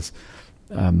counseling is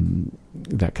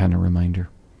that kind of reminder.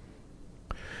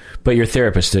 But your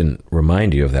therapist didn't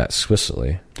remind you of that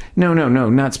explicitly. No,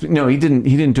 he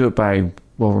didn't do it by,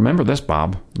 well, remember this,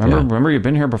 Bob. Remember you've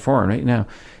been here before, right? Now,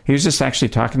 he was just actually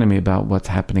talking to me about what's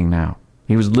happening now.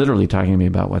 He was literally talking to me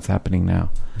about what's happening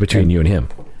now. Between you and him.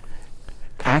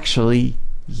 Actually,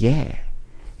 yeah.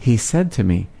 He said to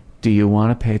me, do you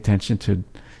want to pay attention to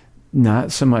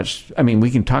not so much, I mean, we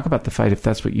can talk about the fight if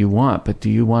that's what you want, but do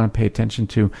you want to pay attention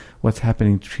to what's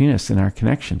happening between us in our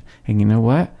connection? And you know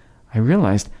what? I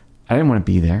realized I didn't want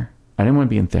to be there. I didn't want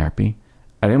to be in therapy.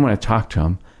 I didn't want to talk to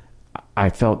him. I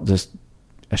felt just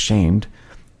ashamed.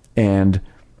 And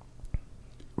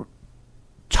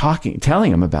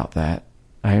telling him about that,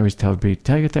 I always tell your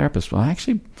therapist. Well,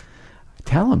 actually,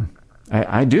 tell him.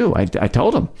 I do. I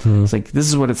told him. Mm-hmm. It's like, this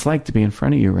is what it's like to be in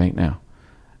front of you right now.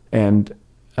 And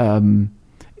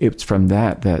it's from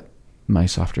that my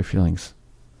softer feelings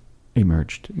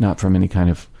emerged, not from any kind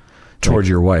of... Towards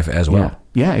your wife as well.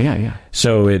 Yeah.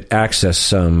 So it accessed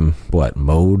some,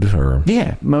 mode or...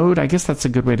 Yeah, mode. I guess that's a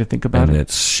good way to think about it. And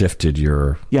it's shifted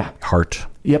your heart.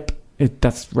 Yep.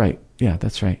 That's right. Yeah,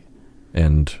 that's right.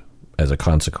 And as a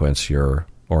consequence, your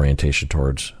orientation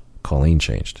towards Colleen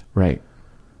changed. Right.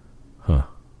 Huh.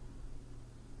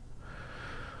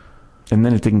 And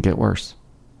then it didn't get worse.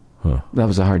 Huh. That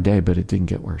was a hard day, but it didn't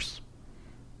get worse.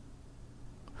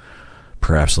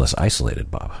 Perhaps less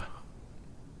isolated, Bob.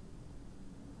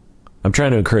 I'm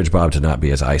trying to encourage Bob to not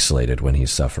be as isolated when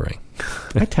he's suffering.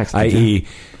 I texted i.e.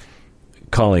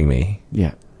 calling me.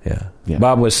 Yeah.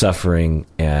 Bob was suffering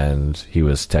and he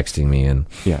was texting me and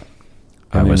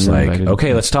I was like,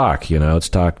 okay, let's talk, let's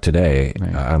talk today.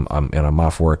 Right. I'm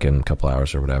off work in a couple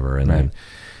hours or whatever. And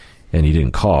then he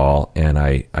didn't call. And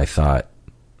I thought,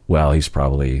 well, he's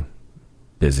probably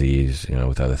busy,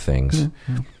 with other things.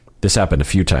 Mm-hmm. This happened a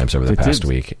few times over the past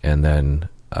week. And then,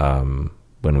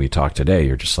 when we talked today,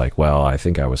 you're just like, well, I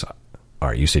think I was, all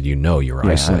right, you said, you were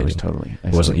isolating. I was totally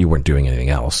isolating. You weren't doing anything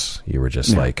else. You were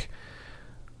just like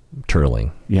turtling.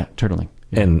 Yeah, turtling.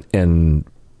 Yeah. And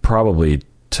probably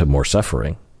to more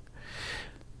suffering,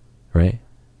 right?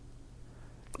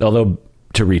 Although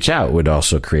to reach out would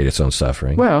also create its own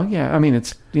suffering. Well, yeah, I mean,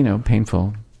 it's,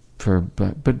 painful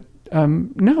but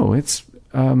no, it's,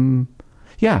 to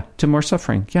more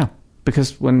suffering. Yeah.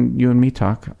 Because when you and me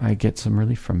talk, I get some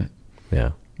relief from it.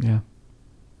 Yeah.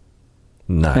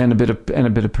 And a bit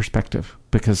of perspective,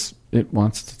 because it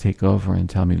wants to take over and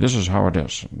tell me this is how it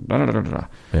is.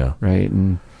 Yeah. Right.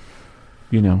 And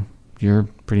you're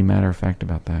pretty matter of fact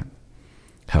about that.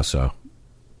 How so?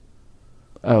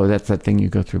 Oh, that's that thing you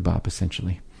go through, Bob,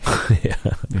 essentially. Yeah.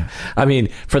 I mean,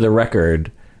 for the record,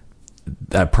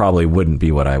 that probably wouldn't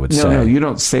be what I would say. No, you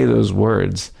don't say those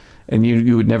words, and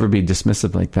you would never be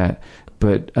dismissive like that.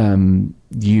 But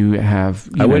you have...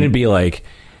 I wouldn't be like,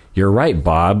 you're right,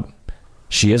 Bob.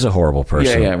 She is a horrible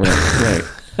person. Yeah, right.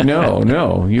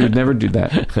 No, you would never do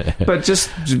that. But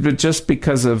just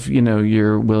because of,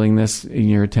 your willingness and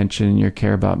your attention and your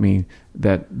care about me,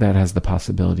 that has the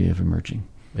possibility of emerging.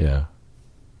 Yeah.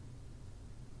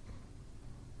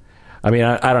 I mean,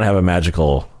 I don't have a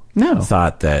magical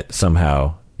thought that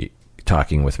somehow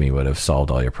talking with me would have solved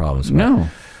all your problems.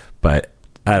 But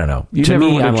I don't know. To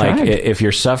me, I'm like, if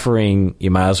you're suffering, you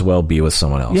might as well be with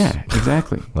someone else. Yeah,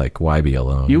 exactly. Like, why be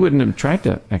alone? You wouldn't have tried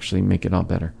to actually make it all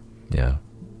better. Yeah.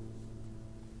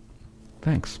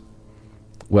 Thanks.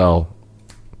 Well,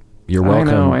 you're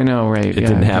welcome. I know, right. It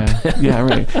didn't happen. Yeah,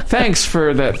 right. Thanks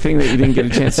for that thing that you didn't get a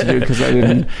chance to do because I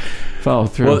didn't follow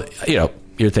through. Well,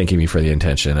 you're thanking me for the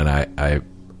intention, and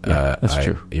that's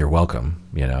true. You're welcome,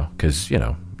 because,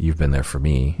 you've been there for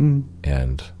me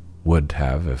and would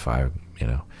have if I...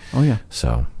 Oh yeah.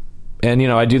 So, and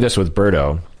I do this with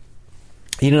Berto.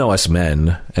 Us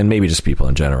men, and maybe just people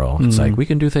in general. It's like we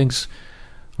can do things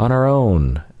on our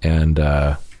own, and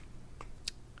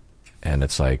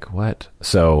it's like what?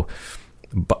 So,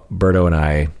 Berto and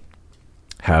I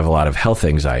have a lot of health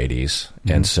anxieties,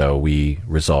 and so we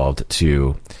resolved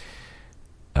to,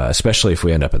 especially if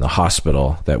we end up in the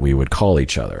hospital, that we would call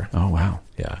each other. Oh wow.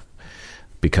 Yeah,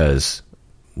 because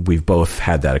we've both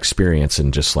had that experience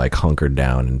and just like hunkered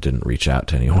down and didn't reach out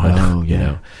to anyone, Oh,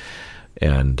 yeah.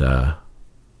 And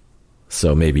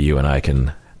so maybe you and I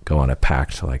can go on a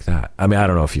pact like that. I mean, I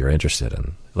don't know if you're interested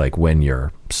in, like, when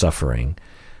you're suffering,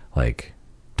 like,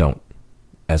 don't,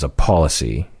 as a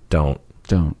policy, don't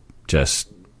just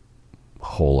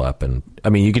hole up. And I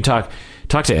mean, you can talk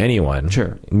to anyone,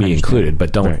 sure, me included,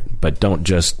 but don't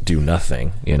just do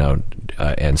nothing,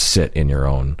 and sit in your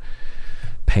own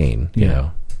pain, you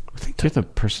know. I think you're the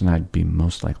person I'd be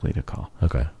most likely to call.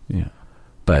 Okay. Yeah.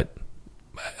 But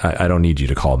I don't need you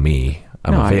to call me.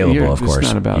 I'm available, of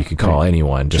course. You can call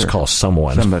anyone. Just call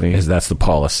someone. Somebody. That's the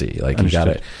policy. Like,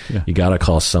 Understood. you gotta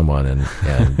call someone, and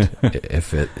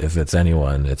if it's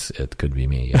anyone, it could be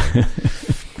me. Yeah.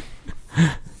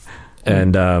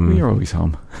 And you're always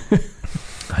home.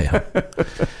 I am.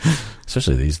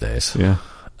 Especially these days. Yeah.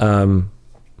 And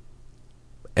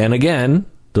again,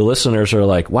 the listeners are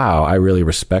like, wow, I really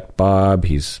respect Bob.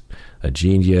 He's a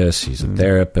genius. He's a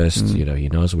therapist. He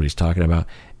knows what he's talking about.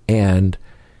 And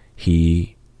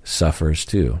he suffers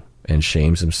too and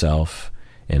shames himself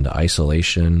into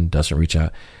isolation, doesn't reach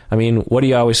out. I mean, what are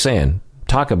you always saying?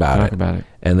 Talk about it.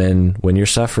 And then when you're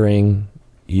suffering,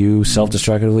 you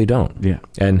self-destructively don't. Yeah.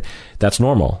 And that's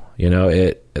normal.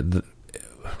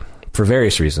 For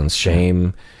various reasons,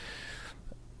 shame,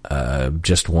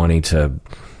 just wanting to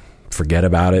forget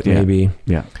about it, maybe.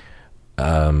 Yeah.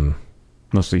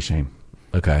 Mostly shame.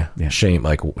 Okay. Yeah. Shame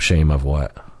of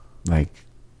what? Like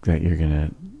that you're going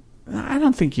to, I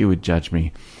don't think you would judge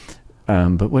me.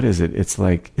 But what is it? It's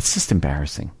like, it's just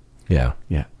embarrassing. Yeah.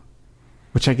 Yeah.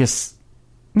 Which I guess,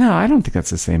 no, I don't think that's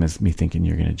the same as me thinking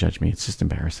you're going to judge me. It's just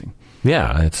embarrassing.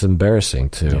 Yeah. It's embarrassing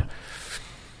too.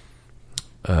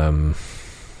 Yeah.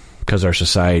 Because our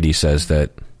society says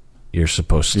that you're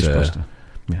supposed to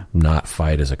not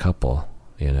fight as a couple,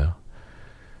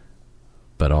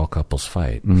 but all couples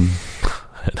fight.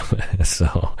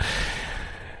 So,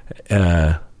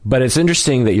 but it's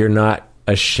interesting that you're not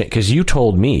ashamed, because you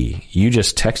told me, you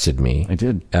just texted me. I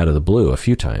did. Out of the blue a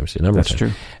few times. That's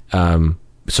true.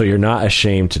 So you're not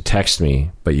ashamed to text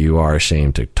me, but you are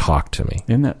ashamed to talk to me.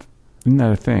 Isn't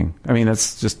that a thing? I mean,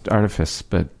 that's just artifice,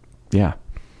 but yeah.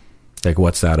 Like,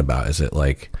 what's that about? Is it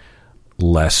like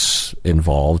less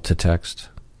involved to text?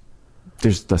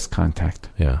 There's less contact.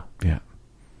 Yeah. Yeah.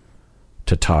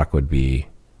 To talk would be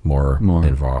more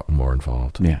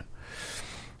involved. Yeah.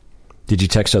 Did you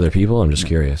text other people? I'm just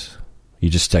curious. You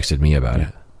just texted me about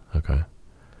it. Okay.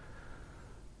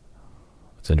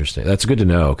 That's interesting. That's good to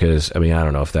know, because, I mean, I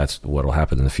don't know if that's what will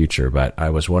happen in the future, but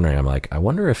I was wondering, I'm like, I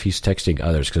wonder if he's texting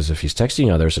others, because if he's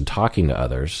texting others and talking to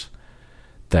others,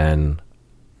 then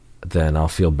I'll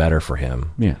feel better for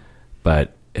him. Yeah.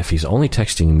 But if he's only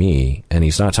texting me and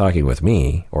he's not talking with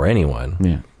me or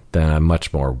anyone, then I'm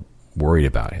much more worried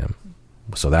about him.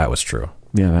 So that was true.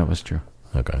 Yeah, that was true.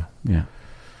 Okay. Yeah.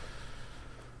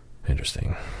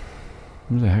 Interesting.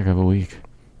 It was a heck of a week.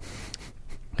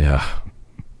 Yeah.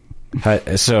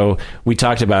 So we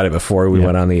talked about it before we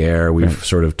went on the air. We've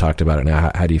sort of talked about it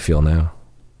now. How do you feel now?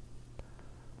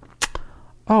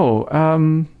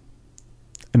 Oh,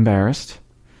 embarrassed.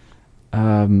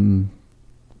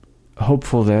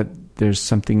 Hopeful that there's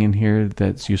something in here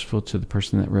that's useful to the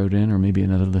person that wrote in, or maybe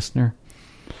another listener.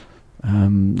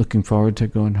 Looking forward to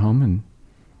going home and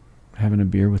having a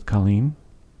beer with Colleen.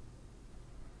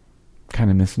 Kind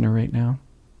of missing her right now.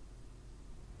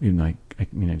 Even though I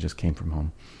just came from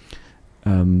home.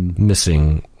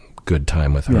 Missing good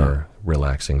time with her,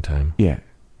 relaxing time. Yeah.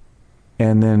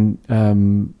 And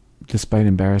then, despite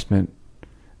embarrassment,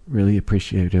 really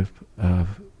appreciative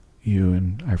of you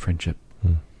and our friendship.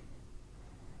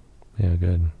 Yeah,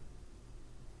 good.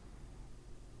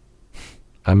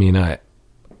 I mean,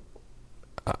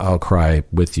 I'll cry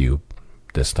with you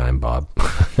this time, Bob.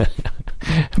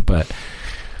 But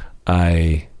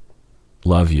I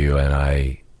love you,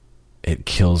 and it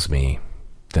kills me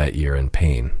that you're in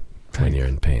pain. When you're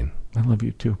in pain. I love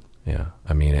you too. Yeah.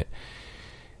 I mean,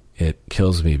 it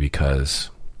kills me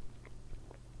because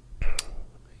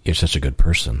you're such a good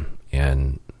person,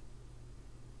 and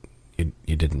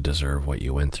you didn't deserve what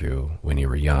you went through when you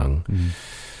were young.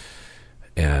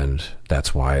 And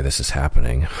that's why this is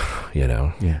happening,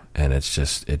 Yeah. And it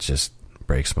just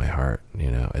breaks my heart,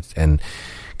 and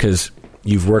because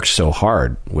you've worked so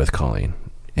hard with Colleen,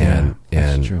 and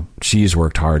true. She's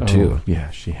worked hard too. Yeah,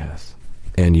 she has.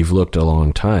 And you've looked a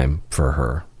long time for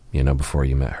her, before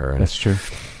you met her. And that's true.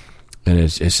 And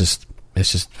it's just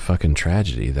fucking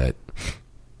tragedy that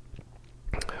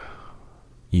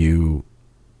you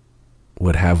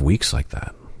would have weeks like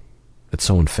that. It's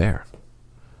so unfair.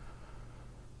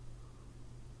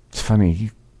 It's funny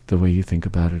the way you think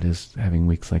about it is having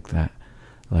weeks like that.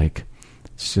 Like,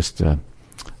 it's just a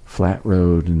flat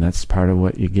road, and that's part of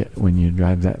what you get when you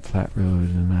drive that flat road.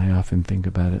 And I often think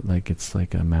about it like it's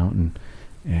like a mountain,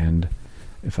 and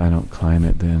if I don't climb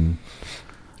it, then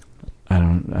I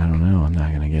don't know. I'm not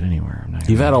going to get anywhere.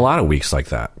 You've had a lot of weeks like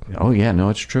that. Oh yeah, no,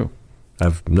 it's true.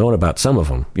 I've known about some of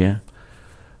them. Yeah,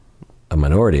 a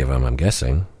minority of them, I'm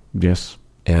guessing. Yes,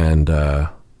 and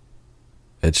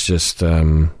it's just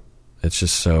so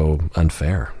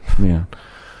unfair. Yeah,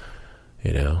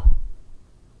 you know,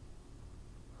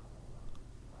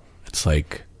 it's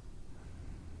like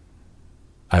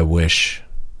I wish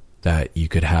that you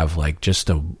could have like just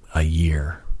a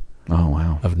year. Oh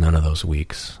wow! Of none of those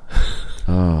weeks.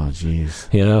 Oh geez.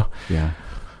 You know? Yeah.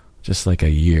 Just like a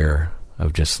year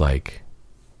of just like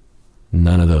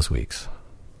none of those weeks.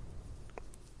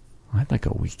 I'd like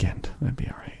a weekend. That'd be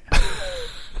all right.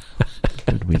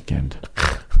 Good weekend.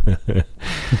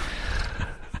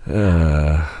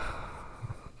 Yeah.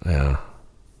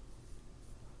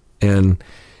 And,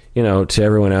 you know, to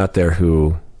everyone out there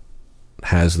who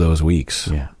has those weeks,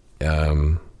 yeah.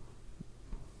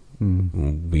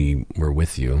 We're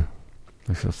with you.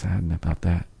 I feel sad about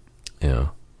that. Yeah.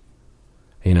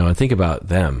 You know, and think about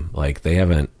them. Like,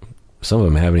 some of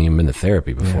them haven't even been to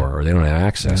therapy before, or they don't have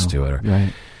access to it. Or,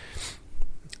 right.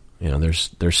 You know,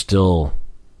 they're still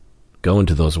going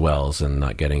to those wells and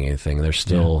not getting anything. They're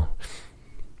still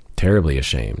terribly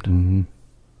ashamed. Mm-hmm.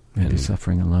 Maybe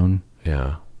suffering alone.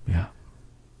 Yeah. Yeah.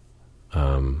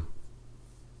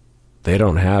 They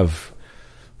don't have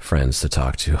friends to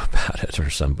talk to about it or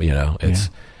something, you know.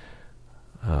 It's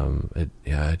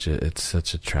it's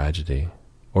such a tragedy.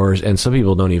 And some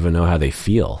people don't even know how they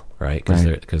feel, right?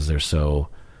 Because they're so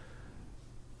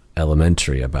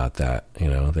elementary about that, you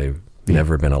know. They've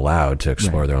never been allowed to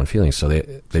explore their own feelings, so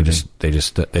they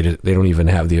don't even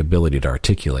have the ability to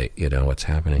articulate, you know, what's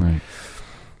happening. Right.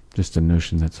 Just a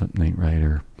notion that something ain't right,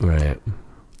 or right,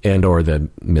 and or the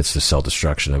midst of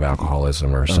self-destruction of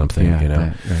alcoholism or something, you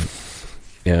know. Right.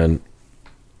 And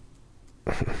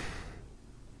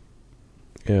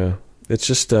yeah, it's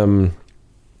just you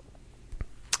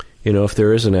know, if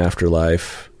there is an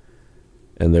afterlife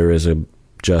and there is a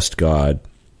just God,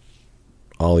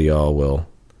 all y'all will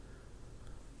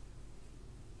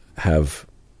have,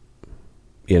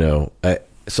 you know,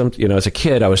 as a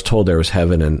kid, I was told there was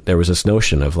heaven, and there was this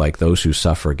notion of like those who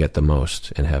suffer get the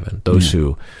most in heaven. Those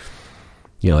who,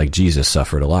 you know, like Jesus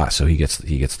suffered a lot, so he gets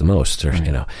the most, or,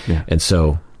 you know. Yeah. And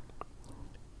so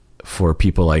for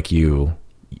people like you,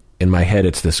 in my head,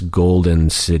 it's this golden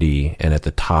city, and at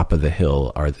the top of the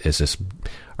hill is a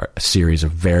series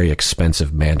of very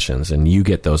expensive mansions, and you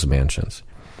get those mansions.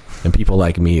 And people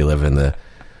like me live in the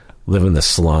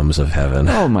slums of heaven.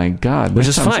 Oh my God. Which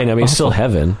is fine. I mean, it's still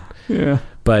heaven. Yeah.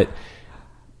 But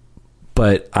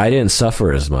I didn't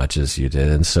suffer as much as you did,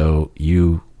 and so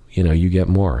you get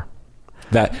more.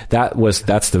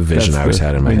 That's the vision I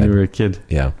had in my head when you were a kid.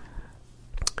 Yeah.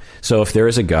 So if there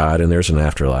is a God, and there's an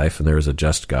afterlife, and there is a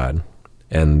just God,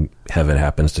 and heaven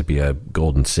happens to be a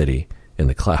golden city in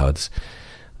the clouds,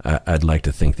 I'd like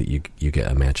to think that you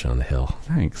get a mansion on the hill.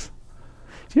 Thanks.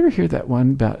 Did you ever hear that one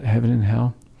about heaven and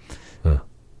hell?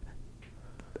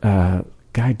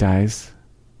 Guy dies.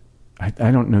 I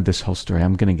don't know this whole story.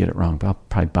 I'm going to get it wrong, but I'll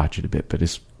probably botch it a bit, but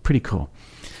it's pretty cool.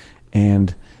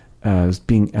 And is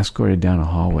being escorted down a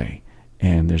hallway,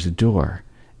 and there's a door,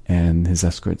 and his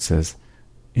escort says,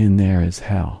 "In there is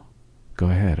hell. Go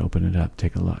ahead, open it up,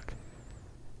 take a look."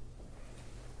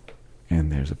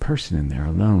 And there's a person in there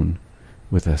alone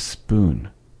with a spoon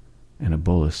and a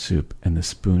bowl of soup, and the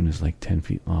spoon is like 10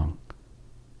 feet long,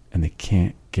 and they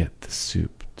can't get the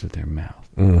soup to their mouth.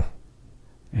 And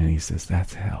he says,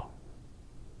 "That's hell.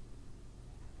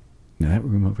 Now that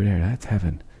room over there, that's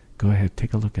heaven. Go ahead,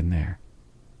 take a look in there."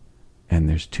 And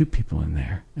there's two people in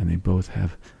there, and they both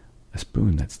have a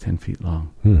spoon that's 10 feet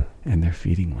long, and they're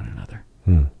feeding one another.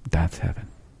 That's heaven.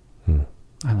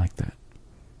 I like that.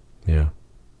 Yeah.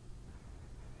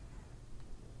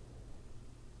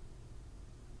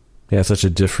 Yeah, such a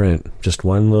different, just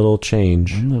one little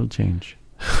change. One little change.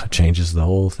 Changes the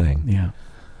whole thing. Yeah.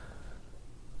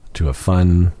 To a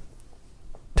fun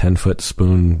 10-foot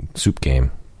spoon soup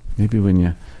game. Maybe when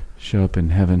you show up in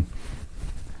heaven,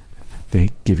 they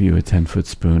give you a 10-foot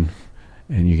spoon,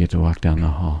 and you get to walk down the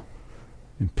hall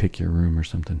and pick your room or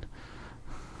something.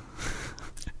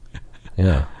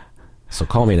 Yeah. So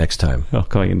call me next time. I'll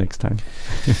call you next time.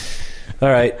 All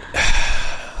right.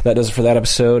 That does it for that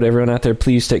episode. Everyone out there,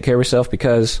 please take care of yourself,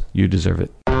 because you deserve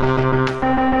it.